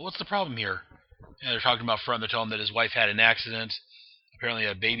 listen, what's the problem here? And they're talking about front. They're telling him that his wife had an accident, apparently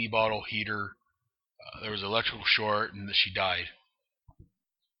a baby bottle heater. There was an electrical short, and that she died.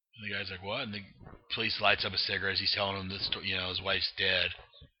 And the guy's like, what? And the police lights up a cigarette as he's telling him this, his wife's dead.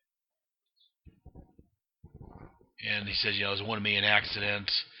 And he says, it was a $1 million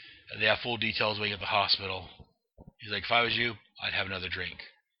accident. They have full details when you get to the hospital. He's like, if I was you, I'd have another drink.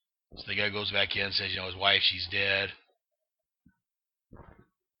 So the guy goes back in and says, his wife, she's dead.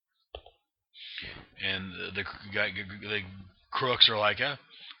 And the crooks are like,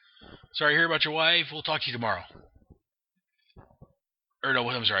 sorry to hear about your wife. We'll talk to you tomorrow. Or no,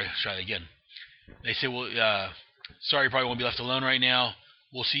 I'm sorry. Try that again. They say, well, sorry, you probably won't be left alone right now.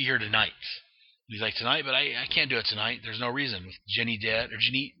 We'll see you here tonight. He's like, tonight? But I can't do it tonight. There's no reason. With Jeannie dead,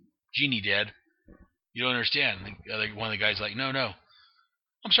 you don't understand. One of the guys like, no.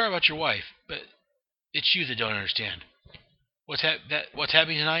 I'm sorry about your wife, but it's you that don't understand. What's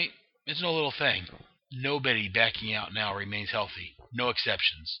happening tonight? It's no little thing. Nobody backing out now remains healthy. No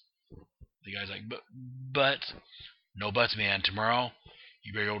exceptions. The guy's like, but, no buts, man. Tomorrow,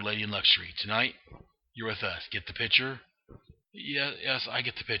 you bury old lady in luxury. Tonight, you're with us. Get the picture? Yes, I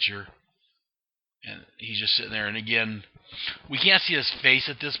get the picture. And he's just sitting there. And again, we can't see his face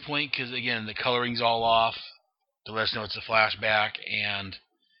at this point because, again, the coloring's all off to let us know it's a flashback. And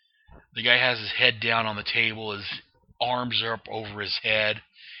the guy has his head down on the table. His arms are up over his head.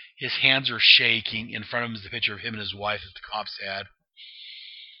 His hands are shaking. In front of him is the picture of him and his wife that the cops had.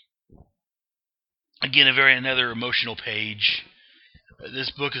 Again, another emotional page.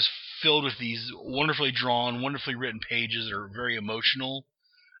 This book is filled with these wonderfully drawn, wonderfully written pages that are very emotional.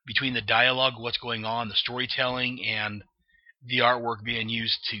 Between the dialogue, what's going on, the storytelling, and the artwork being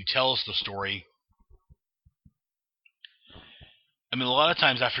used to tell us the story. I mean, a lot of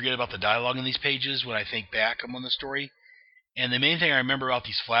times I forget about the dialogue in these pages when I think back on the story. And the main thing I remember about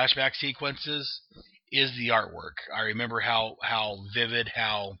these flashback sequences is the artwork. I remember how vivid,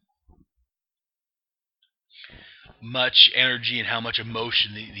 how much energy and how much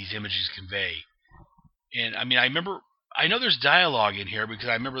emotion these images convey. And I mean, I know there's dialogue in here because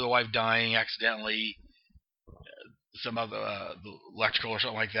I remember the wife dying accidentally, some of the electrical or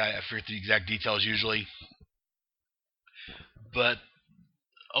something like that. I forget the exact details usually. But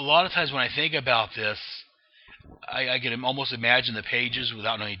a lot of times when I think about this, I can almost imagine the pages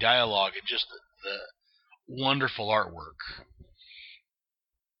without any dialogue and just the wonderful artwork.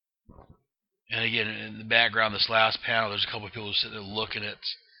 And again, in the background, this last panel, there's a couple of people sitting there looking at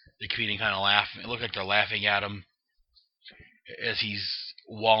the comedian, kind of laughing. It looked like they're laughing at him as he's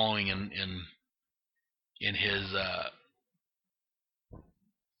wallowing in his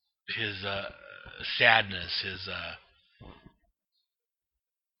sadness, his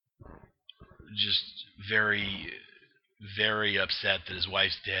just very, very upset that his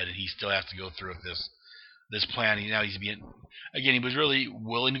wife's dead and he still has to go through with this plan. He was really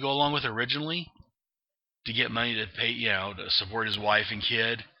willing to go along with it originally to get money to pay, to support his wife and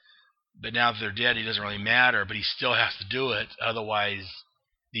kid. But now that they're dead, it doesn't really matter, but he still has to do it. Otherwise,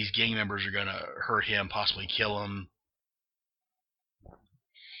 these gang members are going to hurt him, possibly kill him.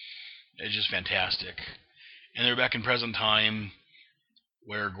 It's just fantastic. And they're back in present time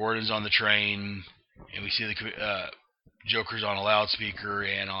where Gordon's on the train and we see the Joker's on a loudspeaker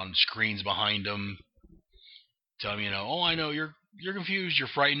and on screens behind him. Tell him, oh, I know, you're confused, you're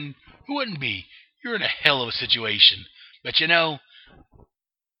frightened. Who wouldn't be? You're in a hell of a situation. But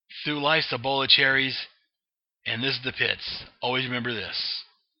through life's a bowl of cherries, and this is the pits. Always remember this.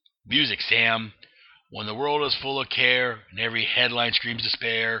 Music, Sam. When the world is full of care, and every headline screams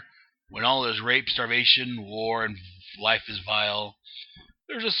despair, when all is rape, starvation, war, and life is vile,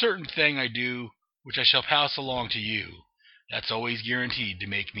 there's a certain thing I do, which I shall pass along to you. That's always guaranteed to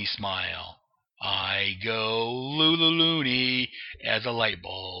make me smile. I go loony as a light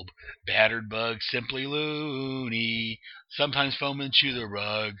bulb, battered bug, simply loony, sometimes foam and chew the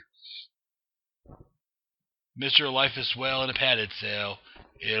rug. Mr. Life is swell in a padded cell,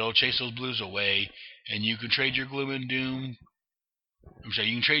 it'll chase those blues away, and you can trade your gloom and doom.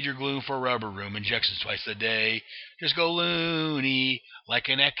 You can trade your gloom for a rubber room, injections twice a day. Just go loony, like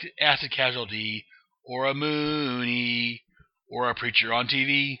an acid casualty, or a moony, or a preacher on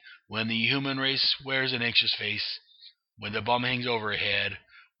TV. When the human race wears an anxious face, when the bomb hangs overhead,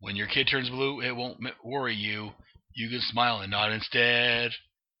 when your kid turns blue, it won't worry you. You can smile and nod instead.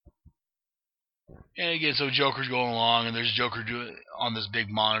 And again, so Joker's going along, and there's Joker doing on this big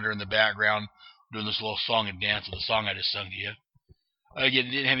monitor in the background, doing this little song and dance of the song I just sung to you. Again,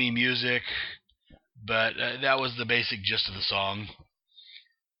 it didn't have any music, but that was the basic gist of the song.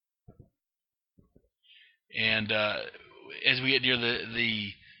 And as we get near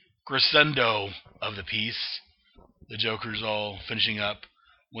the crescendo of the piece, the Joker's all finishing up.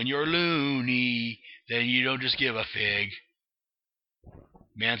 When you're loony, then you don't just give a fig.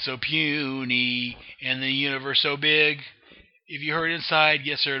 Man so puny, and the universe so big. If you hurt inside,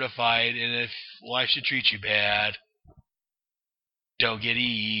 get certified, and if life should treat you bad, don't get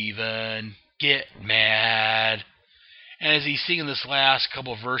even, get mad. And as he's singing this last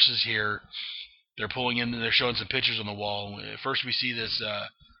couple of verses here, they're pulling in, they're showing some pictures on the wall. First we see this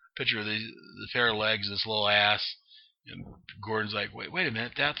picture of the pair of legs, this little ass. And Gordon's like, wait a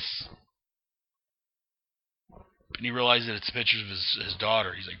minute, that's... And he realizes that it's pictures of his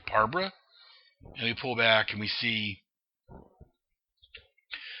daughter. He's like, Barbara? And we pull back and we see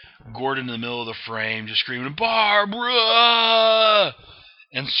Gordon in the middle of the frame just screaming, Barbara!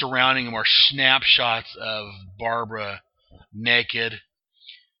 And surrounding him are snapshots of Barbara naked.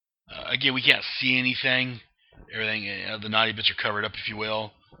 Again, we can't see anything. Everything, the naughty bits are covered up, if you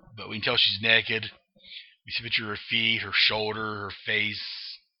will. But we can tell she's naked. We see a picture of her feet, her shoulder, her face.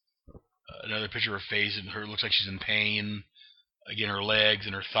 Another picture of her face, and her looks like she's in pain. Again, her legs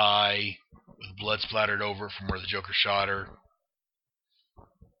and her thigh, with blood splattered over it from where the Joker shot her.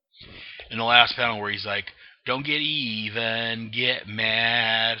 In the last panel where he's like, don't get even, get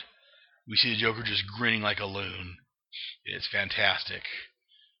mad. We see the Joker just grinning like a loon. It's fantastic.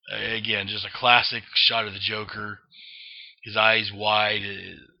 Again, just a classic shot of the Joker. His eyes wide,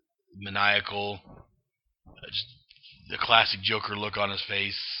 maniacal. Just the classic Joker look on his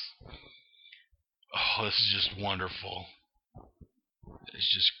face. Oh, this is just wonderful.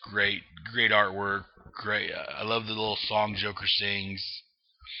 It's just great artwork. Great. I love the little song Joker sings.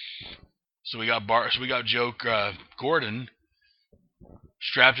 So we got Gordon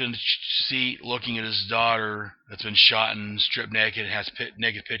strapped in the seat, looking at his daughter that's been shot and stripped naked, and has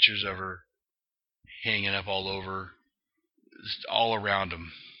naked pictures of her hanging up all over, just all around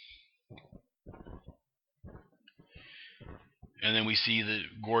him. And then we see that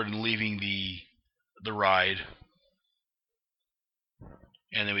Gordon leaving the ride,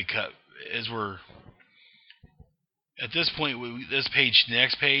 and then we cut as we're at this point. This page, the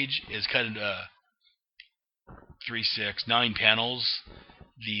next page, is cut into 9 panels.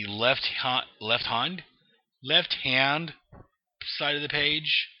 The left hand side of the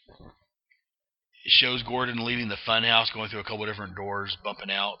page, it shows Gordon leaving the funhouse, going through a couple of different doors,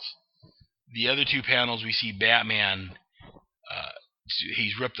 bumping out. The other 2 panels, we see Batman.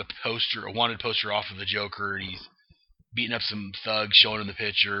 He's ripped a wanted poster off of the Joker, and he's beating up some thugs, showing him the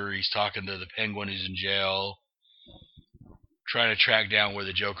picture. He's talking to the Penguin who's in jail, trying to track down where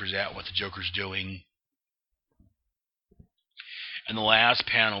the Joker's at, what the Joker's doing. In the last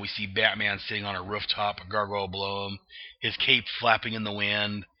panel, we see Batman sitting on a rooftop, a gargoyle below him, his cape flapping in the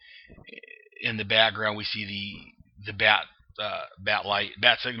wind. In the background, we see the bat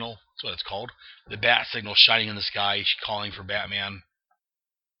signal. That's what it's called. The bat signal shining in the sky, calling for Batman.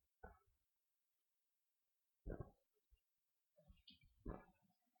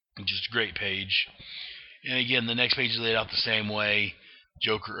 Just a great page. And again, the next page is laid out the same way.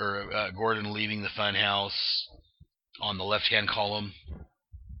 Gordon leaving the funhouse on the left-hand column.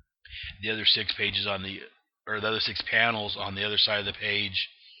 The other 6 pages the other 6 panels on the other side of the page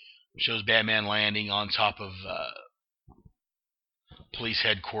shows Batman landing on top of police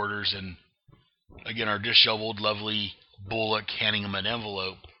headquarters, and again, our disheveled, lovely Bullock handing him an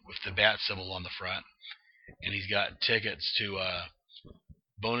envelope with the bat symbol on the front, and he's got tickets to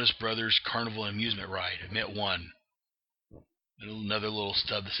Bonus Brothers Carnival Amusement Ride, Admit 1. Another little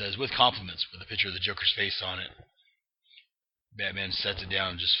stub that says, with compliments, with a picture of the Joker's face on it. Batman sets it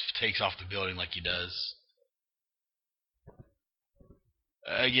down and just takes off the building like he does.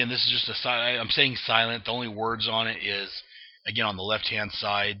 Again, this is just I'm saying silent. The only words on it is, again, on the left-hand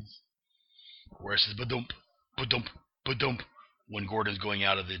side, where it says, ba-dump, ba-dump, ba-dump, when Gordon's going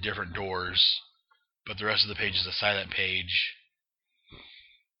out of the different doors. But the rest of the page is a silent page.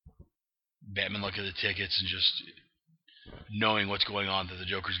 Batman looking at the tickets and just knowing what's going on, that the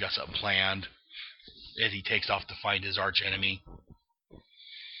Joker's got something planned as he takes off to find his arch enemy.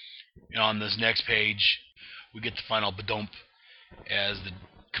 And on this next page, we get the final badump as the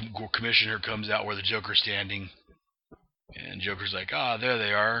commissioner comes out where the Joker's standing. And Joker's like, there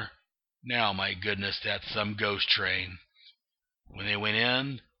they are. Now, my goodness, that's some ghost train. When they went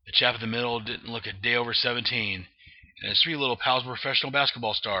in, the chap in the middle didn't look a day over 17. And his 3 little pals were professional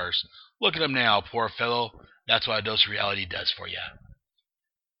basketball stars. Look at him now, poor fellow. That's what a dose of reality does for you.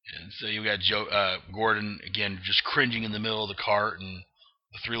 And so you got Gordon, again, just cringing in the middle of the cart, and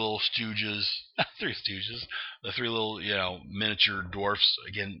the 3 little stooges, the 3 little, miniature dwarfs,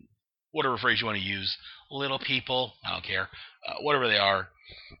 again, whatever phrase you want to use, little people, I don't care, whatever they are,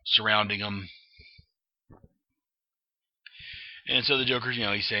 surrounding them. And so the Joker's,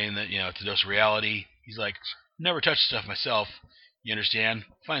 he's saying that, it's a dose of reality. He's like, never touched stuff myself. You understand?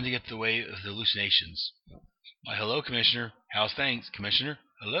 Finally get the way of the hallucinations. Why, hello, Commissioner. How's things, Commissioner?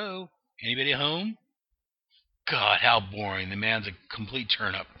 Hello? Anybody home? God, how boring. The man's a complete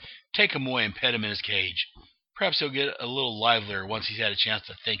turnip. Take him away and pet him in his cage. perhaps he'll get a little livelier once he's had a chance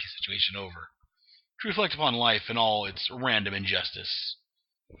to think his situation over, to reflect upon life and all its random injustice.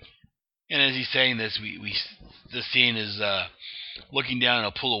 And as he's saying this, the scene is looking down in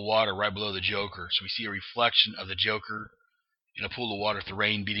a pool of water right below the Joker. So we see a reflection of the Joker in a pool of water with the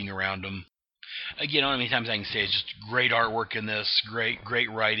rain beating around him. Again, I don't know how many times I can say it's just great artwork in this, great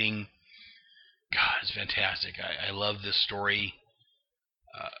writing. God, it's fantastic. I love this story.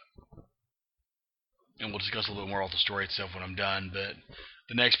 And we'll discuss a little bit more about the story itself when I'm done. But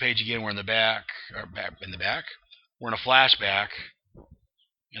the next page again, we're in the back. We're in a flashback,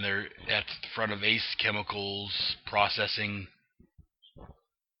 and they're at the front of Ace Chemicals processing.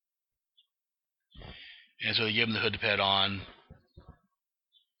 And so they give him the hood to pet on.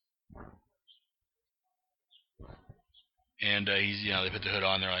 And they put the hood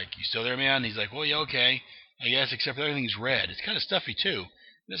on. They're like, "You still there, man?" And he's like, "Well, yeah, okay, I guess, except for everything's red. It's kind of stuffy too.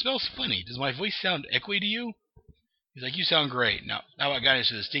 And it smells funny. Does my voice sound echoey to you?" He's like, "You sound great. Now, how about guiding us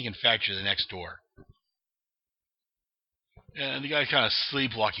to the stinking factory the next door?" And the guy's kind of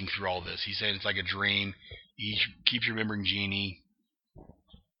sleepwalking through all this. He's saying it's like a dream. He keeps remembering Jeannie.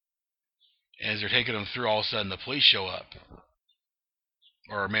 And as they're taking him through, all of a sudden the police show up.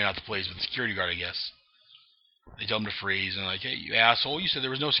 Or maybe not the police, but the security guard, I guess. They tell him to freeze, and like, "Hey, you asshole, you said there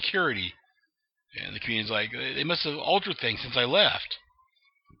was no security." And the comedian's like, "They must have altered things since I left."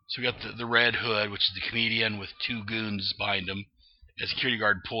 So we got the Red Hood, which is the comedian with two goons behind him. A security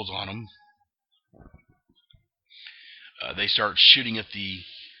guard pulls on him. They start shooting at the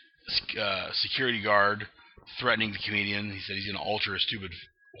security guard, threatening the comedian. He said he's going to alter his stupid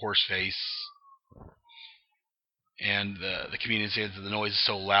horse face. And the comedian says that the noise is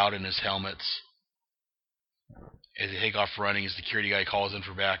so loud in his helmets. As they take off running, his security guy calls in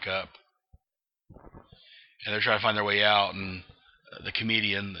for backup. And they're trying to find their way out, and the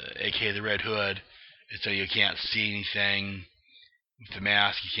comedian, a.k.a. the Red Hood, is saying you can't see anything. With the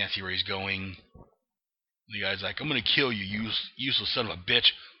mask, you can't see where he's going. The guy's like, "I'm going to kill you, you useless son of a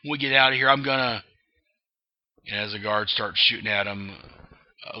bitch. When we get out of here, I'm going to..." And as the guards start shooting at him,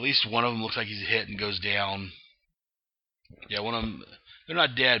 at least one of them looks like he's hit and goes down. Yeah, one of them, they're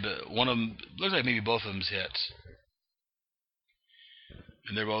not dead, but one of them, looks like maybe both of them's hit.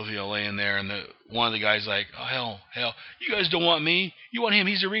 And they're both, laying there, and one of the guys like, "Oh, hell, you guys don't want me. You want him.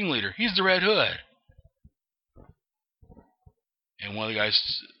 He's the ringleader. He's the Red Hood." And one of the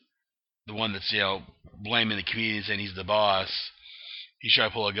guys, the one that's, blaming the comedian, saying he's the boss, he's trying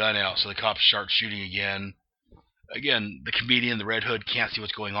to pull a gun out, so the cops start shooting again. Again, the comedian, the Red Hood, can't see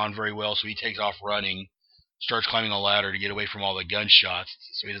what's going on very well, so he takes off running, starts climbing a ladder to get away from all the gunshots,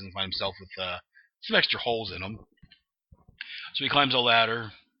 so he doesn't find himself with some extra holes in him. So he climbs a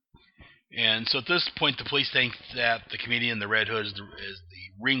ladder, and so at this point, the police think that the comedian, the Red Hood, is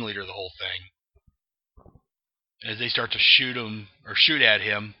the ringleader of the whole thing. As they start to shoot at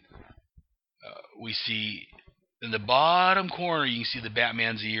him, we see in the bottom corner, you can see the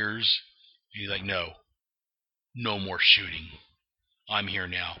Batman's ears. He's like, "No more shooting. I'm here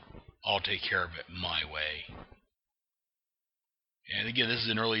now. I'll take care of it my way." And again, this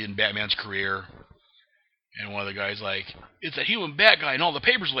is early in Batman's career. And one of the guys like, "It's a human bat guy in all the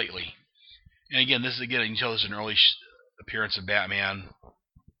papers lately." And again, you can tell this is an early appearance of Batman.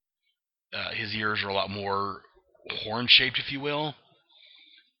 His ears are a lot more horn-shaped, if you will.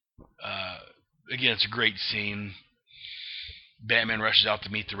 Again, it's a great scene. Batman rushes out to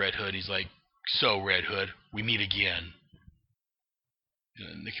meet the Red Hood. He's like, "So, Red Hood, we meet again."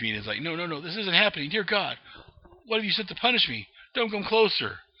 And the comedian's like, No, this isn't happening. Dear God, what have you sent to punish me? Don't come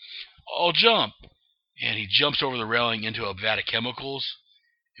closer. I'll jump. And he jumps over the railing into a vat of chemicals.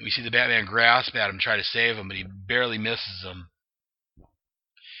 And we see the Batman grasp at him, try to save him, but he barely misses him.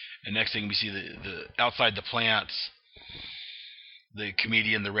 And next thing we see the outside the plants, the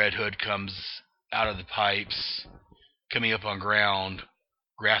comedian, the Red Hood, comes out of the pipes, coming up on ground,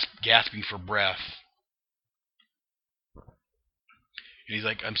 gasping for breath. And he's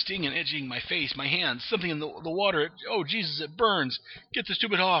like, "I'm stinging and itching my face, my hands, something in the water. Oh, Jesus, it burns. Get the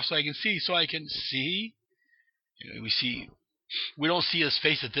stupid off so I can see. We don't see his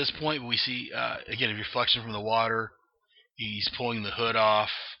face at this point, but we see, again, a reflection from the water. He's pulling the hood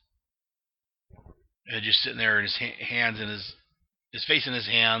off. And just sitting there in his hands and his face in his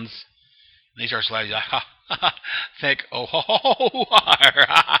hands. And he starts laughing. He's like, "Ha, ha, ha, think, oh, ho, ho,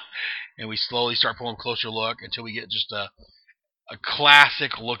 ho." And we slowly start pulling a closer look until we get just a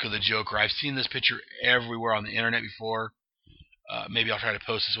classic look of the Joker. I've seen this picture everywhere on the internet before. Maybe I'll try to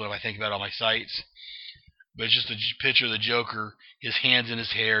post this one if I think about it on my sites. But it's just a picture of the Joker, his hands in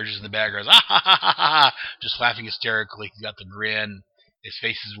his hair, just in the background, just laughing hysterically. He's got the grin. His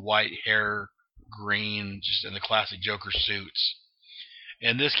face is white, hair green, just in the classic Joker suits.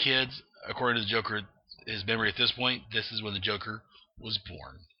 And this kid's, according to the Joker, his memory at this point, this is when the Joker was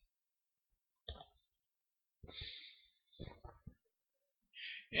born.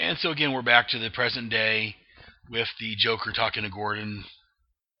 And so again, we're back to the present day with the Joker talking to Gordon.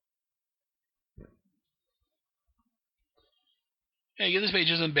 Yeah, again, this page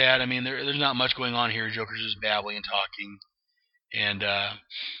isn't bad. I mean, there's not much going on here. Joker's just babbling and talking. And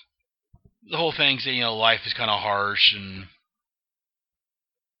the whole thing saying, you know, life is kind of harsh, and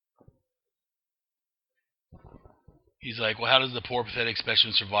he's like, well, how does the poor, pathetic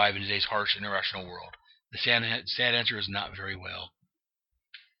specimen survive in today's harsh and irrational world? The sad answer is not very well.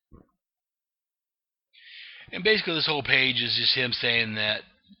 And basically this whole page is just him saying that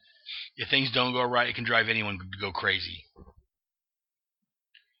if things don't go right, it can drive anyone to go crazy.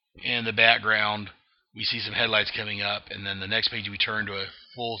 In the background, we see some headlights coming up, and then the next page we turn to a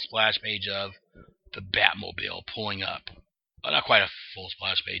full splash page of the Batmobile pulling up. Well, not quite a full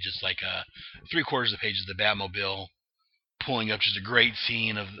splash page, it's like 3/4 of the page is the Batmobile pulling up. Just a great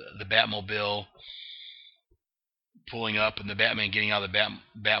scene of the Batmobile pulling up and the Batman getting out of the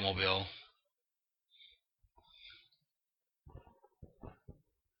Batmobile.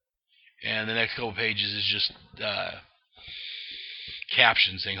 And the next couple pages is just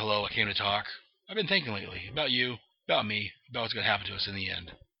captions saying, hello, I came to talk. I've been thinking lately about you, about me, about what's going to happen to us in the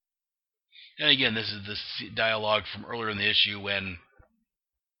end. And again, this is the dialogue from earlier in the issue when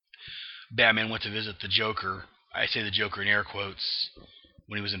Batman went to visit the Joker. I say the Joker in air quotes.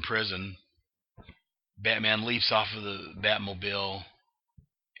 When he was in prison, Batman leaps off of the Batmobile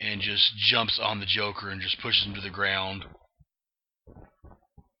and just jumps on the Joker and just pushes him to the ground.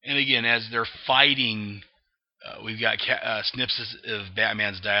 And again, as they're fighting, we've got snips of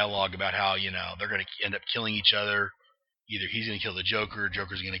Batman's dialogue about how, you know, they're going to end up killing each other. Either he's going to kill the Joker, or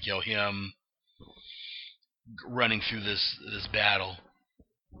Joker's going to kill him. Running through this battle.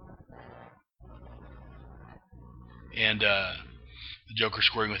 And the Joker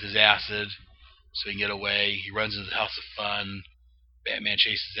scoring with his acid so he can get away. He runs into the House of Fun. Batman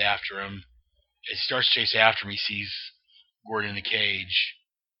chases after him. As he starts to chase after him, he sees Gordon in the cage.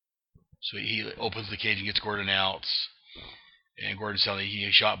 So he opens the cage and gets Gordon out. And Gordon's telling me he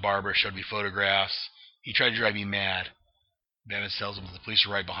shot Barbara, showed me photographs. He tried to drive me mad. Batman tells him that the police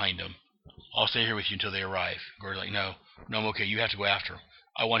are right behind him. I'll stay here with you until they arrive. Gordon's like, no, I'm okay. You have to go after him.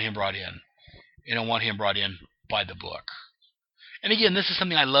 I want him brought in. And I want him brought in by the book. And again, this is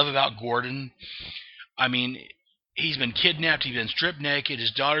something I love about Gordon. I mean, he's been kidnapped. He's been stripped naked.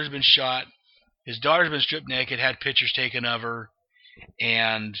 His daughter's been shot. His daughter's been stripped naked, had pictures taken of her.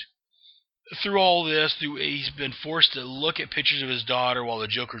 And through all this, he's been forced to look at pictures of his daughter while the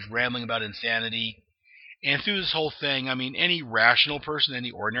Joker's rambling about insanity. And through this whole thing, I mean, any rational person,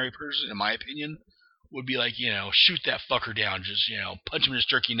 any ordinary person, in my opinion, would be like, you know, shoot that fucker down. Just, you know, punch him in his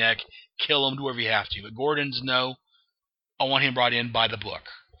turkey neck, kill him, do whatever you have to. But Gordon's no, I want him brought in by the book.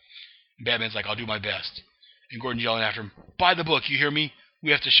 And Batman's like, I'll do my best. And Gordon's yelling after him, by the book, you hear me? We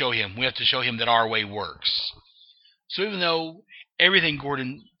have to show him. We have to show him that our way works. So even though everything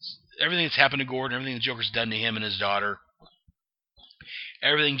that's happened to Gordon, everything the Joker's done to him and his daughter,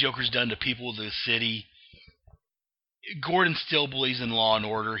 everything Joker's done to people of the city, Gordon still believes in law and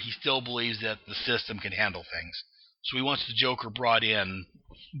order. He still believes that the system can handle things. So he wants the Joker brought in,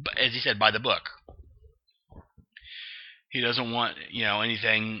 as he said, by the book. He doesn't want, you know,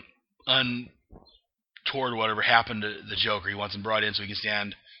 anything untoward, whatever happened to the Joker. He wants him brought in so he can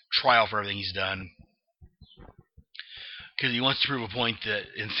stand trial for everything he's done. Because he wants to prove a point that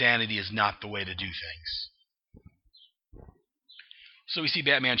insanity is not the way to do things. So we see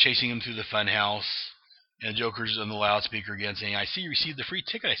Batman chasing him through the funhouse. And the Joker's on the loudspeaker again saying, I see you received the free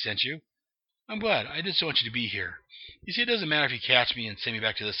ticket I sent you. I'm glad. I just want you to be here. You see, it doesn't matter if you catch me and send me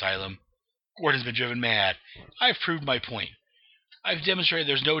back to the asylum. Gordon's been driven mad. I've proved my point. I've demonstrated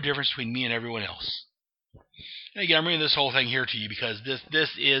there's no difference between me and everyone else. And again, I'm reading this whole thing here to you because this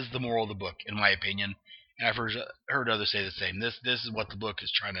is the moral of the book, in my opinion. And I've heard others say the same. This is what the book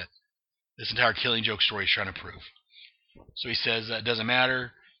is trying to, this entire Killing Joke story is trying to prove. So he says, it doesn't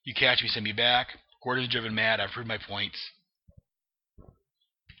matter. You catch me, send me back. Gordon's driven mad. I've proved my points.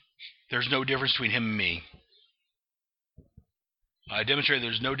 There's no difference between him and me. I demonstrated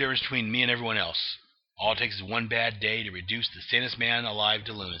there's no difference between me and everyone else. All it takes is one bad day to reduce the sanest man alive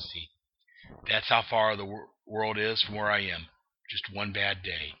to lunacy. That's how far the world is from where I am. Just one bad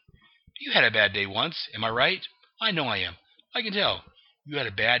day. You had a bad day once, am I right? I know I am. I can tell. You had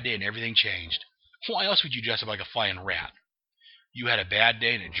a bad day and everything changed. Why else would you dress up like a flying rat? You had a bad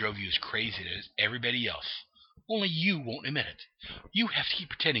day and it drove you as crazy as everybody else. Only you won't admit it. You have to keep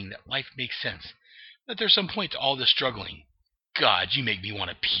pretending that life makes sense, that there's some point to all this struggling. God, you make me want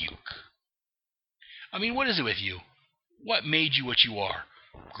to puke. I mean, what is it with you? What made you what you are?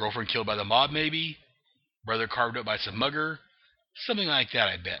 Girlfriend killed by the mob, maybe? Brother carved up by some mugger? Something like that,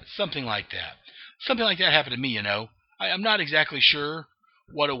 I bet. Something like that. Something like that happened to me, you know. I'm not exactly sure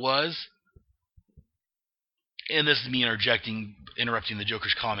what it was. And this is me interrupting the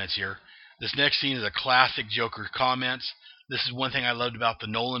Joker's comments here. This next scene is a classic Joker comments. This is one thing I loved about the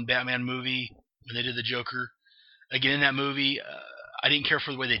Nolan Batman movie when they did the Joker. Again, in that movie, I didn't care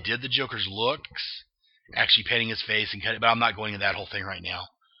for the way they did the Joker's looks, actually painting his face and cut it. But I'm not going into that whole thing right now.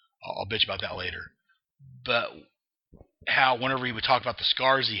 I'll bitch about that later. But how whenever he would talk about the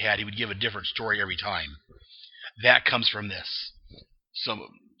scars he had, he would give a different story every time. That comes from this. So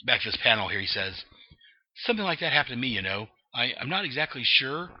back to this panel here, he says, something like that happened to me, you know. I'm not exactly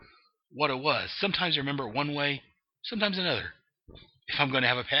sure what it was. Sometimes I remember it one way, sometimes another. If I'm going to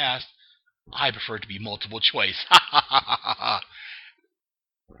have a past, I prefer it to be multiple choice.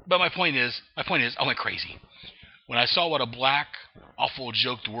 But my point is, I went crazy. When I saw what a black, awful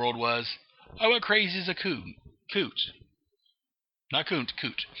joke the world was, I went crazy as a coot. Not coot.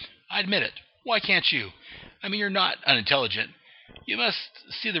 I admit it. Why can't you? I mean, you're not unintelligent. You must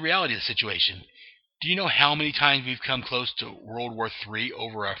see the reality of the situation. Do you know how many times we've come close to World War III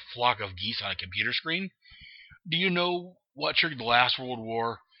over a flock of geese on a computer screen? Do you know what triggered the last World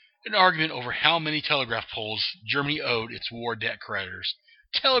War? An argument over how many telegraph poles Germany owed its war debt creditors.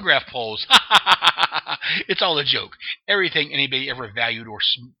 Telegraph poles! It's all a joke. Everything anybody ever valued or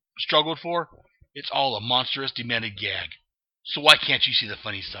struggled for, it's all a monstrous, demented gag. So why can't you see the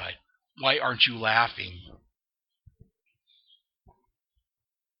funny side? Why aren't you laughing?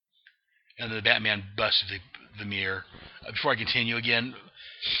 And then the Batman busts the mirror. Before I continue again,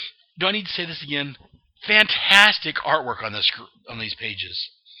 do I need to say this again? Fantastic artwork on these pages.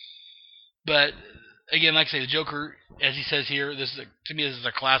 But again, like I say, the Joker, as he says here, to me this is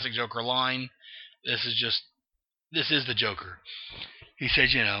a classic Joker line. This is the Joker. He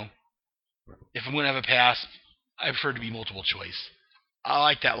says, you know, if I'm going to have a pass, I prefer to be multiple choice. I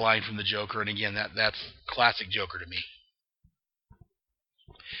like that line from the Joker, and again, that's classic Joker to me.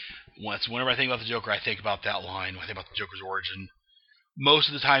 Whenever I think about the Joker, I think about that line. When I think about the Joker's origin, most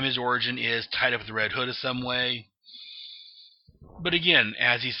of the time his origin is tied up with the Red Hood in some way. But again,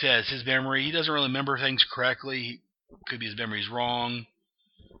 as he says, his memory, he doesn't really remember things correctly. Could be his memory's wrong.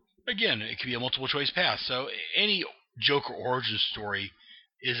 Again, it could be a multiple choice path. So any Joker origin story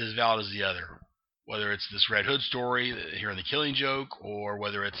is as valid as the other. Whether it's this Red Hood story here in The Killing Joke, or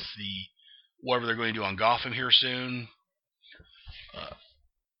whether it's whatever they're going to do on Gotham here soon.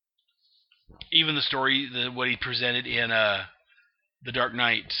 Even the story, what he presented in the Dark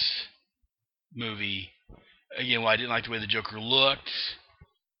Knight movie. Again, I didn't like the way the Joker looked.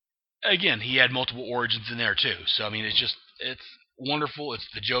 Again, he had multiple origins in there too. So I mean, it's wonderful. It's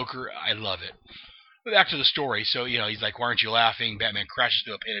the Joker. I love it. But back to the story. So, you know, he's like, why aren't you laughing? Batman crashes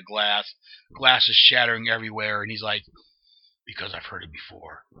through a pane of glass. Glass is shattering everywhere. And he's like, because I've heard it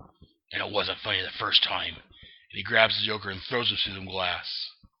before. And it wasn't funny the first time. And he grabs the Joker and throws him through the glass.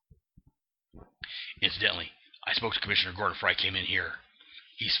 Incidentally, I spoke to Commissioner Gordon before I came in here.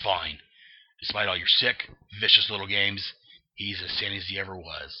 He's fine. Despite all your sick, vicious little games, he's as sane as he ever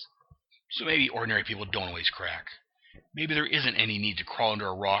was. So maybe ordinary people don't always crack. Maybe there isn't any need to crawl under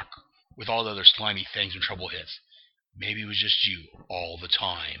a rock with all the other slimy things when trouble hits. Maybe it was just you all the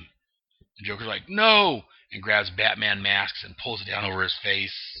time. And Joker's like, no! And grabs Batman masks and pulls it down over his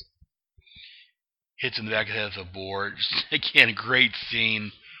face. Hits him in the back of the head with a board. Just, again, great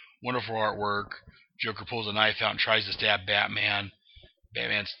scene. Wonderful artwork. Joker pulls a knife out and tries to stab Batman.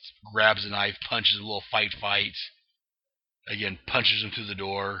 Batman grabs the knife, punches a little fight. Again, punches him through the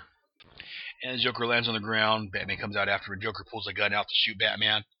door. And the Joker lands on the ground. Batman comes out after him. Joker pulls a gun out to shoot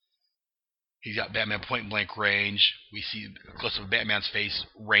Batman. He's got Batman point blank range. We see a close up of Batman's face,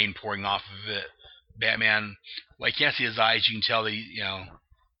 rain pouring off of it. Batman, well, you can't see his eyes. You can tell that,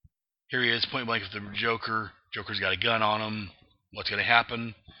 here he is, point blank with the Joker. Joker's got a gun on him. What's going to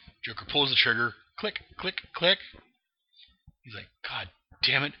happen? Joker pulls the trigger. Click, click, click. He's like, God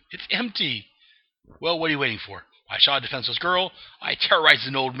damn it, it's empty. Well, what are you waiting for? I shot a defenseless girl. I terrorized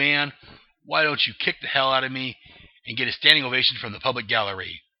an old man. Why don't you kick the hell out of me and get a standing ovation from the public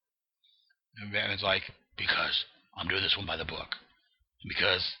gallery? And Batman's like, because I'm doing this one by the book.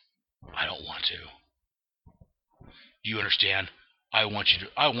 Because I don't want to. Do you understand? I don't want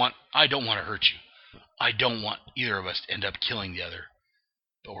to hurt you. I don't want either of us to end up killing the other.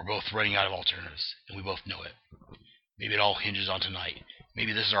 But we're both running out of alternatives, and we both know it. Maybe it all hinges on tonight.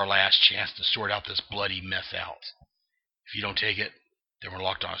 Maybe this is our last chance to sort out this bloody mess out. If you don't take it, then we're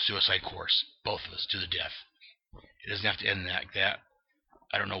locked on a suicide course, both of us, to the death. It doesn't have to end like that.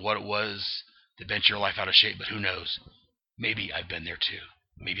 I don't know what it was that bent your life out of shape, but who knows? Maybe I've been there too.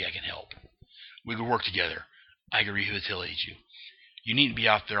 Maybe I can help. We could work together. I could rehabilitate you. You needn't be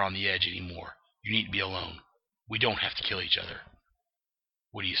out there on the edge anymore. You need to be alone. We don't have to kill each other.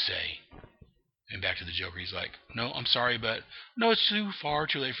 What do you say? And back to the Joker, he's like, no, I'm sorry, but no, it's too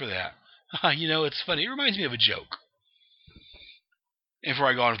late for that. It's funny. It reminds me of a joke. And before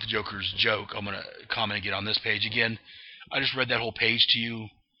I go on with the Joker's joke, I'm going to comment again on this page. Again, I just read that whole page to you.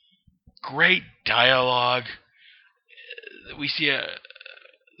 Great dialogue. We see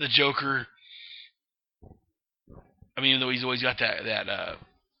the Joker. I mean, even though he's always got that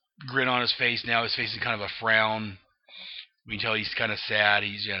grin on his face, now his face is kind of a frown. We can tell he's kind of sad.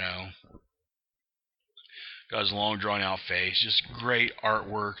 He's, got his long, drawn-out face. Just great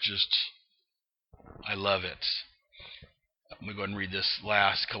artwork. I love it. I'm going to go ahead and read this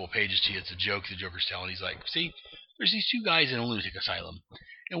last couple pages to you. It's a joke the Joker's telling. He's like, see, there's these two guys in a lunatic asylum.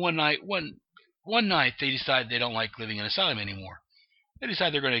 And one night they decide they don't like living in an asylum anymore. They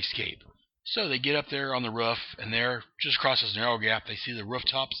decide they're going to escape. So they get up there on the roof, and there, just across this narrow gap, they see the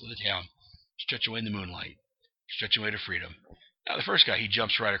rooftops of the town stretch away in the moonlight, stretch away to freedom. Now, the first guy, he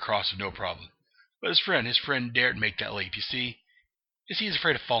jumps right across with no problem. But his friend dared make that leap. You see, he's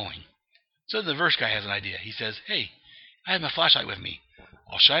afraid of falling. So the first guy has an idea. He says, hey, I have my flashlight with me.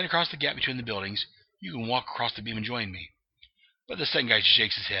 I'll shine across the gap between the buildings. You can walk across the beam and join me. But the second guy just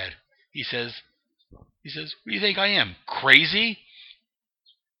shakes his head. He says, what do you think I am, crazy?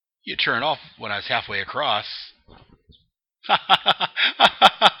 You turned off when I was halfway across.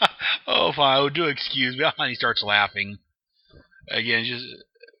 Oh, fine. Oh, do excuse me. And he starts laughing. Again,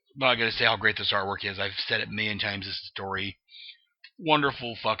 I'm not going to say how great this artwork is. I've said it a million times, this story.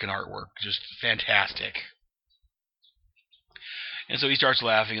 Wonderful fucking artwork. Just fantastic. And so he starts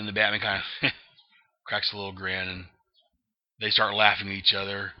laughing, and the Batman kind of cracks a little grin, and they start laughing at each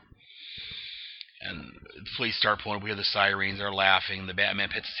other. And the police start pulling up. We hear the sirens. They're laughing. The Batman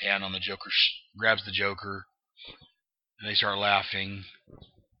puts his hand on the Joker, grabs the Joker, and they start laughing.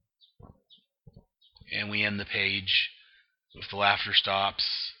 And we end the page. If the laughter stops,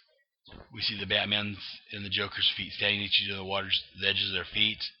 we see the Batman's and the Joker's feet standing at each other, the edges of their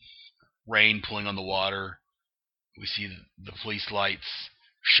feet. Rain pulling on the water. We see the police lights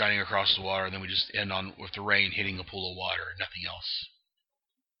shining across the water, and then we just end on with the rain hitting a pool of water and nothing else.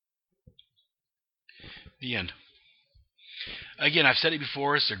 The end. Again, I've said it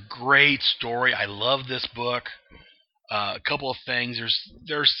before. It's a great story. I love this book. A couple of things.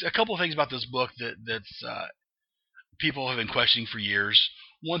 There's a couple of things about this book that's people have been questioning for years.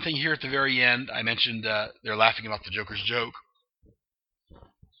 One thing here at the very end, I mentioned they're laughing about the Joker's joke.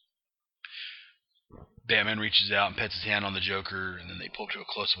 Batman reaches out and pets his hand on the Joker, and then they pull to a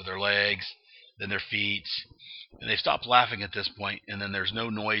close-up with their legs, then their feet, and they stop laughing at this point, and then there's no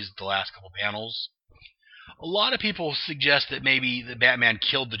noise at the last couple panels. A lot of people suggest that maybe the Batman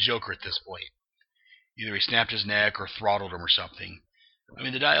killed the Joker at this point. Either he snapped his neck or throttled him or something. I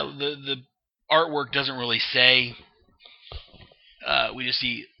mean, the artwork doesn't really say. We just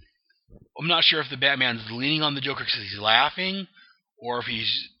see. I'm not sure if the Batman's leaning on the Joker because he's laughing, or if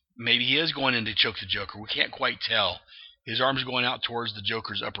maybe he is going in to choke the Joker. We can't quite tell. His arm's going out towards the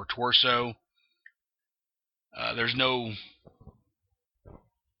Joker's upper torso. There's no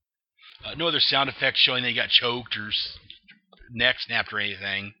other sound effects showing that he got choked or neck snapped or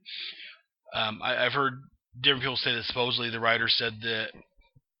anything. I've heard different people say that supposedly the writer said that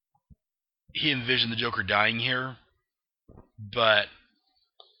he envisioned the Joker dying here, but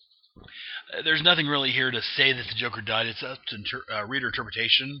there's nothing really here to say that the Joker died. It's up to reader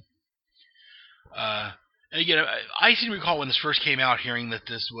interpretation. And again, I seem to recall when this first came out hearing that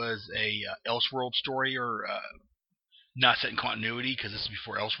this was a Elseworld story or not set in continuity because this is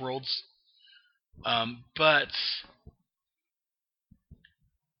before Elseworlds. But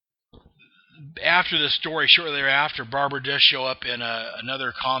after the story, shortly thereafter, Barbara does show up in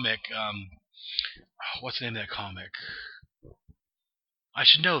another comic. What's the name of that comic? I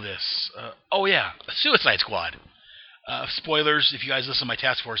should know this. Suicide Squad. Spoilers if you guys listen to my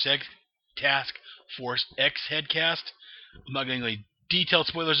Task Force X headcast. I'm not getting any detailed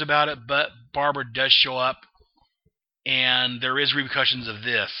spoilers about it, but Barbara does show up, and there is repercussions of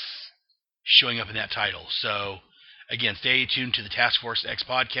this showing up in that title. So, again, stay tuned to the Task Force X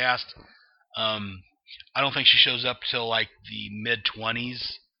podcast. I don't think she shows up till like the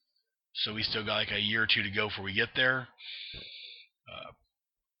mid-20s, so we still got like a year or two to go before we get there.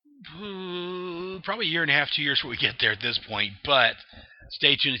 Probably a year and a half, 2 years before we get there at this point, but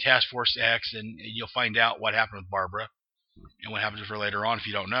stay tuned to Task Force X and you'll find out what happened with Barbara and what happens to her later on if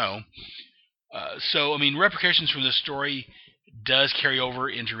you don't know. So, I mean, repercussions from this story does carry over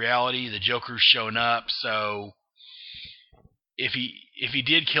into reality. The Joker's shown up, so if he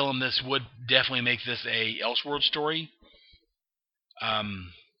did kill him, this would definitely make this a Elseworld story.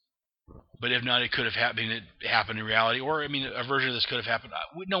 But if not, it could have happened in reality, or I mean, a version of this could have happened.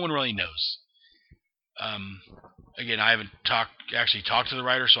 No one really knows. Again, I haven't actually talked to the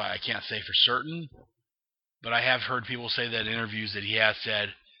writer, so I can't say for certain. But I have heard people say that in interviews that he has said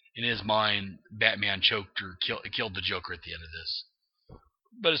in his mind, Batman choked or killed the Joker at the end of this.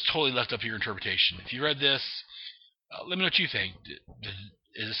 But it's totally left up to your interpretation. If you read this, let me know what you think.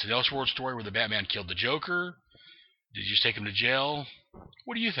 Is this an Elseworld story where the Batman killed the Joker? Did you just take him to jail?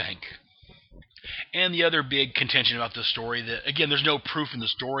 What do you think? And the other big contention about this story, that again, there's no proof in the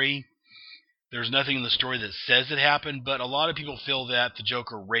story. There's nothing in the story that says it happened, but a lot of people feel that the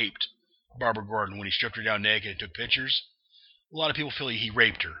Joker raped Barbara Gordon when he stripped her down naked and took pictures. A lot of people feel he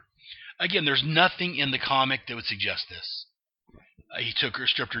raped her. Again, there's nothing in the comic that would suggest this. He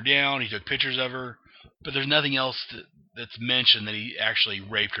stripped her down, he took pictures of her, but there's nothing else that's mentioned that he actually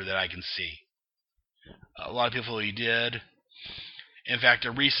raped her that I can see. A lot of people feel he did. In fact,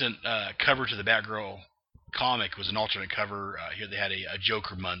 a recent cover to the Batgirl comic was an alternate cover. Here they had a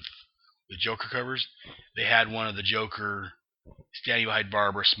Joker month with Joker covers. They had one of the Joker standing behind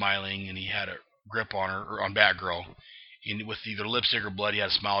Barbara smiling, and he had a grip on her, or on Batgirl. And with either lipstick or blood, he had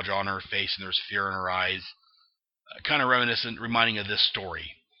a smile drawn on her face, and there was fear in her eyes. Kind of reminiscent, reminding of this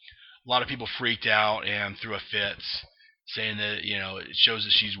story. A lot of people freaked out and threw a fit, saying that, it shows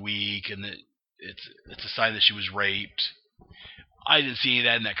that she's weak and that it's a sign that she was raped. I didn't see any of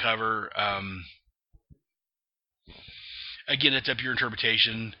that in that cover. Again, it's up to your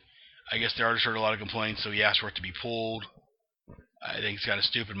interpretation. I guess the artist heard a lot of complaints, so he asked for it to be pulled. I think it's kind of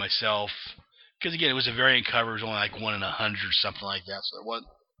stupid myself. Because, again, it was a variant cover. It was only like 1 in 100 or something like that, so there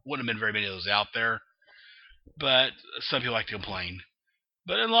wouldn't have been very many of those out there. But some people like to complain.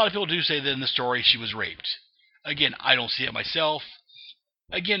 But a lot of people do say that in the story she was raped. Again, I don't see it myself.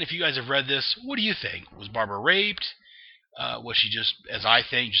 Again, if you guys have read this, what do you think? Was Barbara raped? Was she just, as I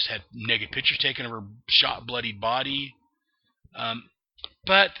think, just had naked pictures taken of her shot, bloodied body?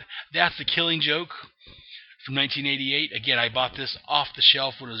 But that's The Killing Joke from 1988. Again, I bought this off the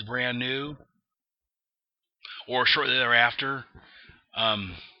shelf when it was brand new, or shortly thereafter. I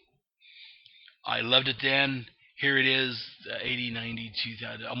loved it then. Here it is, 80, 90,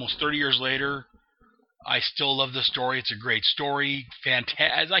 2000, almost 30 years later. I still love the story. It's a great story.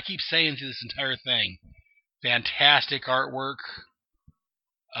 As I keep saying through this entire thing, fantastic artwork.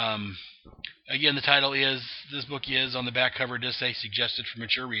 Again, the title is, this book is, on the back cover, it does say suggested for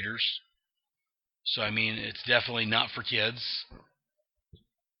mature readers. So, I mean, it's definitely not for kids, in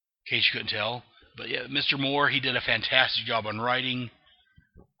case you couldn't tell. But yeah, Mr. Moore, he did a fantastic job on writing.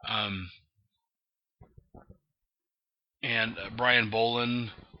 And Brian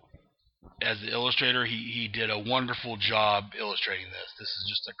Boland, as the illustrator, he did a wonderful job illustrating this. This is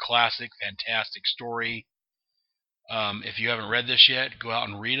just a classic, fantastic story. If you haven't read this yet, go out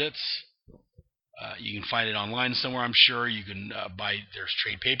and read it. You can find it online somewhere, I'm sure. You can there's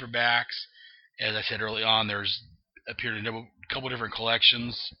trade paperbacks. As I said early on, there's appeared in a couple different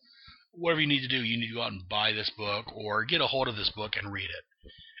collections. Whatever you need to do, you need to go out and buy this book or get a hold of this book and read it.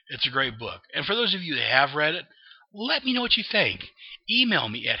 It's a great book. And for those of you that have read it, let me know what you think. Email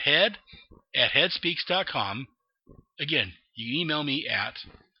me at head@headspeaks.com. Again, you can email me at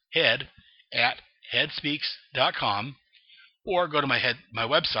head@headspeaks.com, or go to my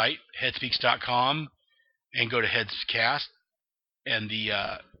website, headspeaks.com, and go to Headscast and the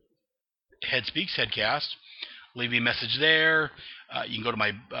Headspeaks Headcast. Leave me a message there. You can go to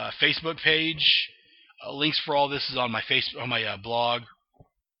my Facebook page. Links for all this is on my blog,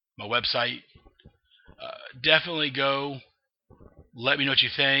 my website. Definitely go. Let me know what you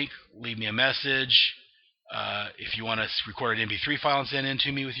think. Leave me a message. If you want to record an MP3 file and send it in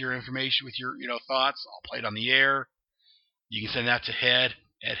to me with your information, with your thoughts, I'll play it on the air. You can send that to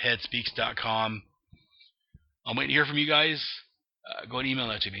head@headspeaks.com. I'm waiting to hear from you guys. Go and email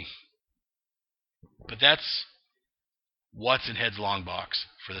that to me. But that's what's in Head's long box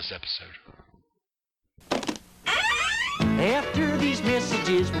for this episode. After these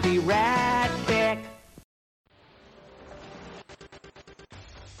messages, we'll be right back.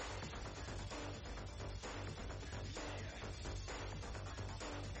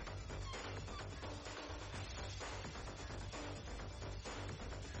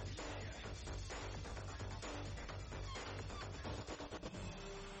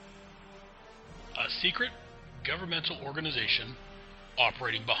 A secret governmental organization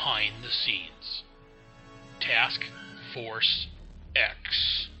operating behind the scenes. Task Force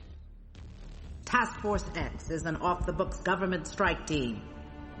X. Task Force X is an off-the-books government strike team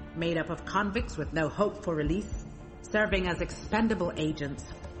made up of convicts with no hope for release, serving as expendable agents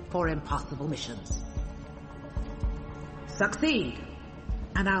for impossible missions. Succeed,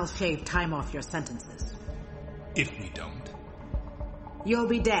 and I'll shave time off your sentences. If we don't, you'll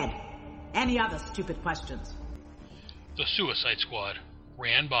be dead. Any other stupid questions? The Suicide Squad,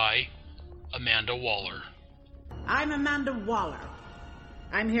 ran by Amanda Waller. I'm Amanda Waller.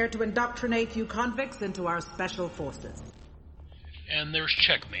 I'm here to indoctrinate you convicts into our special forces. And there's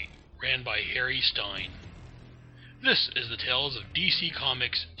Checkmate, ran by Harry Stein. This is the tales of DC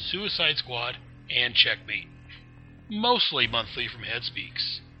Comics, Suicide Squad, and Checkmate. Mostly monthly from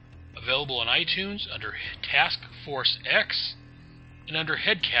Headspeaks. Available on iTunes under Task Force X and under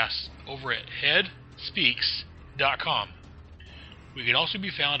Headcasts over at headspeaks.com. We can also be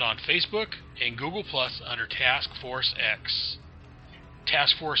found on Facebook and Google Plus under Task Force X.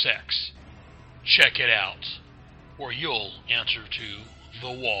 Task Force X. Check it out, or you'll answer to the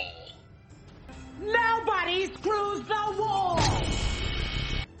wall. Nobody screws the wall!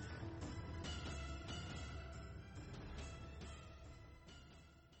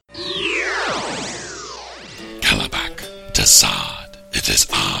 Kalabak, Desaad, it is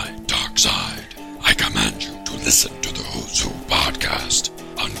I, Darkseid. I command you to listen to the Who's Who podcast.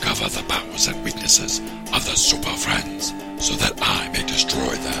 Uncover the powers and weaknesses of the Super Friends so that I may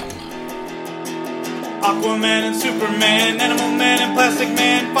destroy them. Aquaman and Superman, Animal Man and Plastic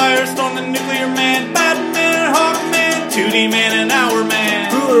Man, Firestorm and Nuclear Man, Batman and Hawkman, 2D Man and Hour Man.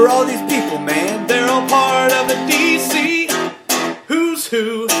 Who are all these people, man? They're all part of the DC Who's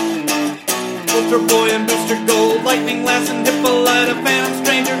Who. Ultra Boy and Booster Gold, Lightning Lass and Hippolyta, Phantom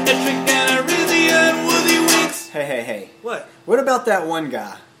Stranger, Etrick and Arisia and Woozy Winks. Hey. What? What about that one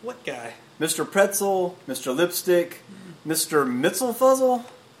guy? What guy? Mr. Pretzel, Mr. Lipstick, Mr. Mitzelfuzzle?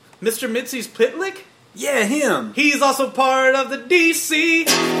 Mr. Mitzi's Pitlick? Yeah, him. He's also part of the DC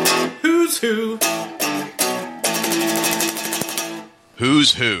Who's Who.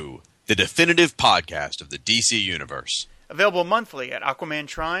 Who's Who, the definitive podcast of the DC Universe. Available monthly at Aquaman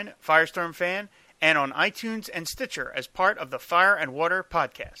Shrine, Firestorm Fan, and on iTunes and Stitcher as part of the Fire and Water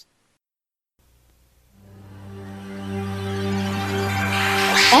podcast.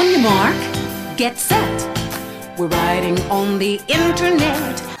 On your mark, get set. We're riding on the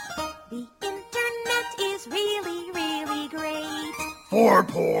internet. The internet is really, really great. For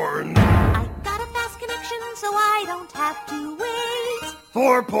porn. I got a fast connection so I don't have to wait.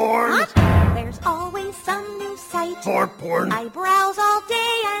 For porn. What? There's always some new site. For porn. I browse all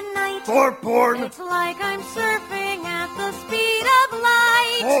day and night. For porn. It's like I'm surfing at the speed of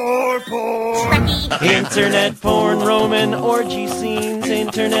light. For porn. Trekkie. Internet porn, Roman orgy scenes.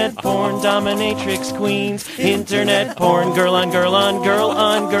 Internet porn, dominatrix queens. Internet porn, girl on girl on girl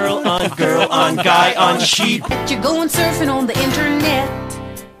on girl on girl on guy on sheep. You're going surfing on the internet.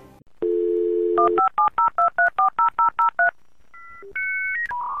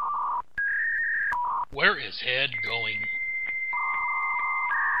 Where is Head going?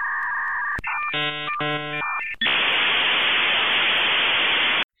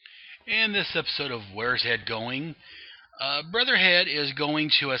 In this episode of Where's Head Going, Brother Head is going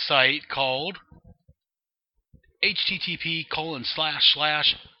to a site called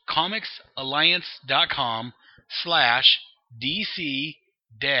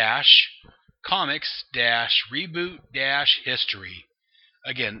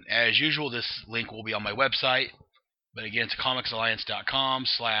Again, as usual, this link will be on my website, but again, it's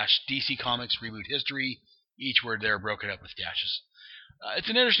comicsalliance.com/DC Comics Reboot History. Each word there broken up with dashes. It's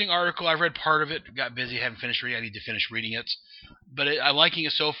an interesting article. I've read part of it. Got busy, haven't finished reading. I need to finish reading it, but I'm liking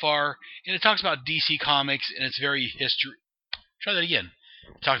it so far. And it talks about DC Comics and its very history. Try that again.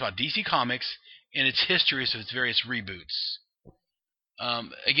 It talks about DC Comics and its history of its various reboots.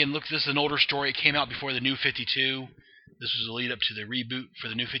 Again, look, this is an older story. It came out before the New 52. This was a lead up to the reboot for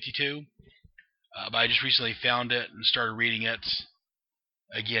the New 52. But I just recently found it and started reading it.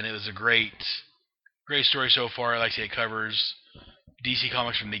 Again, it was a great story so far. Like I say, it covers DC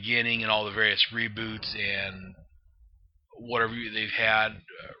Comics from the beginning and all the various reboots and whatever they've had,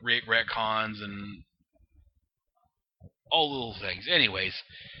 retcons and all little things. Anyways,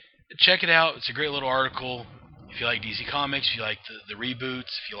 check it out. It's a great little article. If you like DC Comics, if you like the reboots,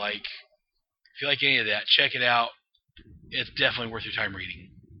 if you like any of that, check it out. It's definitely worth your time reading.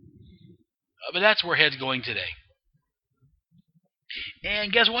 But that's where Head's going today.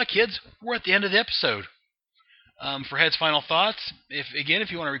 And guess what, kids? We're at the end of the episode. For Head's final thoughts,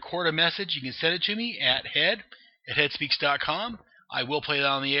 if you want to record a message, you can send it to me at headspeaks.com. I will play that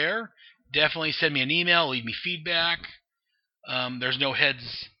on the air. Definitely send me an email, leave me feedback. There's no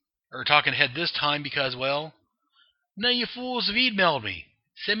heads or talking head this time because, well, none of you fools have emailed me.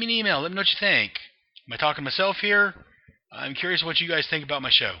 Send me an email. Let me know what you think. Am I talking to myself here? I'm curious what you guys think about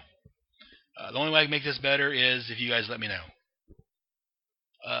my show. The only way I can make this better is if you guys let me know.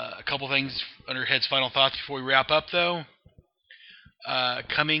 A couple things under Head's final thoughts before we wrap up, though.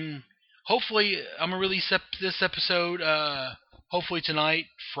 Coming, hopefully, I'm going to release this episode, hopefully tonight,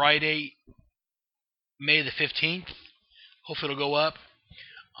 Friday, May the 15th. Hopefully it'll go up.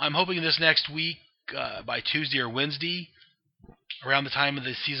 I'm hoping this next week, by Tuesday or Wednesday, around the time of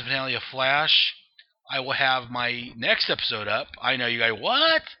the season finale of Flash, I will have my next episode up. I know you guys,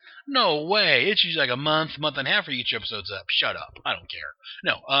 what? No way. It's usually like a month and a half for each episode's up. Shut up. I don't care.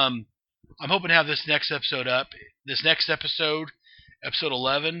 No, I'm hoping to have this next episode up. This next episode, episode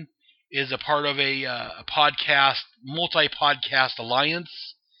 11, is a part of a podcast, multi-podcast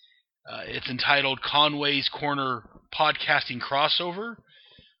alliance. It's entitled Conway's Corner Podcasting Crossover.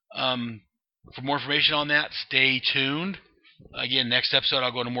 For more information on that, stay tuned. Again, next episode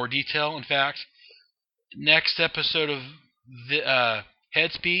I'll go into more detail. In fact, next episode of the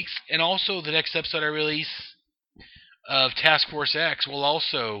Head Speaks, and also the next episode I release of Task Force X will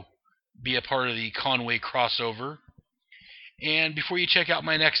also be a part of the Conway crossover. And before you check out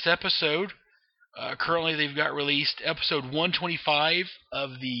my next episode, currently they've got released episode 125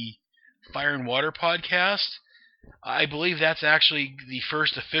 of the Fire and Water podcast. I believe that's actually the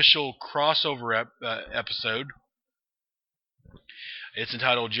first official crossover episode. It's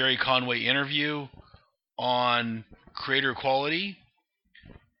entitled Jerry Conway Interview on Creator Equality.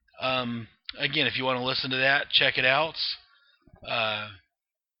 Again, if you want to listen to that, check it out.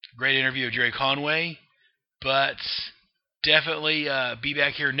 Great interview of Jerry Conway. But definitely be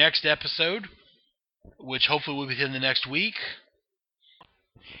back here next episode, which hopefully will be within the next week.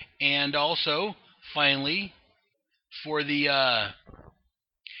 And also, finally, for the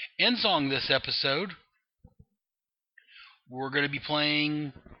end song this episode, we're going to be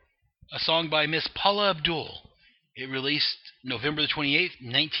playing a song by Miss Paula Abdul. It released November the 28th,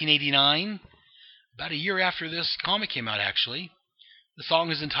 1989, about a year after this comic came out, actually. The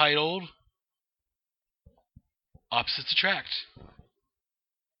song is entitled Opposites Attract,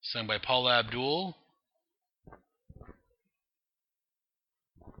 sung by Paula Abdul.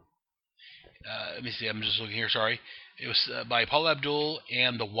 Let me see, I'm just looking here, sorry. It was by Paula Abdul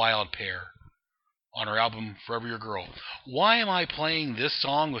and the Wild Pair on her album Forever Your Girl. Why am I playing this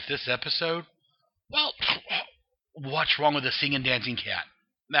song with this episode? Well, what's wrong with a singing dancing cat?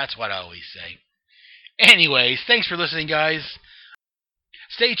 That's what I always say. Anyways, thanks for listening, guys.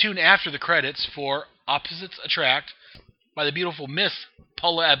 Stay tuned after the credits for Opposites Attract by the beautiful Miss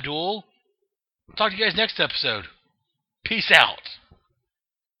Paula Abdul. Talk to you guys next episode. Peace out.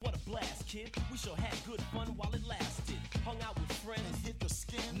 What a blast, kid. We sure had good fun while it lasted. Hung out with friends, hit the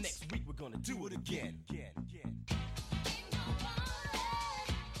skins. Next week we're gonna do it again.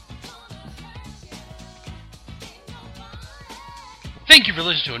 Thank you for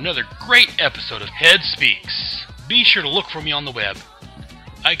listening to another great episode of Head Speaks. Be sure to look for me on the web.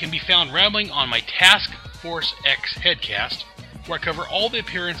 I can be found rambling on my Task Force X Headcast, where I cover all the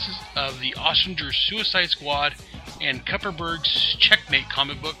appearances of the Ostringer Suicide Squad and Kupperberg's Checkmate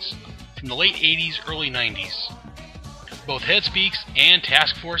comic books from the late 80s, early 90s. Both Head Speaks and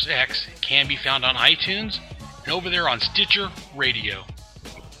Task Force X can be found on iTunes and over there on Stitcher Radio.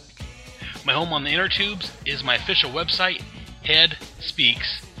 My home on the inner tubes is my official website,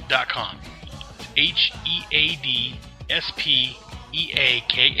 headspeaks.com.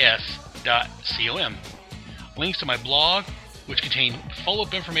 HEADSPEAKS.com. Links to my blog, which contain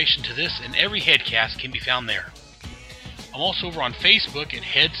follow-up information to this and every headcast, can be found there. I'm also over on Facebook at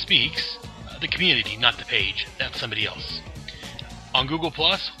Head Speaks, the community, not the page. That's somebody else. On Google+,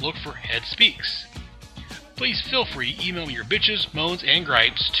 look for Head Speaks. Please feel free to email me your bitches, moans, and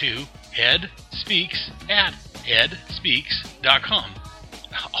gripes to headspeaks@headspeaks.com.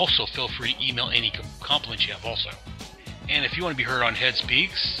 Also, feel free to email any compliments you have also. And if you want to be heard on Head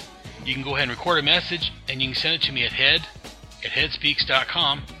Speaks, you can go ahead and record a message, and you can send it to me at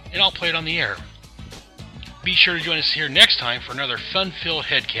headspeaks.com, and I'll play it on the air. Be sure to join us here next time for another fun-filled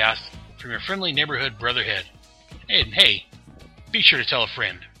headcast from your friendly neighborhood brotherhead. And hey, be sure to tell a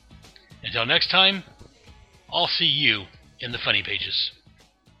friend. Until next time, I'll see you in the funny pages.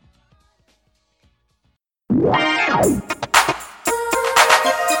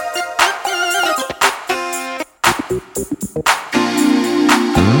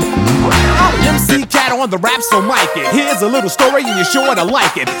 MC Cat on the rap, so mic it. Here's a little story and you're sure to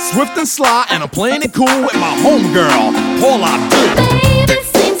like it. Swift and sly, and I'm playing it cool with my homegirl, Paula Abdul. Baby,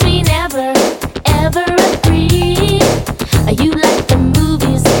 seems we never, ever agree.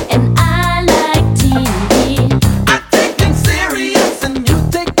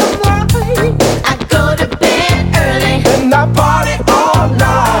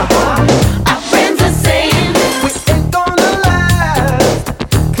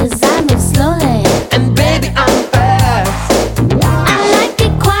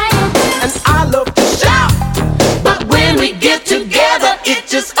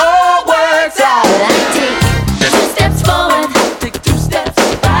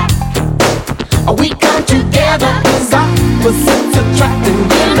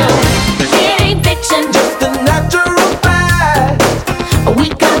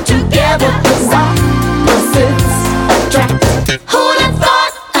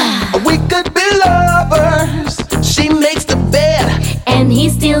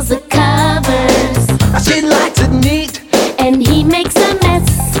 steals the covers. She likes it neat, and he makes a mess.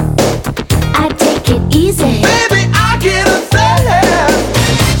 I take it easy. Baby, I get upset.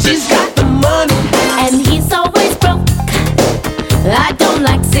 She's got the money, and he's always broke. I don't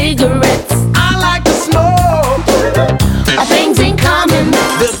like cigarettes. I like to smoke. Our things ain't common.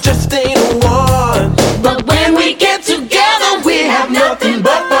 There just ain't one. But when we get together, we have nothing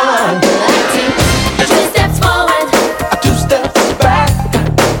but fun. I take 2 steps forward, 2 steps back.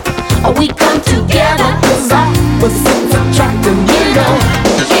 We come together, 'cause opposites attract, and you know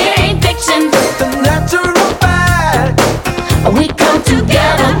it ain't fiction. The natural fact. We come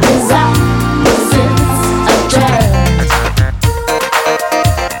together, 'cause opposites attract.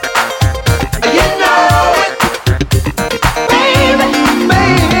 You know it, baby.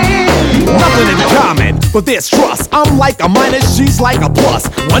 Nothing in common, but there's trust. I'm like a minus, she's like a plus.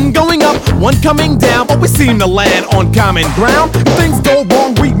 One going up, one coming down, but we seem to land on common ground. If things go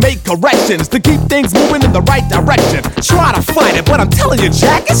wrong, we make corrections to keep things moving in the right direction. Try to fight it, but I'm telling you,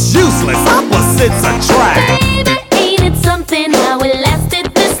 Jack, it's useless. Opposites attract. Baby, ain't it something how it lasted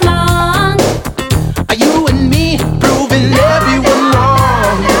this long? You and me proving everyone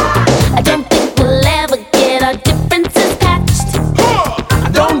wrong. I don't think we'll ever get our differences patched.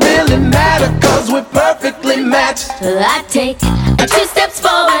 Don't really matter, 'cause we're perfectly matched. I take 2 steps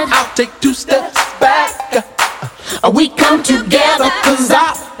forward, I'll take 2 steps back. we come together, 'Cause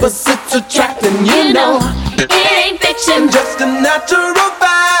opposites attract, and you know it ain't fiction. just a natural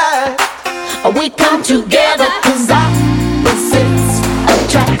fact. We come together,